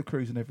 Book the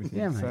cruise and everything.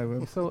 Yeah, mate. So,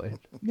 you're sorted.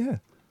 Yeah.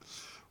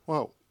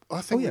 Well, I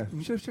think.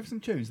 Should have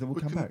some tunes, then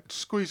we'll come back.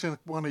 Squeeze in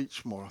one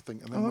each more, I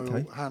think, and then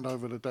we'll hand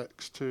over the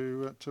decks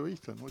to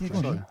Ethan. What do you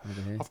say?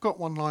 I've got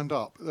one lined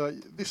up.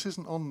 This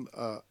isn't on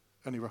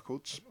any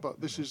records,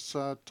 but this is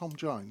Tom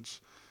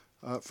Jones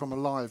from a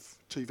live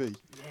TV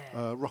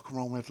rock and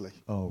roll medley.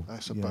 Oh,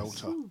 that's a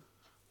belter. Ooh.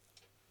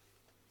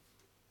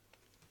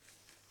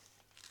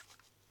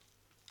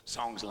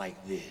 Songs like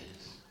this.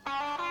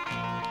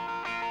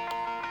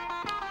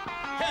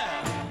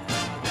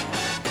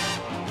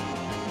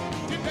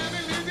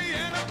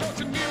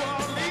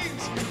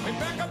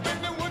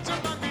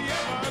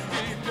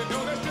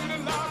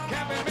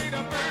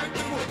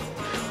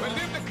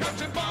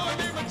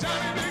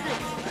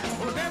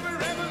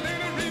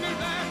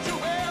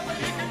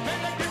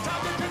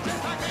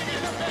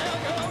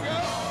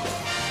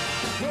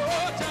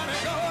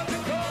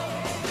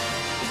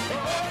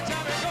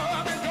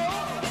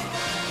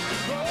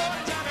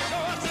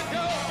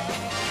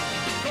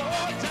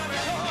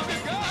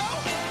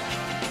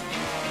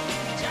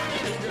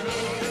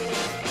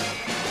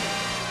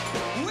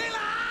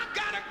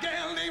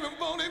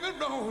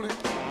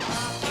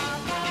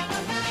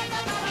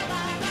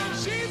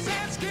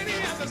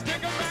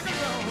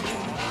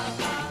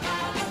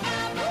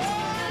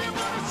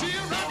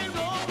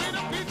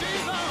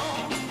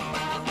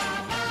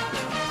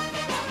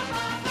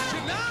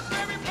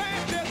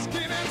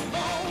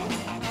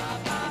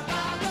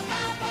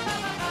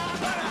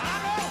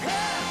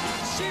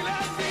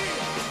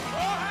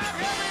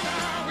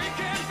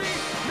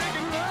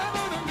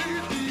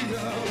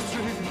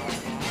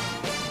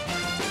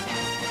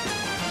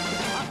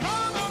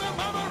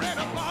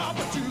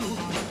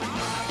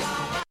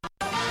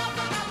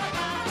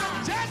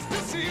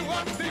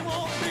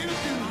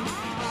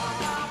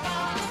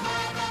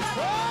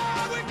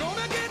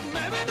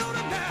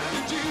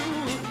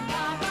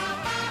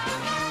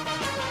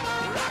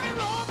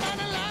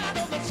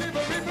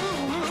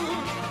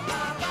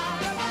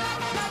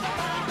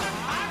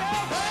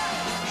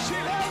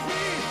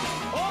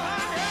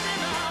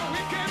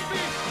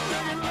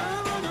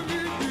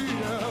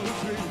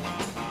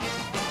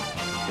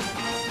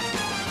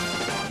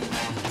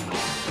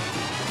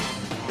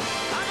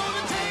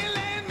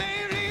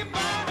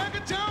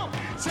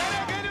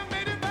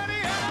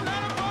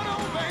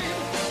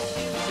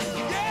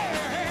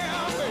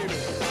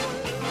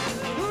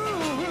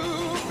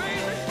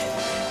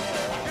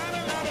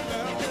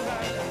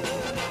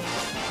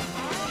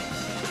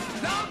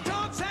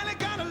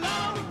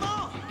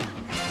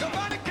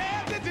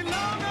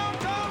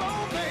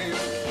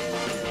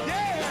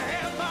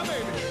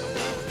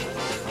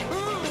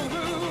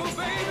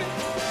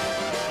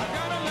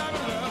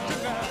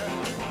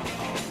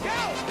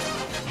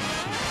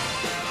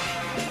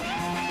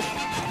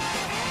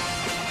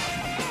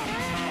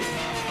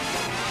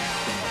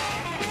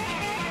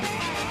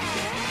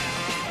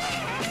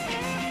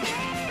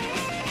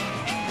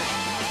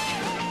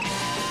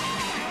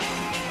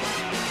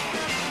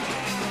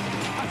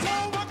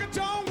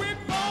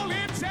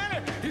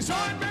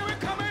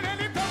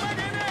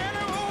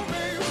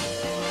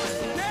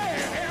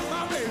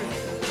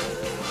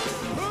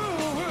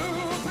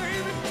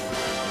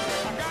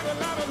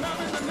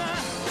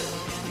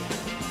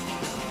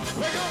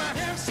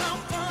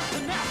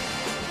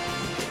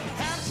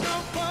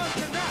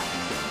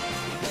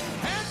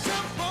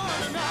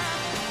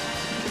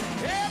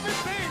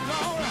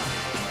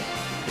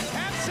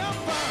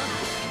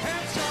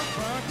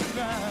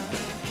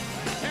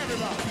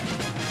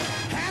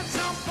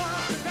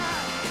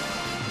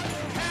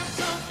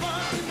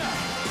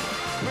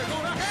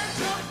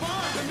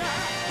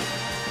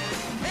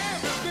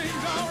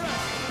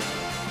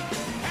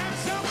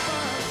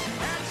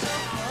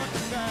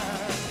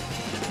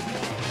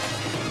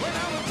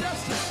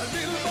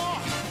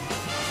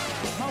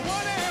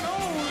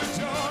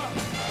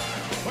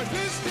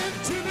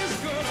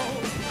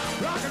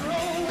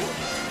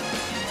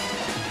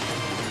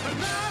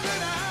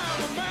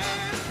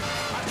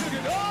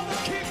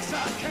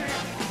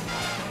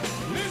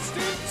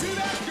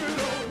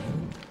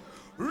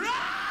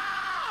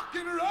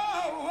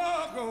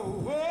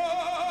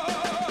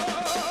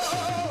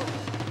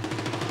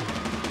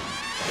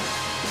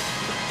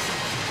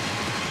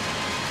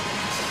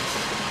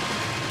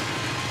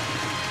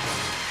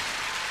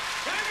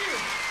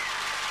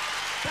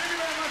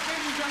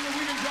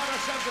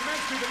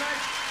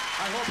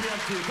 I hope you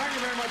have too. Thank you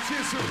very much. See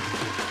you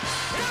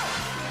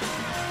soon.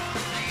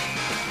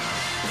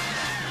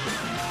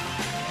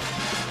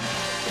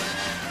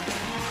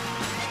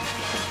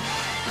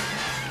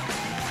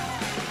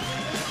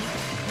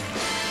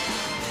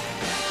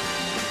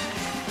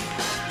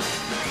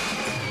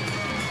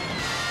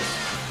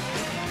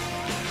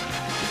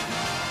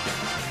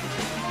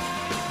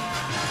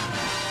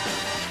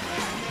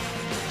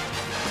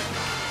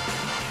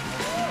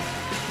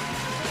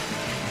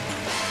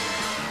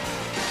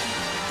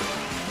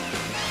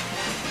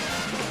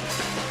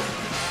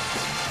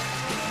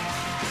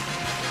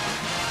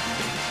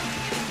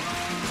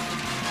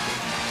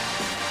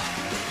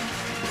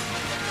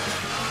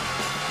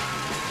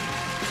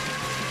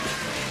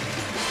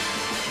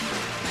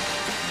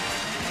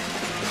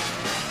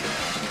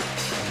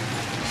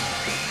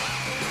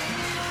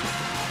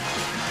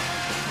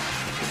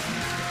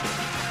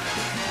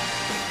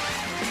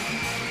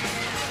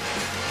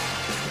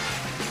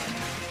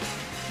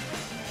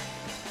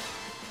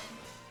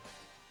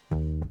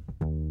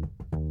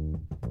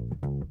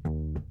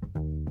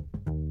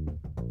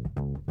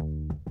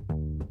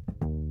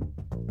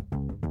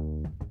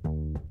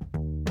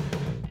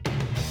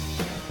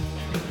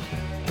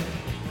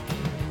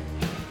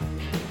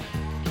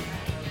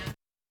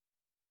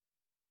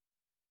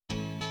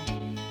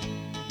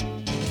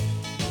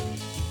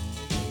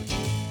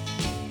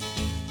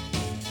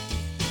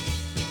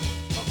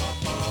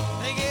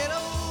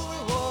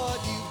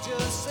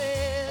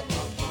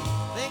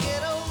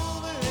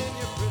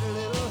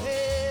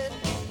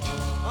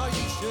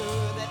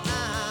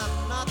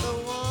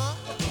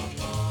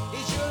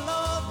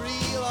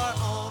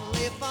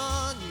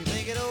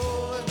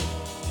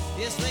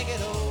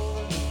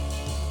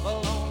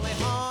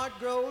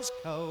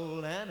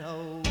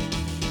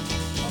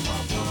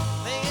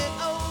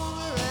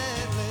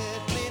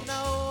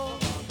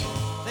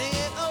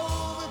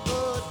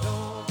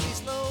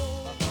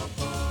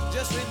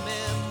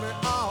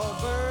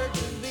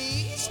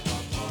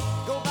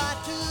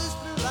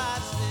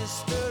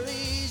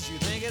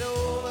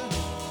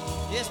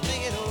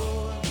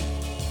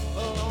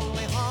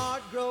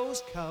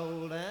 grows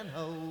cold and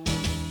old.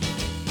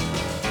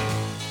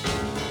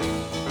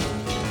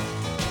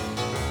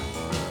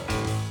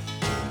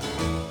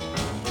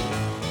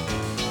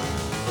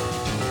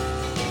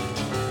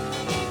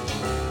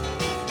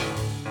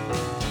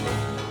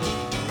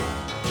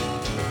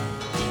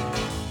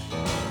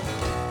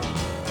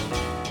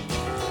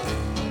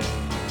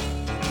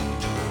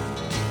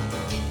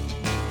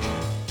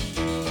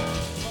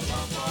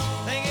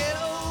 Think it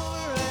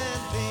over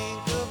and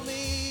think of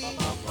me.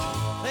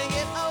 Think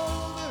it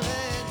over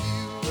and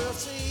you will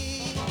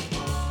see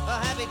a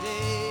happy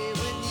day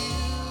when you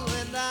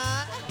and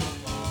I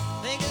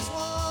think it's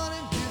one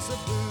and kiss the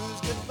blues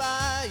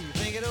goodbye. You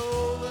think it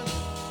over,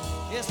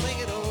 yes,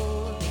 think it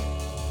over.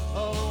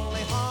 A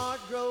lonely heart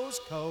grows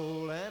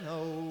cold and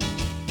old.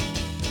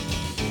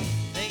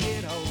 Think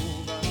it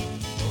over,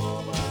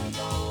 over and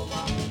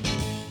over.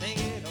 Think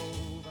it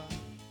over.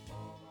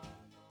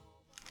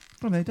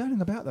 Well, they don't hang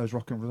about those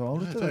rock and roll,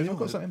 do they they? They've don't.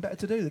 got something better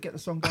to do. They get the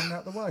song done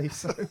out the way.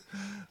 So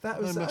that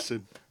was. No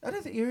messing. I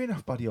don't think you're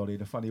enough, Buddy Holly,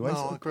 in a funny way. No,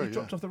 Sort I of- agree, you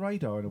dropped yeah. off the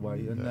radar in a way,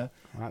 and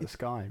Like the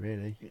sky,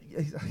 really.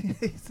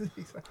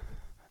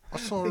 I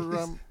saw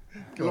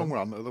Long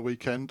Run at the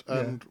weekend,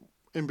 and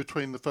in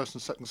between the first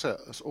and second set,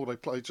 that's all they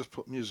played. Just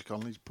put music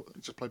on. He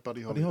just played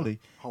Buddy Holly. Buddy Holly.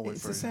 the whole way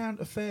It's through. the sound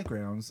of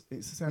fairgrounds.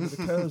 It's the sound of the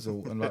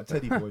Kurzel and like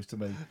Teddy Boys to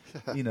me.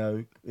 Yeah. You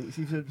know, it's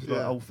like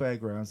Yeah. old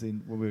fairgrounds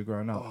in when we were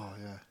growing up. Oh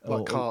yeah,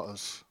 like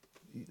Carter's.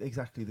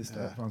 Exactly, this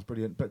Yeah. sounds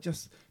brilliant. But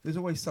just there's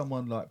always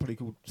someone like probably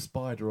called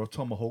Spider or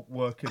Tomahawk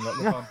working like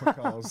the bumper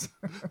cars.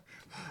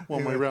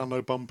 One way round,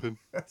 no bumping.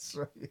 That's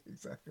right,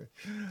 exactly.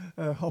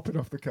 Hopping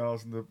off the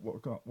cars and the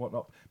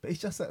whatnot. But it's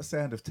just that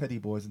sound of Teddy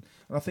Boys, and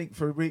I think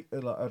for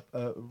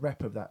a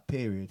rep of that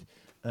period,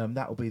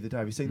 that will be the day.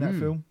 Have you seen that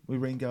film with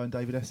Ringo and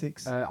David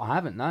Essex? I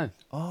haven't, no.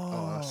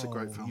 Oh, that's a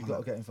great film. You've got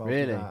to get involved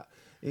Really? with that.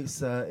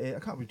 It's I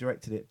can't remember who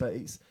directed it, but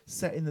it's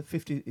set in the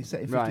 50s. It's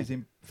set in 50s Right.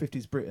 in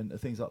 50s Britain.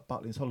 Things like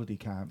Butlins holiday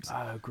camps.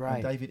 Oh, great.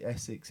 And David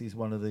Essex is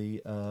one of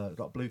the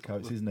like blue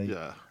coats, isn't he?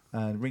 Yeah.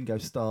 And Ringo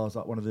Starr's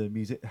like one of the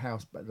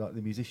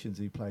the musicians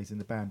who plays in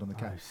the band on the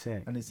camp.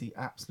 sick. And it's the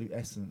absolute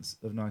essence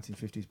of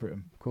 1950s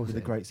Britain. Of course with it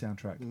a is. great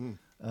soundtrack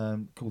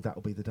called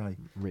 "That'll Be the Day."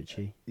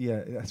 Richie.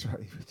 Yeah, that's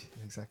right.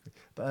 Exactly.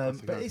 But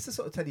it's the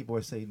sort of Teddy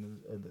Boy scene,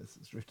 and it's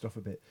drifted off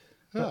a bit.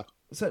 Yeah.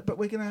 But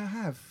we're gonna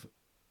have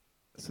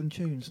some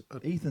tunes.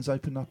 Ethan's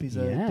opened up his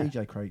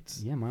DJ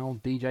crates. Yeah, my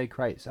old DJ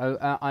crates. So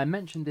I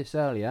mentioned this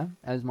earlier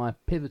as my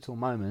pivotal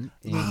moment.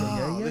 In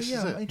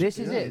This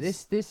is it.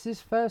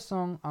 This first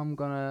song I'm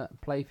gonna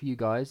play for you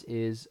guys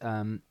is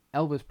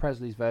Elvis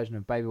Presley's version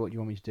of "Baby What You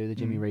Want Me to Do," the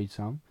Jimmy Reed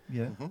song.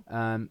 Yeah.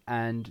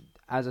 And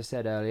as I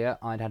said earlier,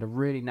 I'd had a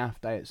really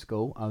naff day at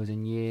school. I was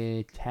in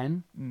year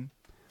 10,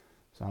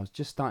 so I was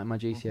just starting my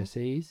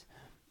GCSEs.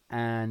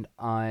 And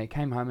I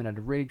came home and had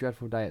a really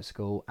dreadful day at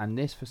school, and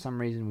this for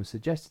some reason was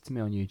suggested to me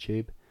on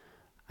YouTube,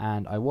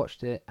 and I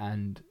watched it,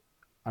 and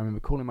I remember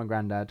calling my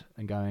granddad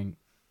and going,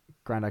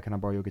 "Granddad, can I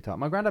borrow your guitar?"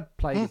 My granddad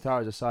played guitar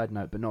as a side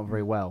note, but not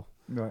very well.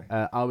 Right.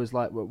 I was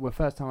like, the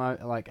first time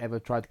I ever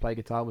tried to play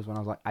guitar was when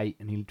I was like 8,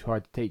 and he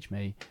tried to teach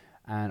me.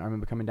 And I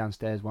remember coming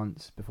downstairs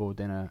once before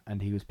dinner,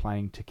 and he was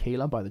playing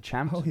Tequila by the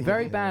Champs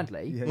very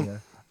badly. Yeah.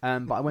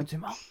 But I went to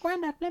him, "Oh,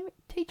 Granddad, let me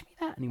teach me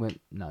that," and he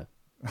went, "No."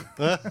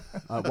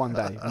 One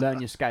day, learn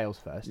your scales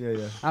first.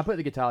 Yeah. I put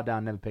the guitar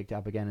down, never picked it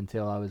up again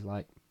until I was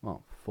like,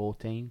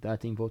 13,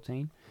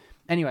 14.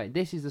 Anyway,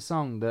 this is the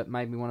song that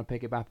made me want to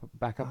pick it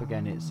back up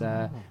again. It's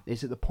at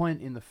the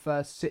point in the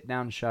first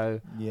sit-down show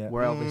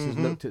where Elvis has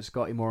looked at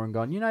Scotty Moore and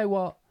gone, "You know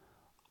what?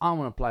 I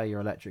want to play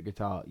your electric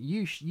guitar.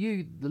 You,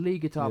 the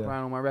lead guitar player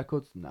on all my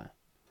records? No.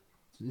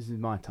 This is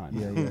my time."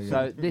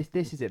 So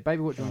this is it.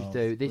 "Baby, What Do You Want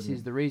Me to Do?" This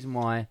is the reason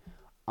why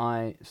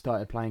I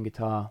started playing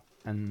guitar,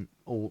 and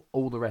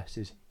all the rest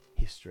is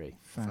history.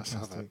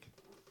 Fantastic.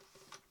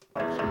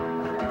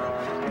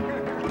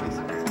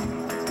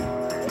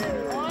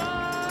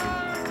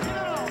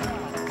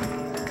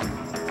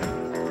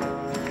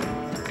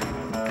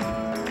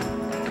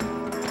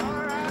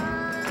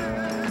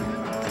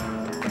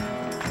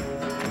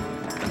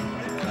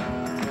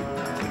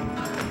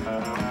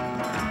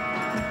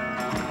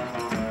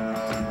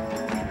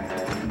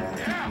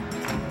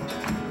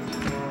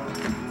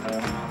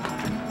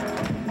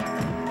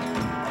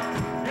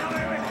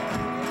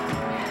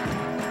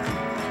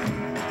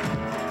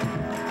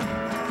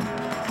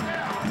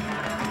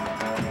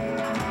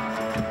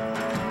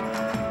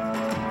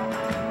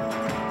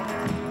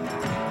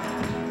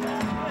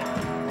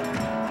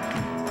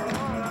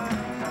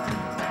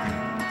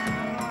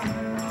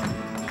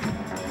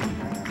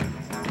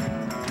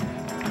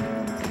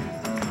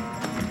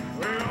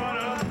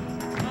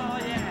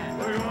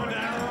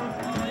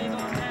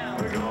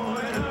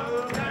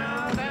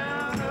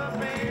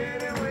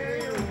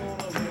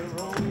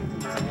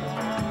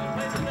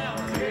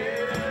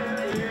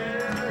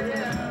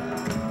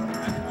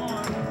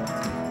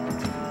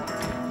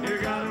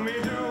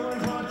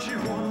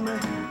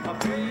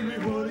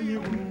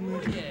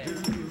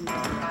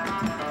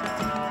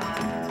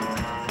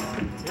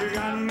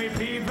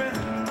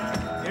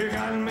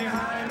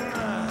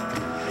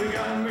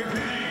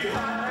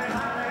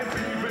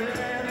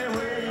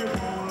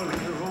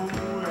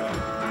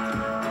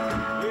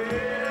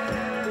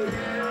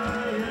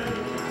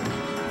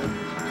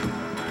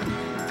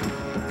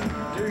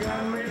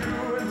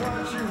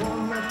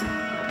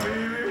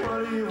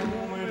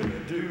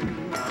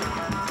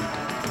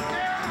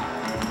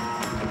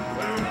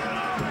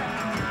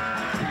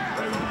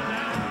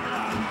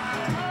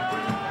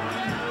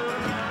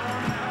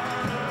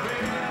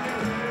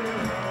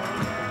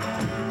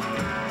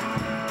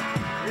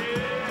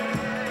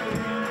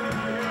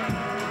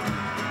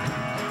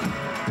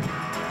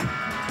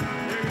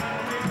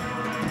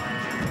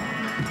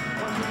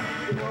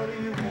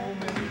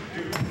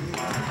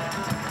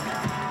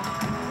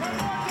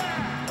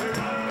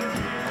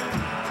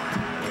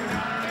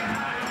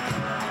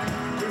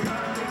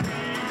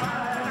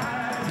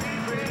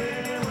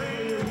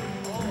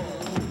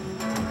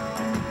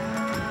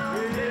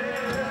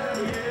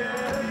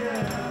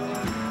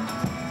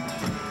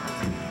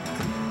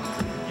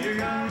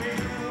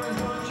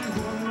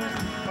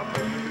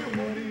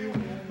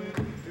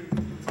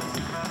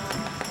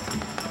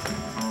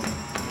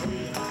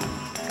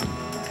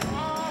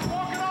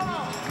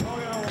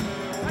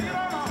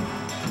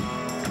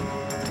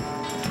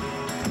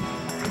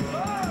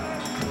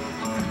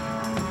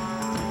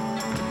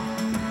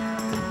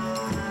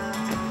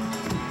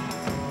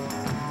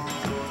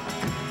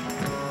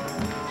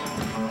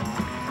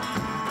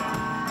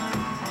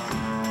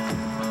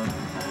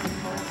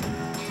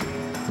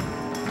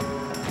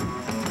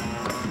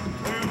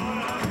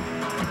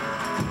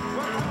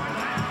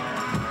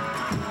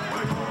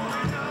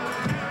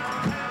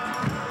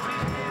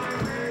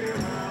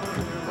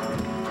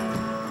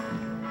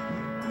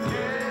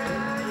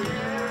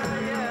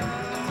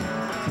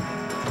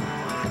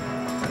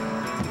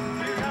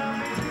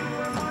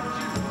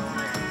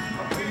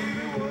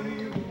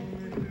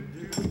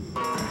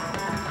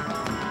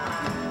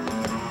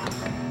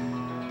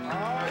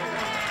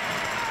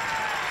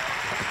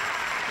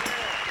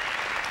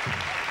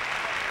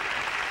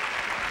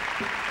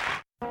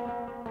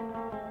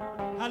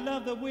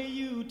 love the way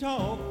you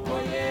talk.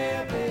 Oh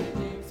yeah, Betty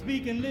Jean.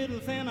 Speaking little,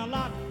 saying a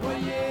lot. Oh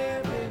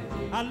yeah, Betty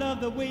Jean. I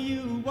love the way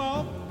you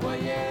walk. Oh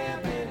yeah,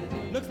 Betty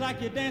Jean. Looks like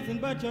you're dancing,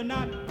 but you're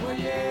not. Oh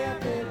yeah,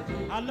 Betty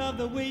Jean. I love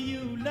the way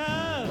you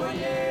love. Oh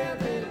yeah,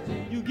 Betty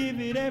Jean. You give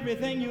it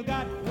everything you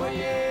got. Oh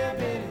yeah,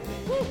 Betty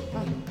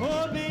Jean.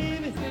 Oh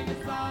baby, Sing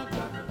a song,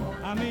 country boy.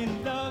 I'm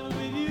in love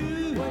with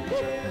you. Oh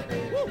yeah,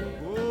 Betty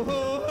Jean.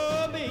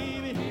 Oh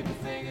baby, Keep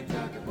it singing,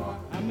 country boy.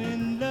 I'm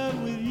in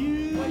love with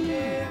you. Oh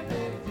yeah,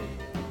 Betty Jean.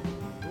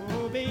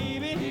 Oh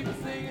baby, Keep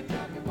it singing,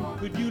 country boy.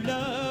 could you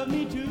love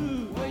me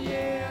too? Oh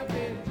yeah,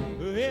 Betty Jean.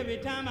 Oh, every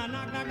time I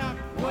knock, knock, knock,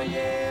 Oh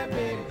yeah,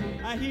 Betty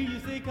Jean. I hear you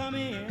say come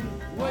in.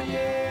 Oh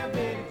yeah,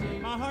 Betty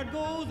Jean. My heart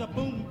goes a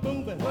boom,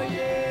 boom, boom. Oh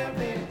yeah,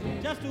 Betty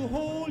Jean. Just to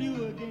hold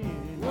you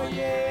again. Oh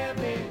yeah,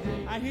 Betty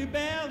Jean. I hear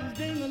bells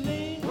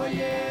ding-a-ling. Oh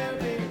yeah,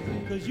 Betty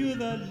Jean. 'Cause you're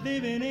the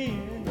living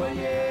in. Oh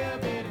yeah,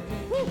 Betty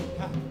Jean. Woo,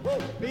 ha, woo,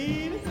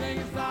 baby, Sing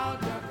a song,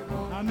 country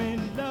boy. I'm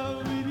in love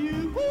with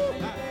you. Woo,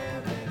 ha,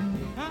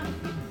 ha.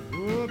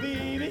 Oh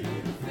baby,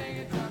 Sing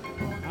it, country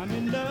boy. I'm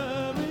in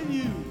love with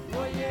you.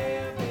 Oh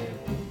yeah, Betty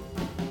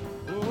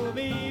Jean. Oh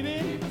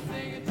baby,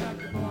 Sing it,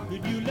 country boy.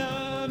 could you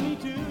love me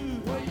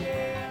too? Oh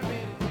yeah,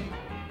 Betty Jean.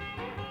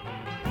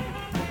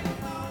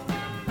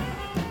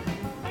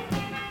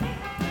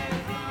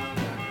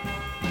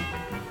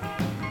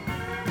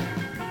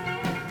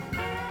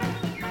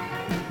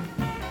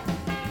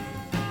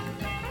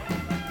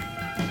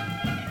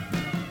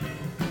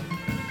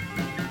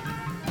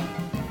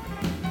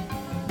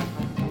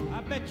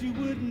 I bet you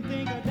wouldn't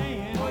think a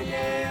dance Oh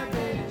yeah,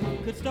 Betty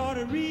Jean. could start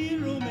a real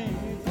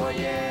romance. Oh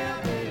yeah,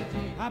 Betty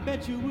Jean. I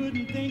bet you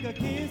wouldn't think a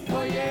kiss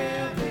Oh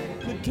yeah, Betty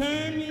Jean. could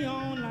turn me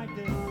on like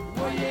this.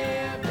 Oh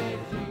yeah, Betty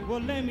Jean. Well,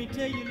 let me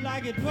tell you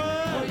like it Oh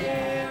was.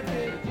 yeah,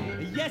 Betty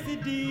Jean. Yes,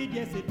 it did.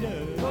 Yes, it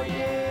does. Oh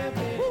yeah,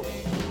 Betty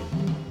Jean.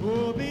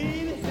 Oh,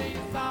 baby, Sing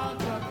a song,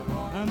 country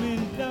boy. I'm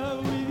in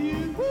love with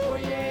you. Oh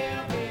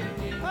yeah,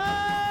 Betty Jean.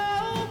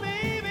 Oh,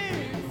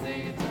 baby,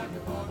 Sing it, country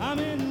boy. I'm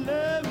in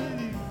love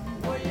with you.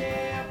 Oh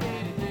yeah,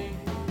 Betty Jean.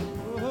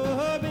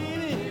 Oh,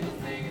 baby,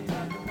 Sing it,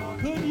 country boy.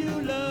 could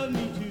you love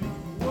me too?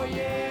 Oh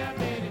yeah,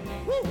 Betty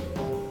Jean.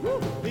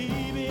 Woo,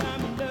 baby,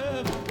 I'm in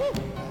love. Woo.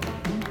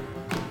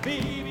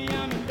 Baby,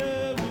 I'm in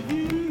love with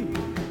you.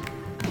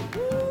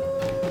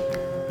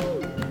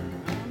 Woo,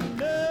 I'm in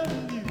love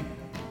with you.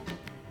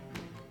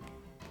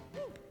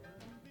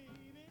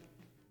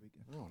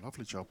 Oh,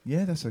 lovely job.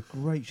 Yeah, that's a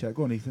great show.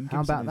 Go on, Ethan. Give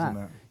How us some about news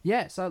that? on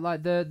Yeah, so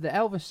like the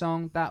Elvis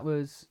song, that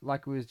was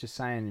like we was just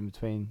saying in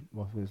between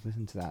while we was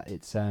listening to that.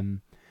 It's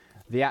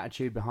the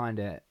attitude behind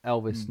it.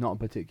 Elvis, not a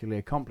particularly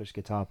accomplished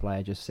guitar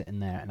player, just sitting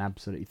there and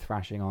absolutely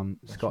thrashing on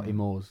Scotty right.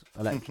 Moore's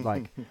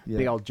big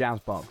Yeah. old jazz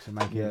box and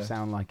making Yeah. it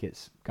sound like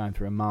it's going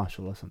through a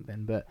Marshall or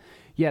something. But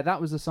yeah,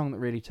 that was the song that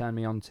really turned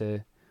me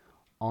onto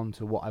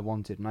what I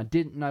wanted, and I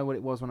didn't know what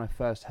it was when I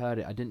first heard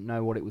it. I didn't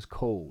know what it was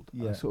called.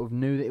 I Yeah. sort of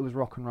knew that it was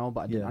rock and roll,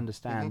 but I didn't Yeah.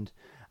 understand.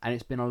 And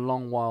it's been a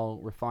long while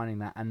refining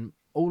that. And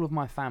all of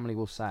my family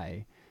will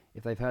say,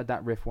 if they've heard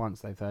that riff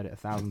once, they've heard it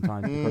 1,000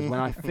 times. Because when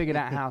I figured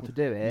out how to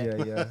do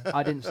it, Yeah,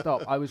 I didn't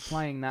stop. I was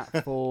playing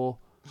that for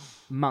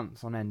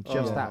months on end,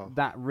 just Oh.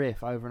 that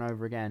riff over and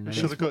over again. We And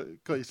should it's-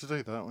 have got you to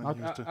do that when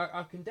you used to.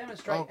 I can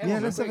demonstrate. Oh, ever yeah,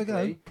 so let's have a go.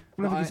 quickly,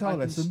 We'll have a but guitar I can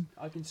lesson.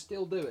 I can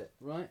still do it,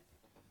 right?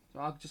 So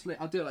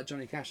I'll do it like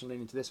Johnny Cash and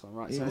lean into this one,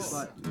 right? So Yes. it's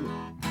like,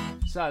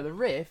 so the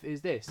riff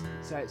is this.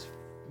 So it's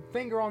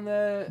finger on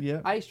the Yeah.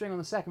 A string on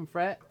the 2nd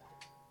fret,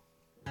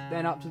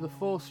 then up to the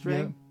 4th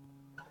string,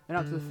 then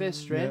up to the 5th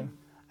string, Yeah.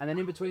 and then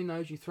in between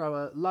those you throw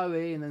a low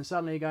E, and then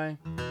suddenly you're going.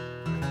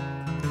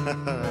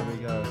 There we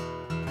go.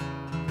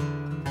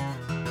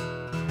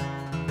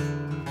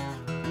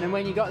 And then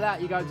when you got that,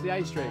 you go to the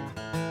A string,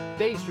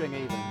 D string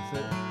even.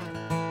 So,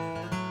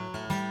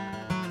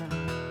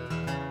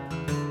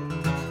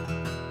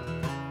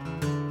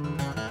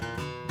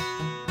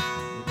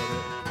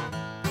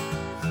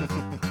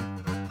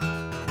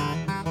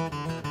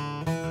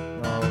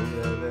 Oh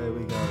yeah, there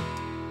we go.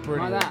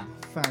 Brilliant. that.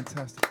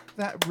 Fantastic.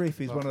 That riff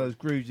is one of those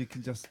grooves you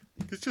can just.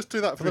 You could just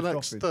do that for the drift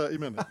next off in. 30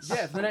 minutes.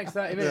 Yeah, for the next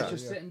 30 minutes, Yeah.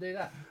 just sit and do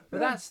that. But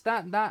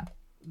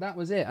that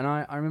was it. And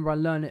I remember I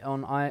learned it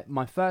on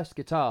my first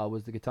guitar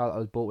was the guitar that I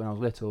was bought when I was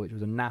little, which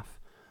was a NAF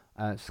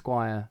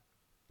Squire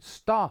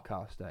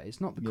Starcaster.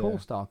 It's not the cool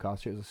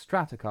Starcaster, it was a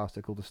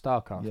Stratocaster called the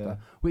Starcaster, Yeah.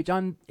 which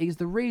is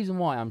the reason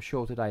why I'm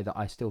sure today that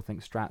I still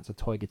think Strats are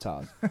toy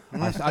guitars.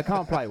 I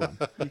can't play one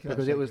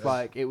because it was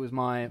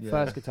my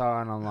first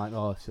guitar, and I'm like,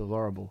 oh, it feels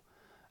horrible.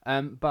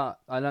 But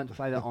I learned to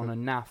play that on a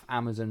NAF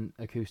Amazon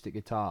acoustic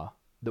guitar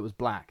that was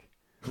black.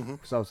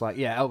 So I was like,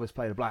 yeah, Elvis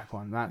played a black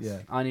one.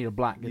 I need a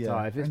black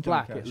guitar. Yeah. If it's And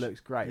Johnny black, it Cash. looks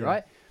great,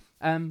 Yeah.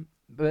 right?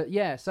 But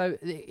yeah, so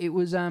it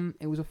was an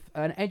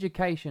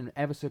education.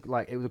 It was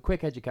a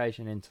quick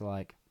education into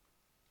like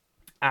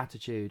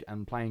attitude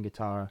and playing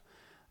guitar.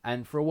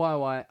 And for a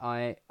while,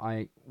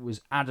 I was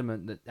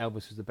adamant that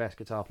Elvis was the best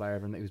guitar player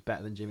ever and that he was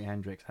better than Jimi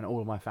Hendrix. And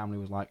all of my family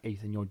was like,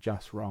 Ethan, you're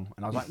just wrong.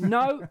 And I was like,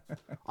 no,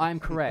 I'm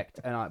correct.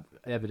 And I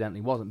evidently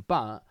wasn't.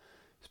 But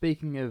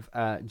speaking of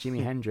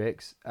Jimi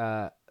Hendrix,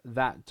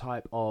 that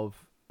type of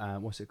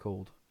what's it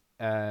called?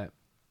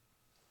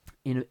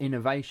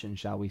 Innovation,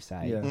 shall we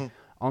say? Yeah.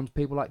 On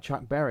people like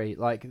Chuck Berry,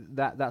 like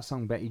that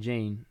song Betty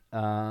Jean.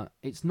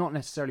 It's not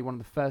necessarily one of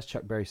the first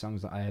Chuck Berry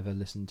songs that I ever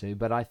listened to,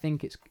 but I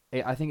think it's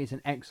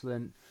an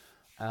excellent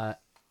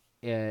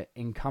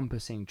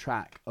encompassing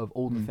track of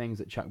all the things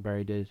that Chuck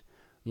Berry did,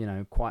 you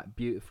know, quite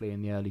beautifully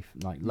in the early,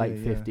 late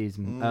 50s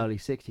and early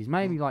 60s.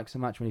 Maybe like so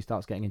much when he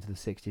starts getting into the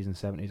 60s and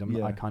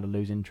 70s, I kind of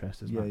lose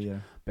interest as much.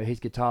 But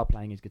his guitar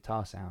playing, his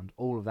guitar sound,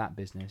 all of that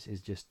business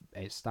is just,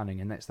 it's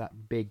stunning. And that's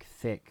that big,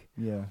 thick,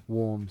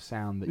 warm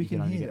sound that we you can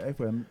can only hear get. it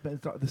everywhere, but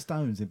it's like the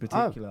Stones in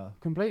particular. Oh,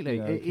 completely.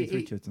 You know, Keith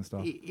Richards and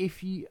stuff.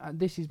 If you,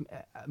 this is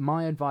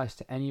my advice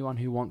to anyone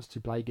who wants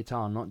to play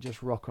guitar, not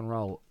just rock and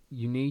roll.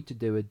 You need to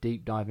do a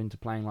deep dive into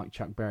playing like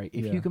Chuck Berry.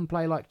 If you can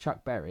play like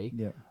Chuck Berry,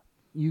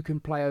 you can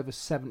play over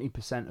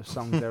 70% of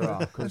songs there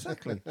are.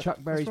 Exactly. Chuck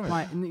Berry's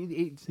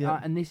playing,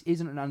 and this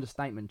isn't an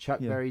understatement.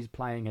 Chuck Berry's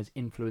playing has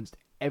influenced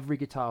every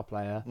guitar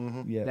player,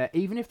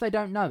 even if they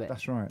don't know it.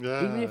 That's right.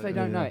 Even if they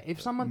don't know it.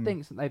 If someone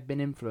thinks that they've been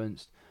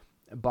influenced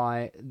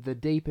by the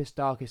deepest,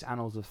 darkest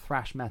annals of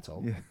thrash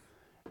metal,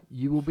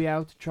 you will be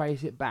able to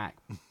trace it back,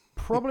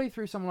 probably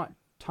through someone like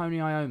Tony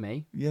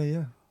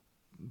Iommi.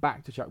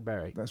 Back to Chuck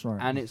Berry. That's right.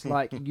 And it's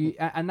like you,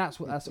 and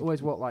that's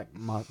always what like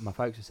my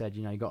folks have said.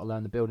 You know, you got to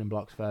learn the building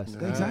blocks first.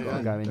 Exactly. You got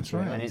to go into That's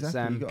right. it, and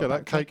Exactly. it's Get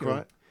that cake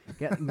right.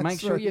 Make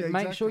sure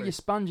your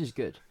sponge is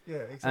good. Yeah,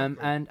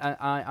 exactly. And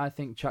I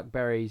think Chuck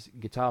Berry's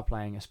guitar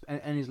playing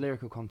and his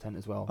lyrical content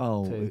as well.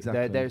 Oh, too.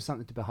 exactly. There's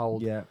something to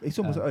behold. Yeah, it's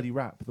almost early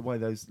rap, the way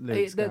those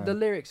lyrics go. The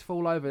lyrics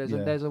fall over.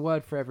 There's a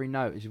word for every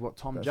note. Is what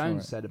Tom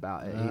Jones said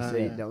about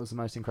it. That was the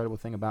most incredible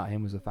thing about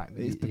him, was the fact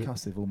that it's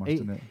percussive almost,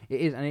 isn't it?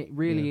 It is, and it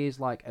really is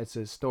like it's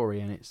a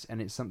story, and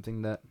it's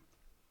something that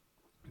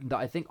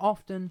I think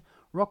often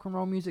rock and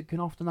roll music can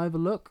often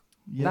overlook.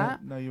 No,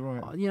 you're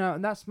right. You know,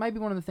 and that's maybe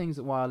one of the things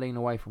that why I lean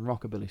away from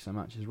rockabilly so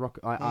much is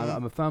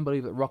I'm a firm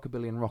believer that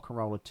rockabilly and rock and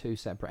roll are two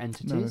separate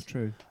entities. No, that's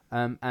true.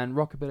 And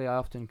rockabilly I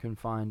often can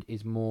find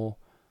is more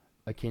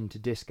akin to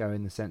disco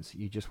in the sense that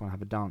you just want to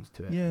have a dance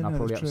to it. Yeah, and I'll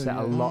probably that's upset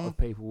true, a lot of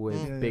people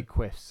with big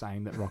quiffs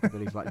saying that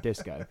rockabilly's like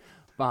disco.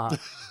 But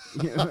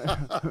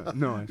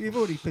no, you've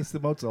already pissed the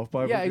mods off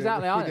by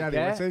exactly. I don't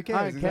care. So who cares?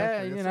 I don't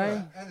care. Exactly. You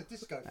know,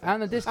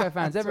 and the disco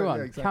fans,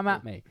 everyone, come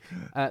at me.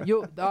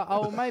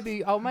 I'll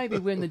maybe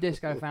win the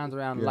disco fans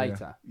around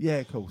later. Yeah,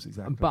 of course,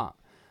 exactly. But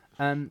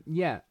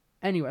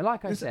anyway,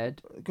 like I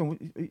said, go on,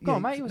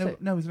 mate.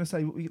 I was going to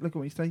say. Look,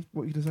 what you say.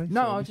 What you going to say?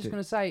 No, I was just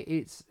going to say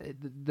it's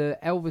the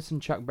Elvis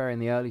and Chuck Berry in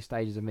the early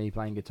stages of me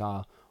playing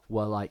guitar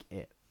were like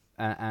it.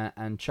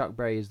 And Chuck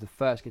Berry is the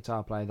first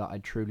guitar player that I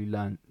truly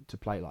learned to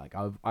play like.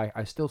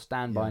 I still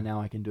stand by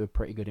now. I can do a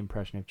pretty good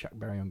impression of Chuck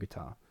Berry on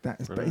guitar.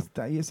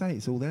 You say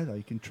it's all there though.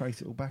 You can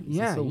trace it all back. It's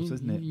the source,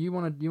 isn't it? You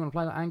want to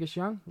play like Angus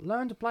Young?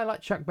 Learn to play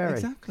like Chuck Berry.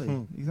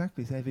 Exactly.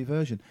 It's a heavy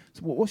version.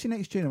 So what's your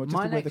next tune?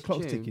 Just the way the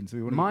clock's ticking. So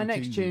my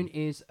next tune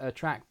is a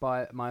track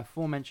by my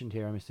aforementioned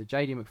hero, Mr.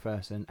 J.D.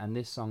 McPherson, and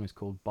this song is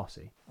called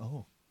Bossy.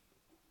 Oh.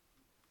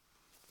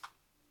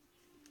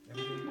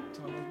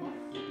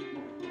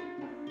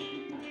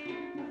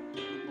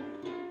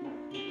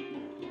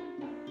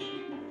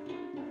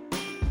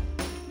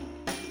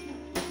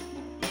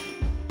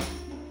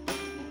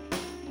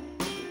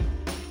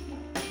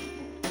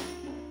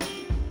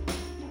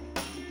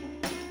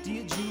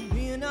 Did you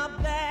win a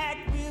black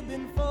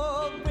ribbon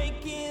for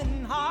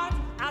breaking heart?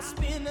 I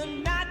spent a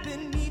night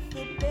beneath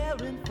the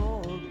Baron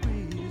for a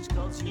bridge,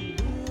 'cause you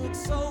look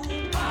so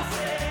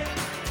bossy.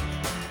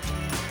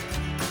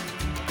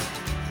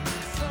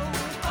 So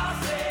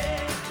bossy.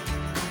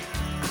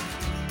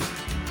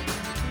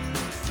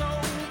 So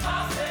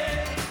bossy.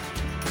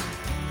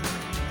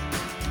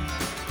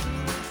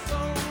 So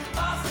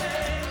bossy.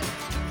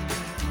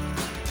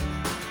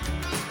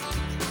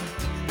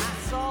 I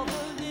saw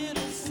the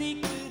little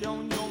secret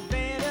on your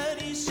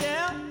vanity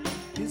shelf.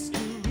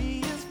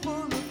 History is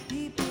full of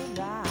people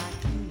like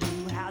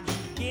you. How'd you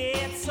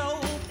get so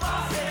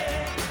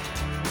bossy?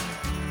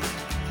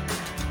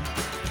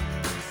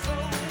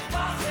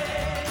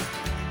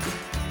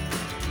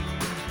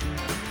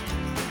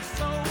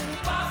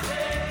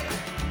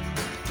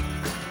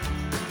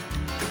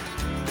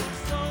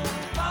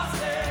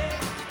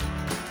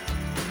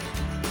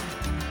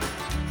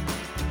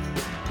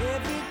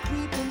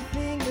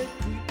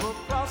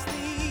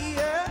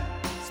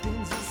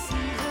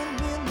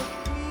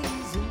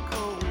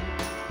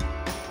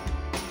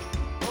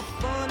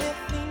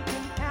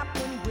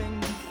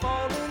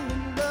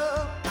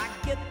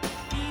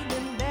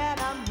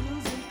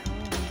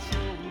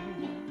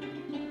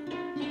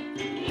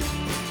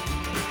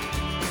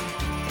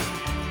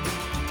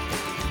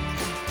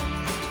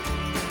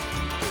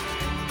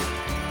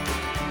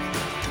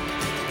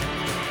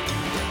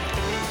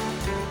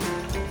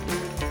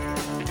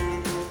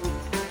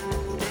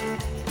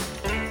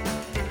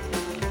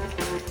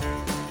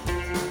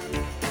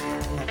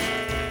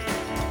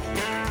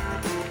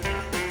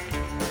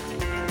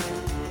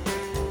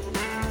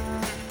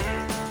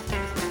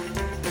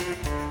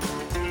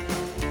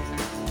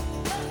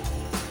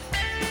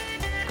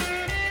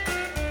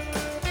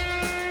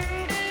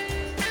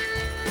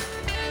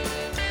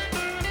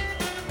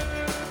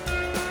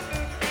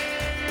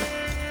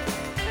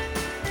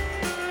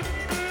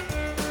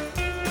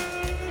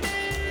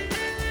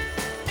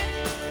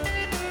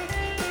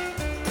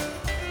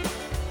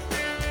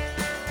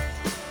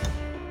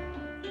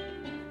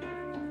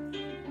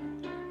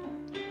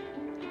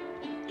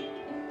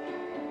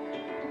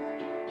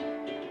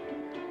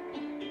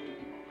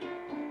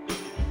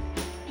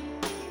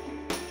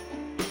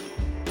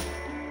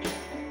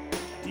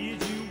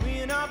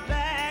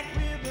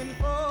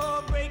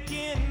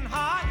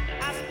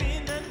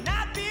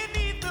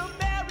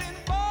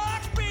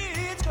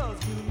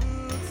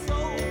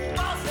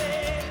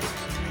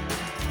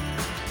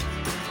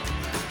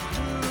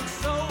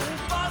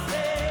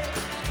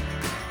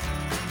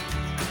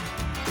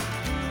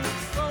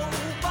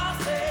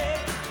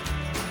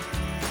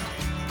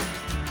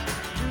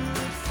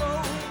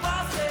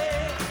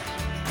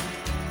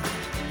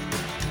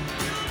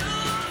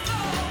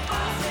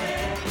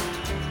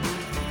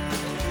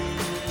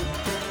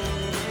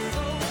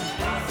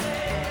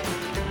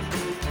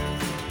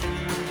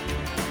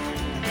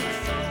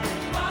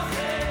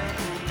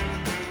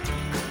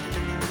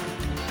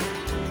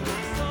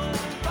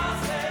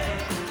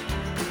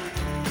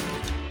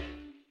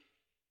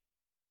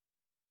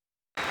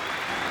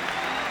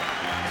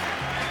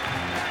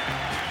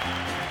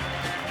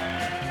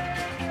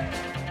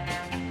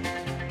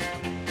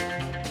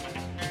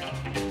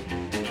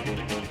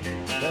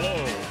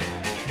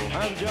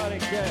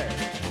 scared.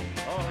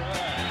 All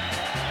right.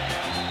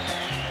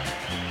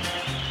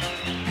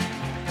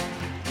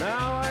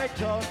 Now I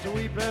taught the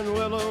weeping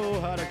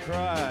willow how to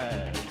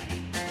cry,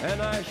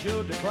 and I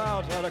showed the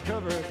clouds how to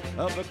cover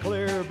up a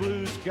clear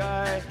blue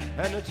sky.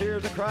 And the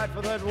tears I cried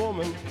for that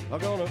woman are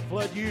gonna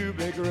flood you,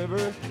 big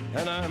river,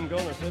 and I'm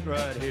gonna sit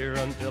right here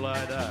until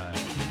I die.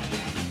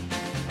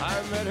 I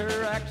met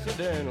her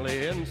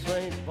accidentally in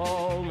St.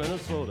 Paul,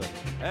 Minnesota,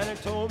 and it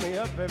tore me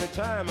up every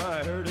time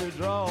I heard her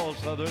drawl,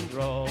 southern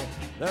drawl.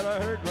 Then I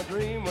heard my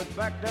dream went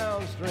back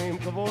downstream,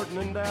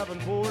 cavorting in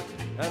Davenport,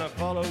 and I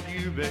followed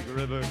you, big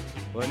river,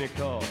 when you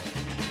called.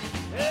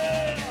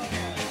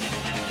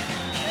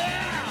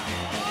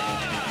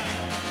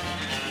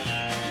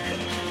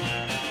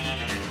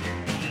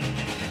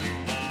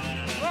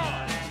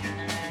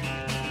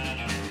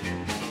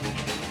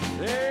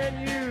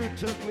 Then you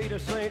took me to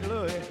St.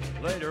 Louis,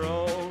 later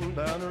on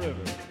down the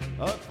river.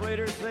 A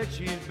freighter said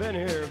she's been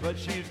here, but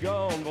she's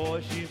gone,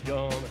 boy, she's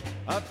gone.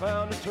 I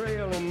found a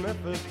trail in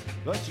Memphis,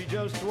 but she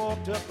just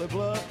walked up the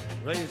bluff,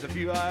 raised a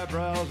few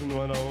eyebrows and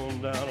went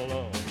on down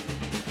alone.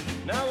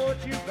 Now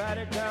won't you bat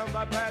it down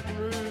by Baton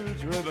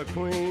Rouge, River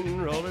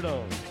Queen, roll it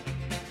on.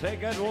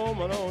 Take that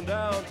woman on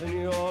down to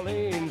New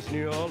Orleans,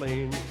 New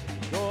Orleans.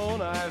 Go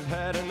on, I've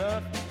had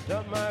enough,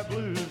 dump my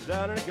blues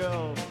down in the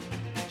Gulf.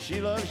 She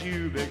loves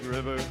you, big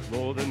river,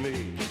 more than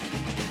me.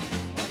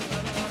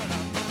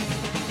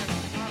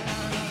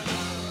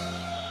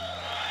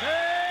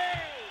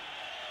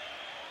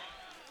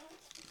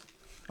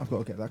 I've got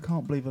to get that. I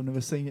can't believe I've never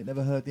seen it,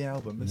 never heard the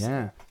album. It's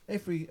Yeah.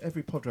 Every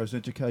Podro's an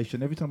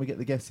education. Every time we get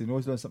the guests in, we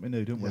always learn something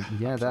new, don't we?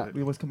 Yeah, that-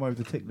 we always come away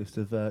with a tick list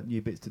of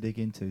new bits to dig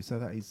into. So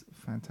that is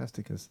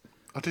fantastic.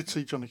 I did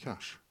see Johnny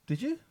Cash.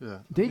 Did you? Yeah.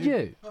 Did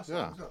you?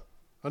 Yeah.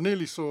 I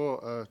nearly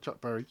saw Chuck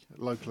Berry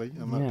locally,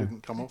 and that Yeah.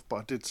 didn't come off, but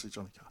I did see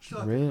Johnny Cash.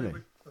 Really?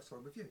 That's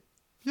one with you.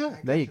 Yeah.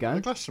 There you go.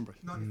 At Glastonbury.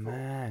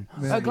 Man.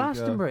 There you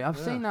Glastonbury. go. I've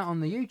seen that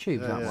on the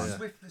YouTube, Yeah, that yeah,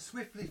 one. yeah.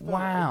 Swiftly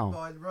Wow.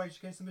 followed by Rage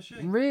Against the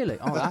Machine. Really?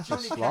 Oh, that's a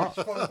Johnny slot.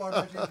 Cash followed by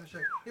Rage Against the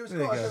Machine. It was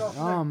There you quite a go. good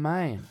afternoon. Oh,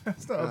 man.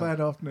 It's not a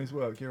bad afternoon's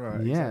work. You're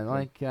right. Yeah,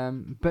 exactly.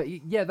 like, but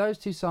yeah, those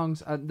two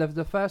songs.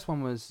 The first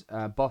one was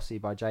 "Bossy"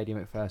 by J.D.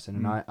 McPherson,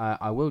 and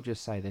I will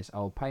just say this: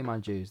 I'll pay my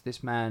dues.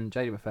 This man,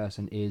 J.D.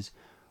 McPherson, is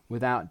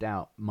without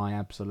doubt my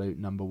absolute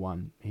number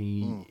one.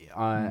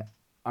 I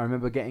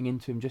remember getting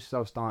into him just as I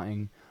was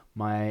starting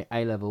my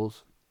A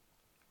levels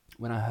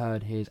when I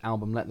heard his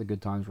album "Let the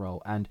Good Times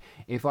Roll," and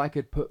if I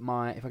could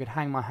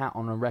hang my hat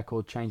on a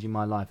record changing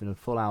my life in a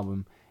full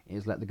album, it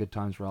is "Let the Good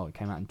Times Roll." It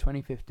came out in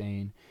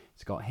 2015.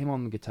 It's got him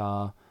on the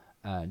guitar,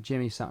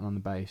 Jimmy Sutton on the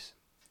bass,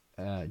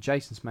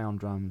 Jason Smay on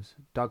drums,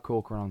 Doug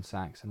Corcoran on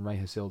sax, and Ray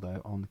Hasildo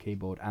on the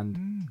keyboard.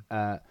 And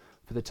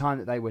for the time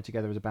that they were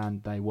together as a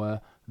band, they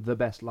were the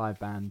best live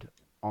band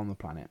on the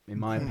planet,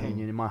 in my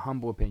opinion, in my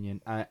humble opinion.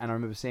 And I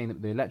remember seeing them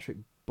at the Electric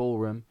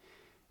Ballroom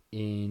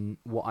in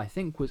what I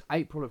think was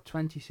April of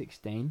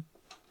 2016. And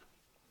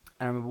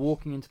I remember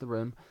walking into the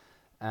room,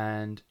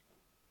 and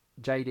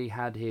JD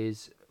had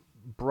his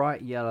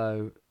bright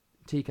yellow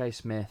TK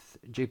Smith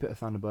Jupiter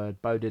Thunderbird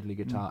Bo Diddley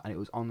guitar, and it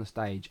was on the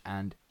stage,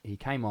 and he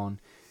came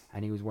on,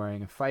 and he was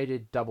wearing a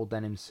faded double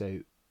denim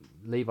suit,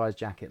 Levi's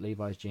jacket,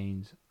 Levi's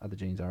jeans. Other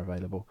jeans are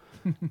available.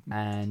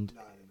 And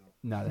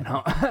no, they're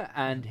not.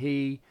 And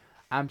he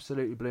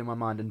absolutely blew my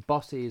mind. And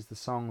Bossy is the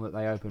song that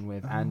they open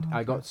with. And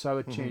I got so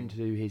attuned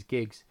to his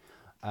gigs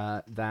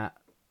that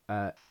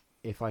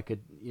if I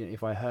could,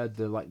 if I heard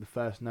the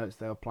first notes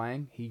they were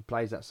playing, he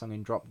plays that song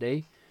in drop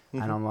D.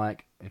 And I'm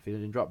like, if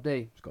it's in drop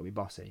D, it's got to be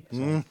Bossy.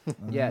 So,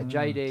 yeah,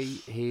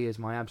 JD, he is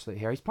my absolute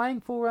hero. He's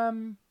playing for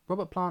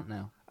Robert Plant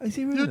now. Is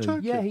he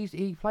really? Yeah,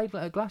 he played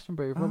at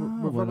Glastonbury with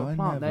Robert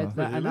Plant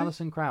and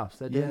Alison Krauss.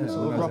 They're doing this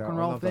sort of rock and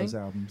roll thing.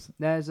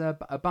 There's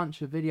a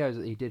bunch of videos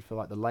that he did for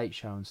like the Late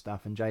Show and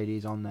stuff, and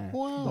JD's on there.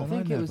 Wow. I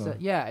think it was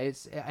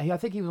I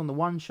think he was on the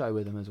One Show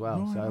with them as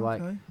well. Right, so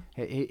like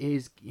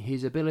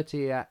his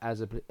ability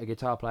as a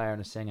guitar player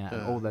and a singer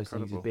and all those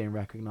things is being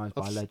recognised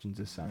by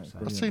legends as such. So.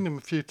 I've seen him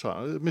a few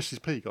times.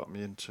 Mrs. P got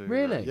me into.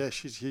 Really? Yeah,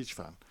 she's a huge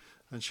fan.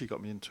 And she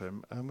got me into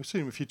him, and we've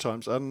seen him a few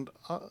times. And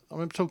I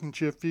remember talking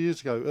to you a few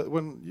years ago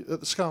at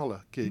the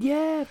Scala gig.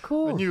 Yeah, of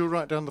course. And you were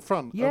right down the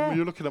front. Yeah. And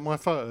you were looking at my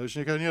photos, and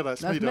you're going, "Yeah,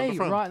 that's me down the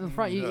front." Right in the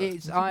front.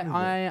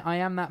 I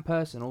am that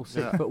person, all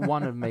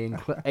 6'1" of me,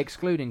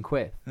 excluding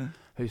Quith,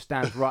 who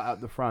stands right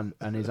up the front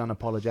and is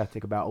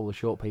unapologetic about all the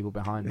short people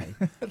behind me.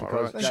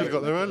 Right. Should have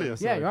got there earlier.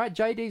 Yeah, right.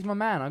 JD's my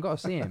man. I got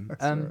to see him.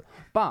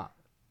 But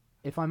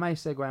if I may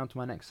segue on to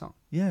my next song.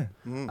 Yeah.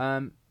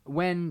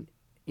 When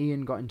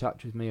Ian got in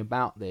touch with me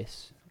about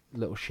this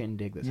little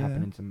shindig that's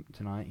happening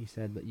tonight, he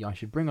said that I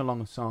should bring along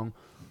a song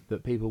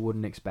that people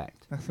wouldn't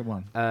expect. That's the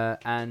one.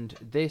 And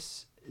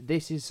this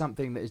is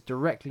something that is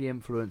directly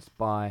influenced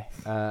by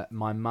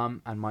my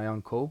mum and my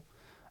uncle.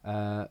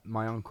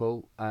 My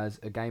uncle as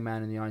a gay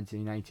man in the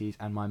 1980s,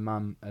 and my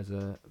mum as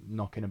a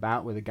knocking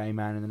about with a gay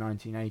man in the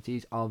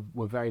 1980s,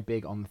 were very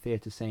big on the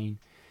theatre scene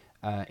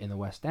in the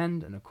West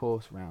End, and of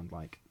course around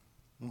like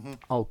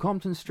Old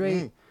Compton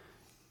Street.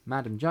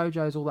 Madam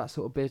Jojo's, all that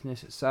sort of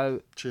business.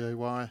 So GAY,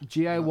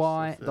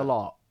 the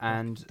lot,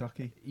 and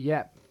Ducky.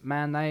 Yep,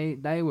 man,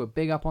 they were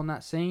big up on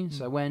that scene.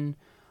 So when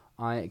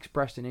I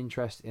expressed an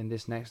interest in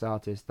this next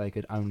artist, they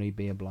could only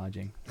be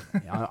obliging.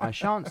 I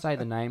shan't say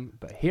the name,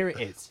 but here it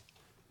is.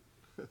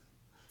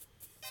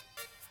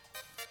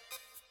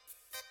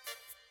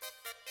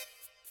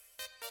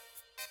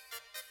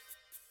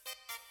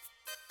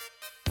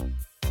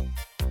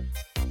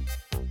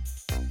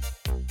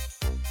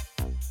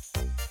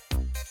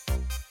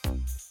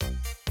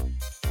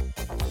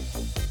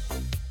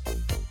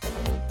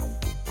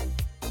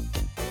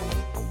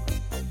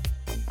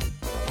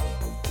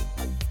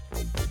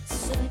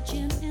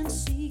 Searching and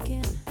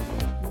seeking,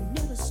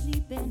 never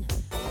sleeping.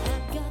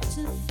 I've got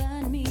to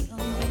find me a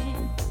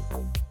man.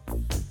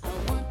 I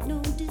want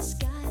no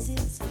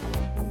disguises,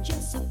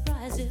 just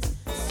surprises.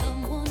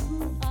 Someone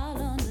who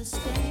I'll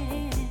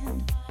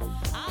understand.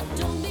 I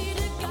don't need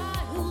a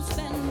guy who'll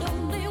spend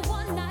only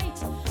one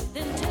night,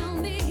 then tell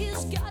me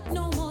he's got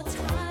no more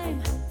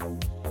time.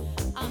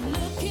 I'm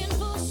looking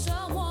for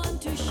someone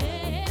to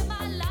share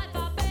my life.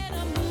 I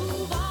better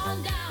move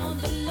on down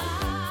the line.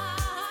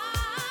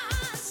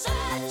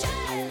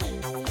 Searching,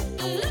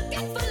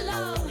 looking for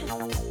love,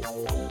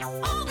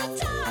 all the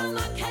time I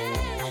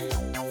can.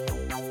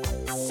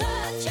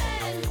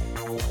 Searching,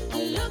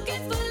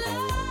 looking for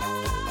love.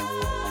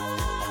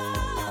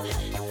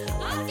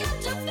 I got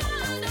to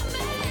find a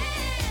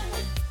man.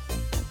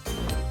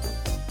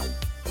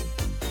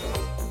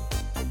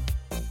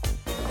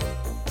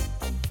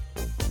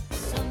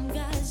 Some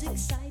guys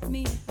excite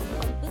me,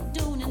 but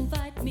don't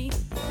invite me.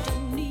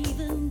 Don't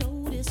even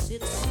notice,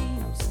 it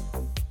seems.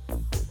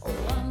 Oh,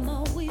 I'm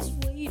always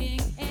waiting,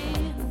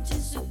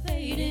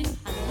 anticipating.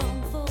 I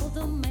long for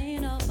the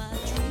man of my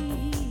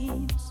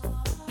dreams.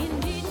 He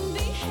needn't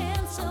be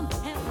handsome,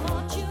 have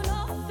fortune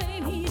or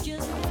fame. He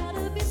just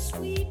gotta be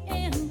sweet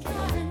and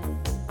kind.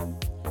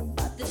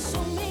 But there's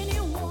so many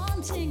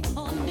wanting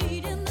or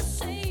needing the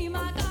same.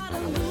 I gotta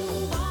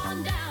move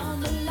on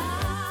down the line.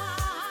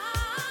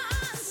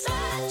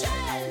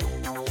 Searching,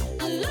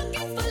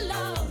 looking for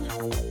love,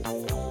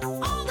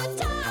 all the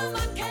time I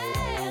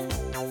can.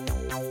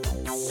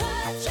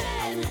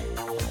 Searching,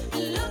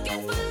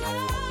 looking for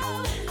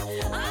love.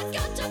 I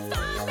got to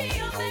find me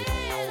a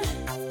man.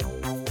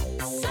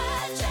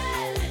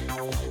 Searching,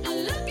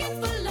 looking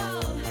for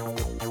love,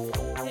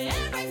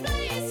 every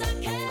place I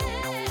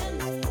can.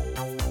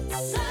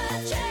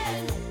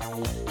 Searching,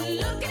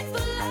 looking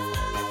for love.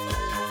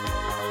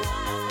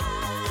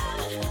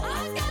 I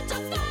got to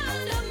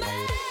find a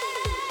man.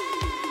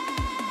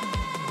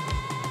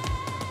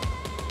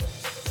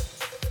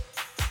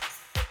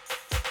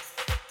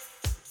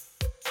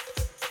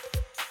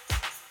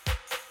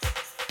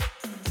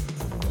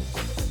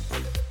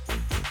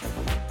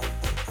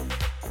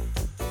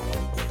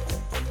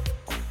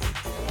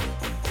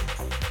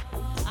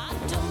 I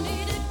don't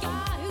need a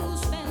guy who'll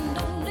spend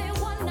only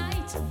one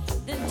night,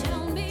 then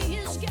tell me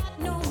he's got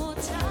no more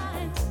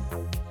time.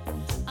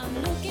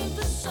 I'm looking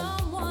for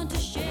someone to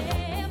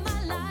share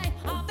my life.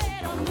 I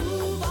better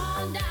move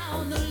on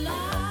down the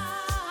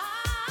line.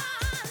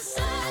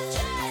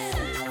 Searching,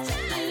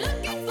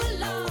 looking for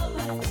love,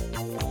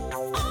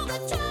 all the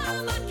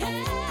time I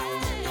can.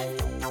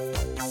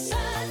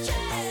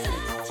 Searching,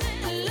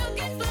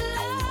 looking for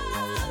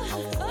love.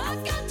 I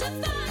got to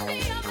find me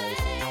a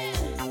man.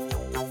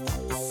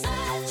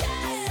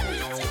 Searching,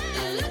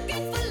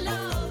 looking for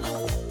love,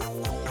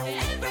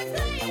 every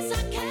place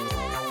I can.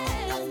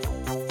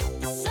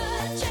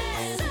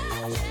 Searching,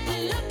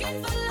 looking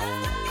for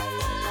love.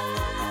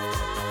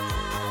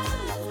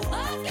 I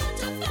got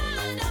to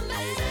find a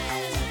man.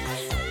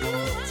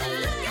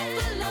 Looking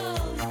for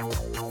love,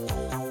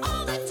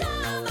 all the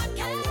time I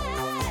can.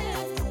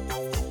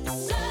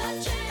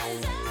 Searching,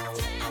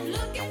 I'm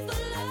looking for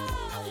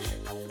love.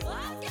 I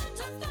got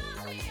to find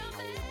me a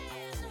man.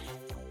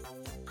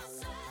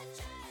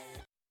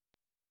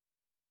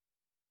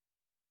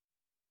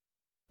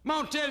 I'm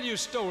gonna tell you a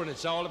story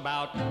that's all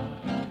about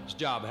this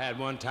job I had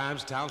one time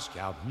as a town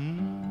scout.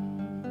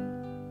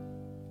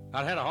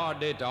 I'd had a hard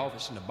day at the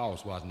office and the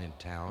boss wasn't in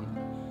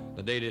town.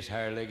 The day this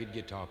hair-legged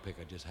guitar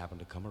picker just happened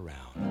to come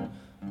around.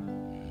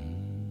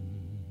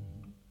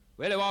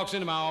 Well, he walks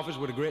into my office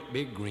with a great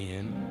big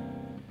grin.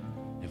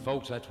 And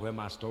folks, that's where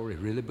my story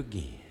really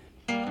begins.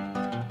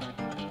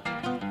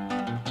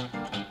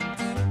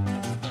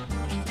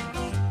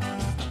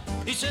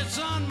 He said,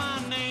 son,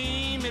 my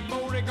name is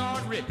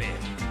Beauregard Rippey.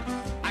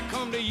 I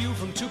come to you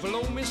from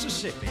Tupelo,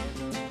 Mississippi.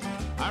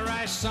 I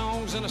write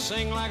songs and I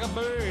sing like a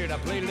bird. I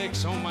play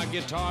licks on my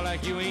guitar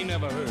like you ain't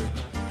never heard.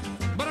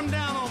 But I'm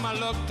down on my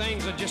luck,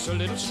 things are just a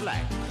little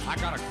slack. I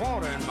got a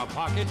quarter in my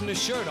pocket and a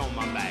shirt on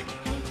my back.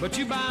 But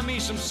you buy me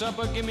some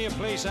supper, give me a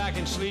place I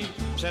can sleep.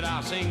 Said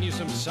I'll sing you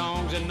some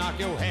songs and knock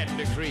your head in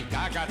the creek.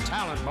 I got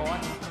talent, boy.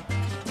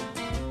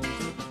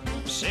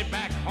 Sit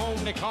back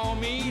home, they call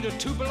me the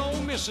Tupelo,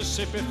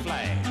 Mississippi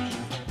Flash.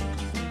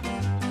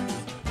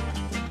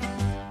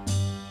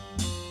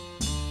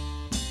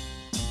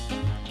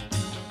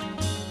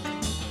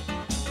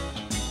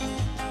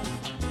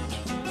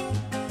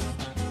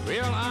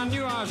 Well, I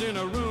knew I was in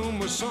a room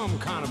with some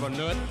kind of a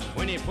nut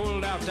when he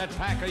pulled out that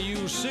pack of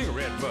used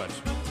cigarette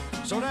butts.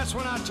 So that's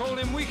when I told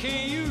him we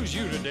can't use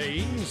you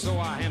today. So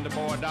I handed the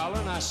boy $1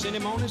 and I sent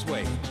him on his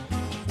way.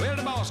 Well,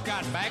 the boss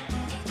got back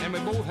and we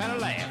both had a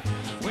laugh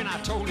when I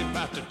told him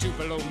about the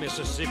Tupelo,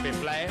 Mississippi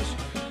flash.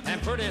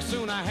 And pretty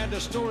soon I had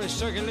the story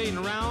circulating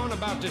around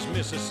about this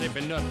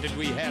Mississippi nut that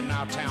we had in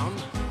our town.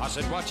 I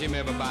said, watch him,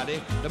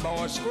 everybody, the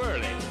boy's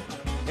squirrely.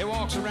 He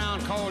walks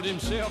around, called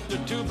himself the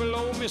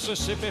Tupelo,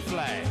 Mississippi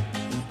flash.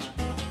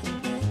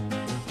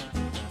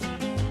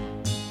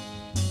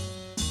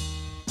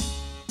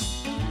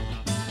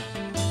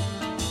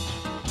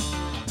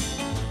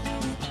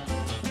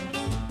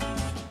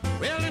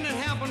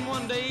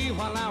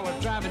 While I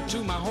was driving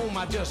to my home,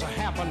 I just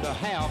happened to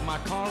have my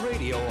car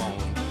radio on.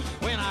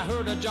 When I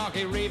heard a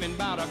jockey raving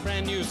about a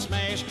brand new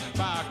smash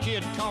by a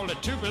kid called the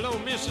Tupelo,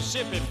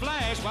 Mississippi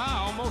Flash, why,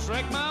 I almost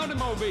wrecked my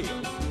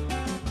automobile.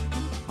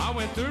 I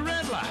went through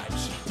red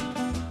lights.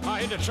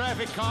 I hit a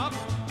traffic cop.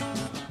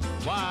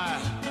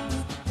 Why,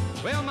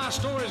 well, my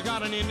story's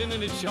got an ending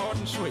and it's short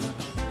and sweet.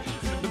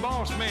 The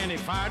boss man, he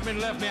fired me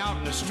and left me out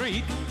in the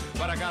street.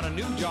 But I got a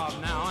new job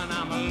now and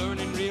I'm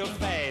a-learning real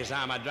fast.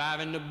 I'm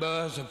a-driving the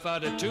bus for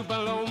the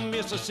Tupelo,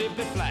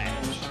 Mississippi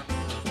Flash.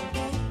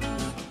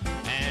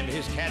 And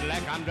his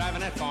Cadillac, I'm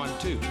driving that for him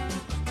too.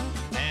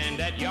 And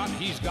that yacht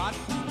he's got,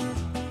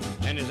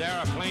 and his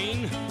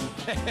aeroplane.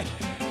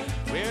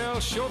 Well,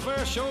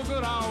 chauffeur, sure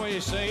good, I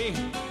always say.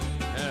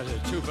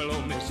 The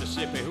Tupelo,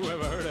 Mississippi, who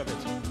ever heard of it?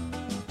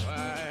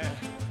 Why,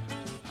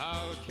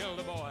 I'll kill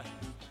the boy.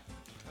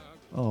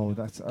 Oh,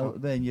 that's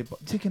then you're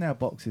ticking our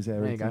boxes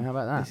there. There you go. How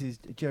about that? This is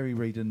Jerry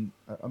Reed, and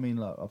I mean,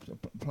 look,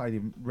 I've played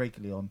him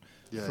regularly on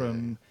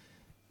from.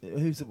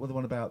 Who's the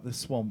one about the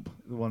swamp?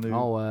 The one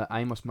who?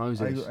 Amos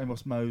Moses.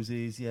 Amos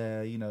Moses,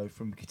 yeah, you know,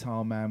 from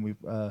Guitar Man with,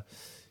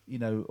 you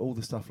know, all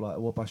the stuff like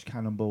Wabash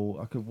Cannonball.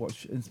 I could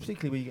watch, and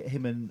particularly when you get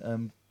him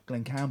and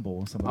Glenn Campbell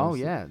or something. Oh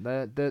yeah,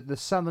 the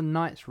Southern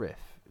Nights riff.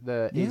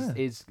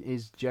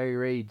 Is Jerry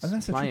Reed's and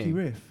that's playing. A tricky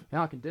riff.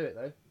 Yeah, I can do it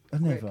though.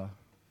 Never.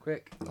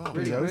 Quick. Oh,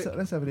 Really quick.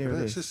 Let's have an ear of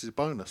this. This is a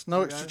bonus.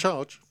 No extra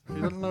charge.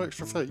 You don't no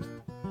extra fee.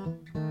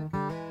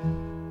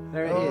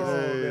 There it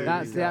is.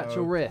 That's the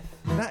actual riff.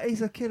 That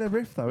is a killer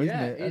riff, though, isn't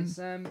it? It's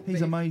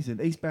he's amazing.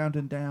 Eastbound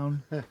and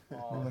Down.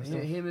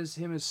 Him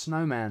as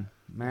Snowman,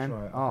 man.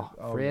 That's right.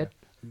 Oh, Fred,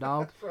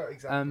 dog. That's right,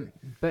 exactly.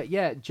 But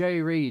yeah,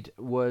 Jerry Reed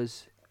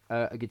was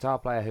a guitar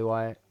player who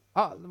I'm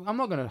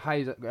not going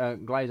to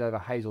glaze over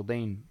Hazel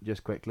Dean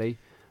just quickly.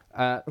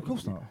 Of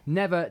course not.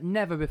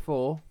 Never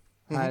before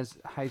has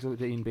Hazel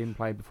Dean been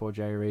played before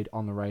Jerry Reed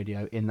on the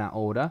radio in that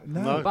order.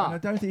 No, but and I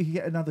don't think you can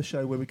get another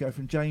show where we go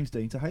from James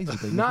Dean to Hazel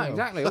Dean. No, as well.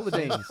 exactly,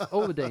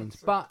 all the Deans.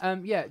 But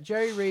yeah,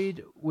 Jerry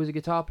Reed was a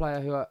guitar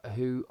player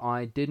who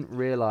I didn't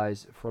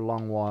realise for a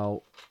long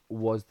while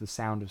was the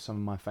sound of some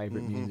of my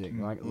favourite music.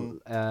 Like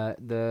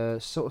the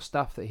sort of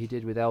stuff that he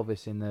did with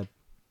Elvis in the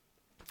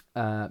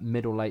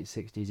middle late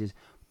 60s is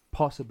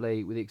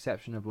possibly, with the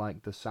exception of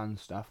like the Sun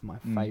stuff, my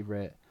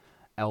favourite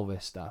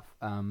Elvis stuff.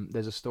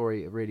 There's a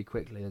story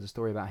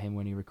about him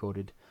when he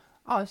recorded.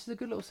 Oh, this is a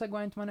good little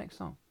segue into my next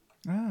song.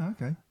 Ah,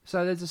 okay.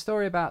 So there's a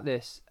story about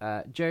this.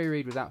 Jerry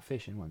Reed was out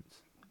fishing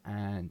once,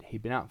 and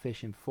he'd been out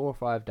fishing 4 or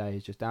 5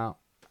 days, just out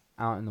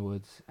in the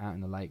woods, out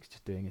in the lakes,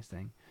 just doing his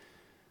thing.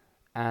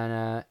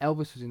 And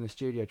Elvis was in the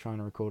studio trying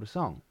to record a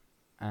song,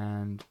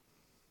 and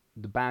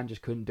the band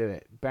just couldn't do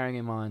it. Bearing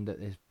in mind that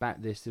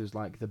this was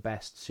like the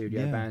best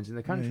studio bands in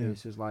the country. Yeah.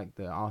 This was like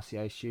the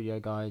RCA studio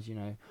guys, you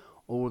know.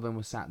 All of them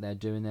were sat there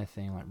doing their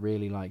thing, like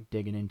really like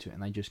digging into it,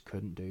 and they just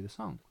couldn't do the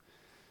song.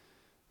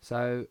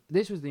 So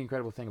this was the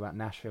incredible thing about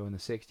Nashville in the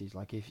 60s.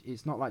 Like, if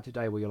it's not like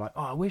today where you're like,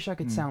 oh, I wish I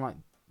could sound like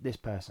this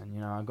person, you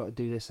know, I've got to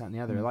do this, that, and the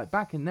other. Like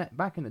back in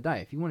the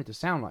day, if you wanted to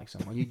sound like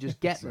someone, you just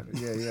get them.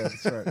 Yeah,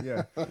 that's right.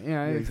 Yeah, you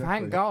know, if exactly.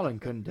 Hank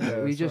Garland couldn't do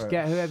it, you just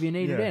get whoever you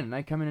needed in, and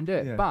they come in and do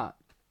it. Yeah. But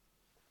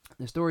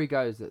the story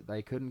goes that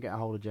they couldn't get a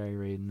hold of Jerry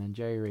Reed, and then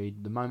Jerry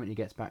Reed, the moment he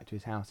gets back to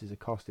his house, is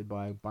accosted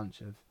by a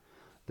bunch of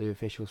the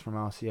officials from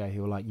RCA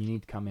who are like, you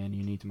need to come in,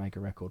 you need to make a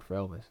record for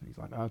Elvis. And he's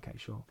like, okay,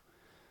 sure.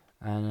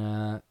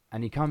 And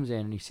he comes in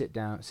and he sits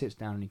down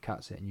and he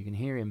cuts it, and you can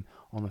hear him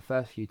on the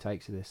first few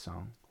takes of this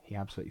song. He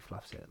absolutely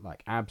fluffs it,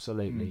 like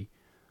absolutely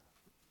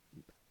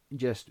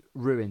just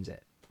ruins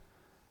it.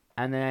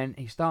 And then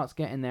he starts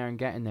getting there, and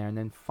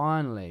then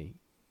finally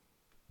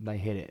they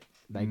hit it.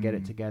 They get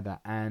it together,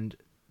 and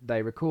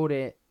they record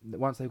it.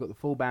 Once they've got the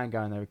full band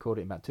going, they record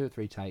it in about 2 or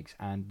 3 takes,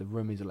 and the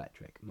room is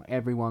electric. Like,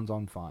 everyone's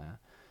on fire.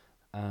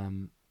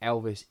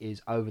 Elvis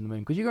is over the moon,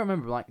 because you got to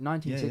remember, like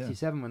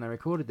 1967 when they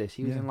recorded this,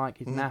 he was in like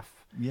his NAF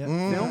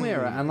film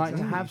era, and like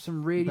to have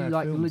some really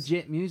like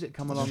legit music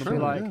come along and be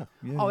like,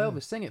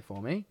 Elvis, sing it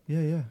for me.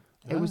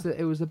 It was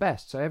the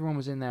best. So everyone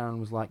was in there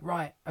and was like,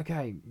 right,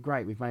 okay,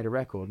 great, we've made a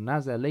record. And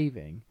as they're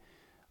leaving,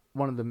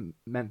 one of the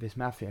Memphis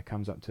Mafia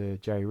comes up to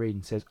Jerry Reed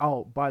and says,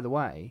 oh, by the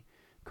way,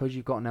 because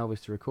you've got an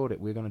Elvis to record it,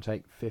 we're going to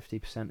take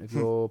 50% of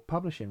your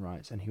publishing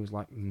rights. And he was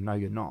like, no,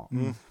 you're not.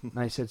 And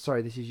they said,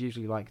 sorry, this is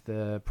usually like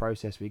the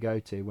process we go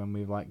to when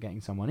we're like getting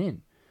someone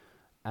in.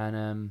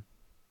 And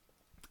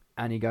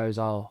And he goes,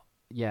 "Oh,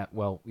 yeah,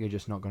 well, you're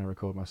just not going to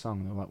record my song."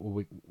 And they're like,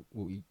 "Well,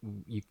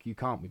 you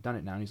can't. We've done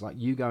it now." And he's like,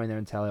 "You go in there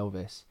and tell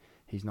Elvis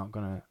he's not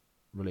going to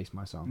release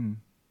my song.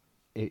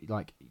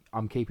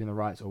 I'm keeping the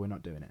rights, or we're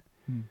not doing it."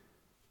 And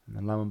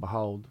then lo and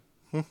behold,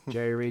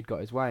 Jerry Reed got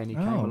his way, and he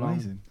came along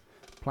amazing.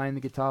 playing the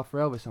guitar for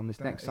Elvis on this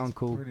That next is song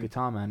called brilliant.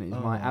 Guitar Man. It is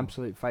my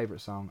absolute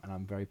favourite song, and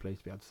I'm very pleased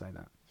to be able to say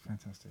that.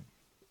 Fantastic.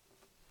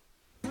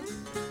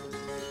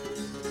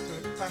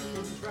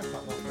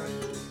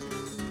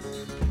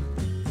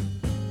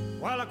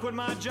 Well, I quit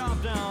my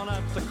job down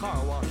at the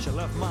car wash. I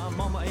left my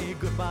mama a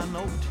goodbye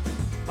note.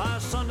 By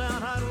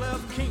sundown, I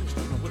left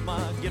Kingston with my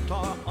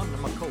guitar under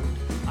my coat.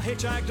 I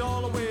hitchhiked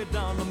all the way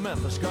down to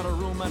Memphis, got a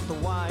room at the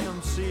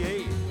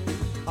YMCA.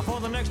 For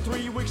the next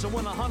 3 weeks, I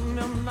went a hunting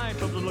them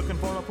nightclubs looking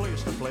for a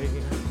place to play.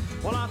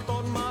 Well, I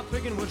thought my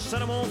picking would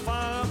set 'em on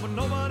fire, but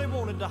nobody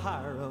wanted to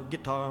hire a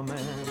guitar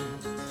man.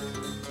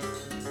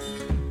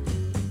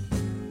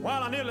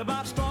 Well, I nearly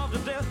about starved to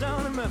death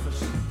down in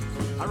Memphis.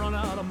 I run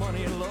out of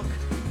money and luck.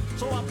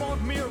 So I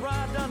bought me a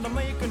ride down to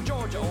Macon,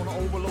 Georgia on an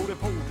overloaded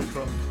poultry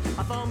truck.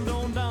 I thumbed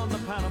on down to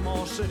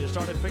Panama City,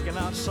 started picking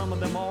out some of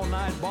them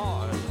all-night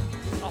bars.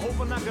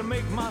 Hoping I could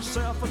make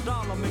myself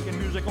 $1 making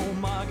music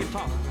on my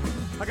guitar.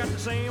 I got the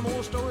same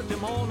old story,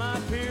 them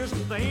all-night peers.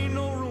 There ain't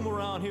no room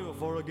around here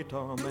for a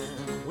guitar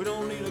man. We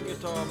don't need a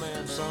guitar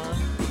man, son.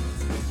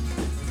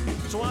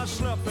 So I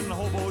slept in the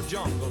hobo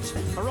jungles.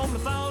 I roamed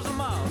 1,000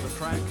 miles of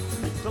track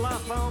till I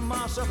found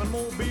myself in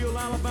Mobile,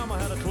 Alabama.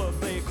 Had a club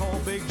they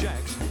called Big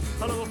Jack's.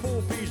 A little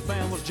 4-piece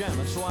band was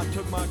jamming, so I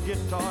took my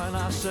guitar and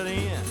I set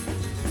in.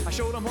 I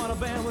showed them what a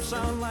band would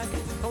sound like.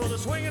 I was a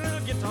swinging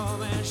little guitar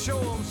man. Show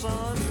them,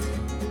 son.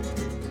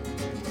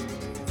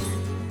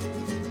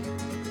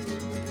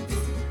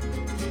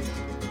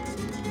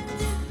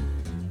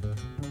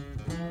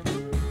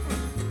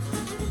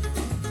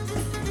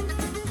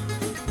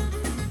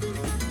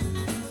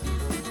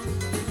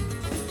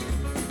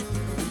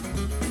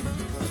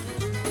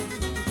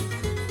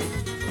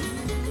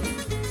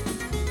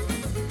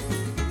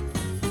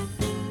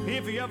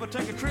 If you ever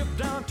take a trip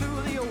down to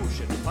the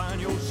ocean, find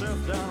yourself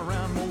down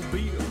around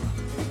Mobile,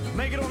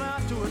 make it on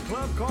out to a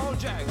club called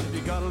Jack's if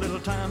you got a little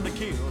time to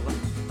kill.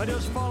 I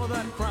just follow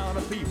that crowd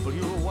of people,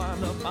 you'll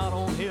wind up out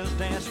on his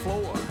dance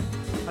floor.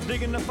 I'm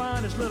digging to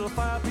find this little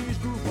 5-piece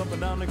group up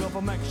and down the Gulf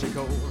of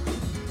Mexico.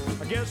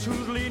 I guess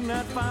who's leading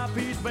that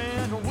 5-piece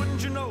band? Well,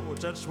 wouldn't you know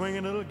it's that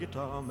swinging little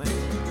guitar man?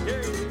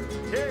 Yeah,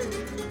 yeah.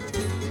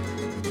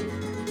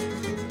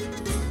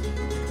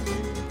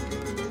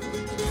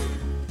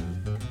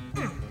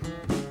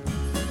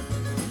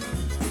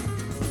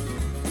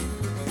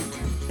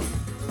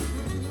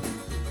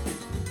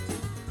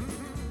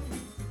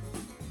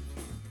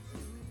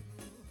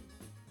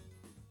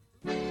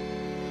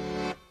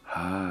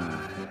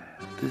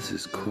 This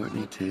is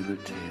Courtney Taylor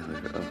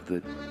of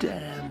the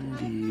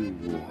Dandy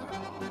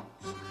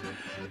Warhols,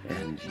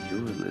 and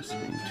you're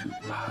listening to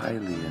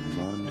Piley and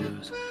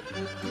Mondo's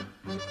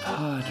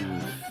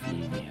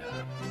Podrophinia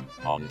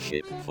on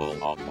Ship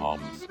Full of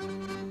Bombs.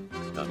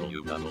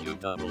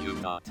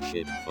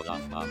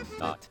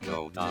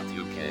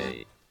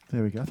 www.shipfullofbombs.co.uk.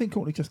 There we go. I think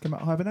Courtney just came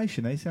out of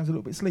hibernation. He sounds a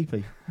little bit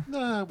sleepy. No,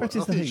 well, But I it's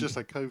the think it's heat. just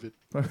like COVID.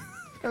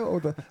 Or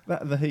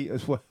that and the heat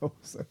as well.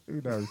 So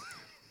who knows?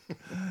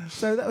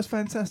 So that was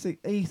fantastic,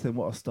 Ethan.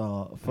 What a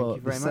start for you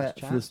the very much, set,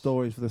 for the chaps.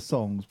 stories, for the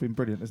songs. Been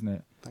brilliant, isn't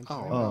it? Thank you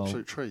very much.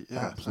 Absolute treat,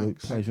 yeah, absolute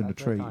thanks. pleasure and a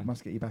That's very treat. kind.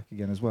 Must get you back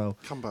again as well.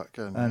 Come back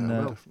again, And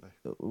yeah, definitely.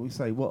 we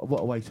say what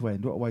a way to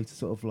end. What a way to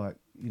sort of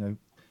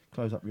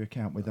close up your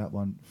account with that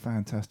one.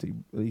 Fantastic.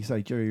 You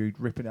say Jerry Reed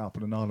ripping it up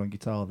on an nylon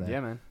guitar there.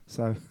 Yeah, man.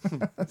 So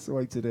that's the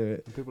way to do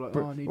it. And people are like,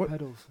 But "Oh, I need what-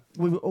 pedals."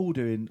 We were all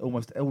doing,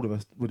 almost all of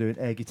us were doing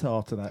air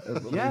guitar to that.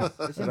 Yeah, at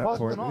it's that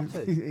impossible point.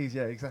 not to.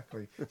 Yeah,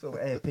 exactly. Sort of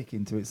air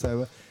picking to it.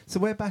 So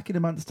we're back in a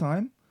month's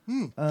time.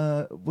 We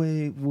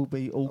will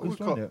be August,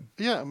 We've won't got, it?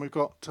 yeah, and we've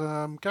got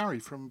Gary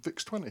from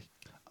VIX 20.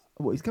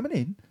 What, he's coming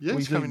in? Yeah, Or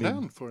he's coming zooming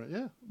in? down for it,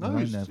 yeah. No, No,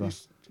 he's, never.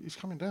 he's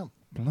coming down.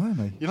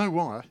 Blimey. You know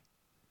why?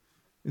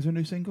 Is there a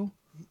new single?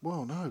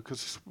 Well, no,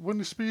 because when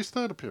this will be his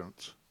third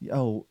appearance?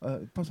 Oh,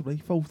 possibly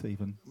fourth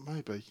even.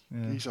 Maybe.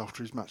 Yeah. He's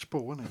after his match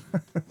ball, isn't he?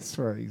 That's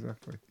right,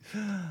 exactly.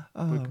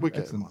 We're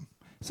getting excellent. one.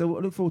 So I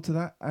look forward to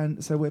that.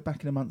 And so we're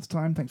back in a month's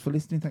time. Thanks for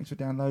listening. Thanks for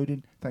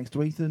downloading. Thanks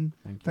to Ethan.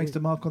 Thanks you. to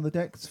Mark on the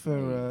decks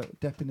for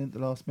depping in at the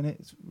last minute.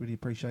 It's really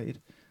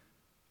appreciated.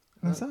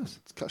 And that's us.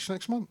 Catch you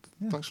next month.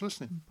 Thanks for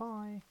listening.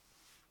 Bye.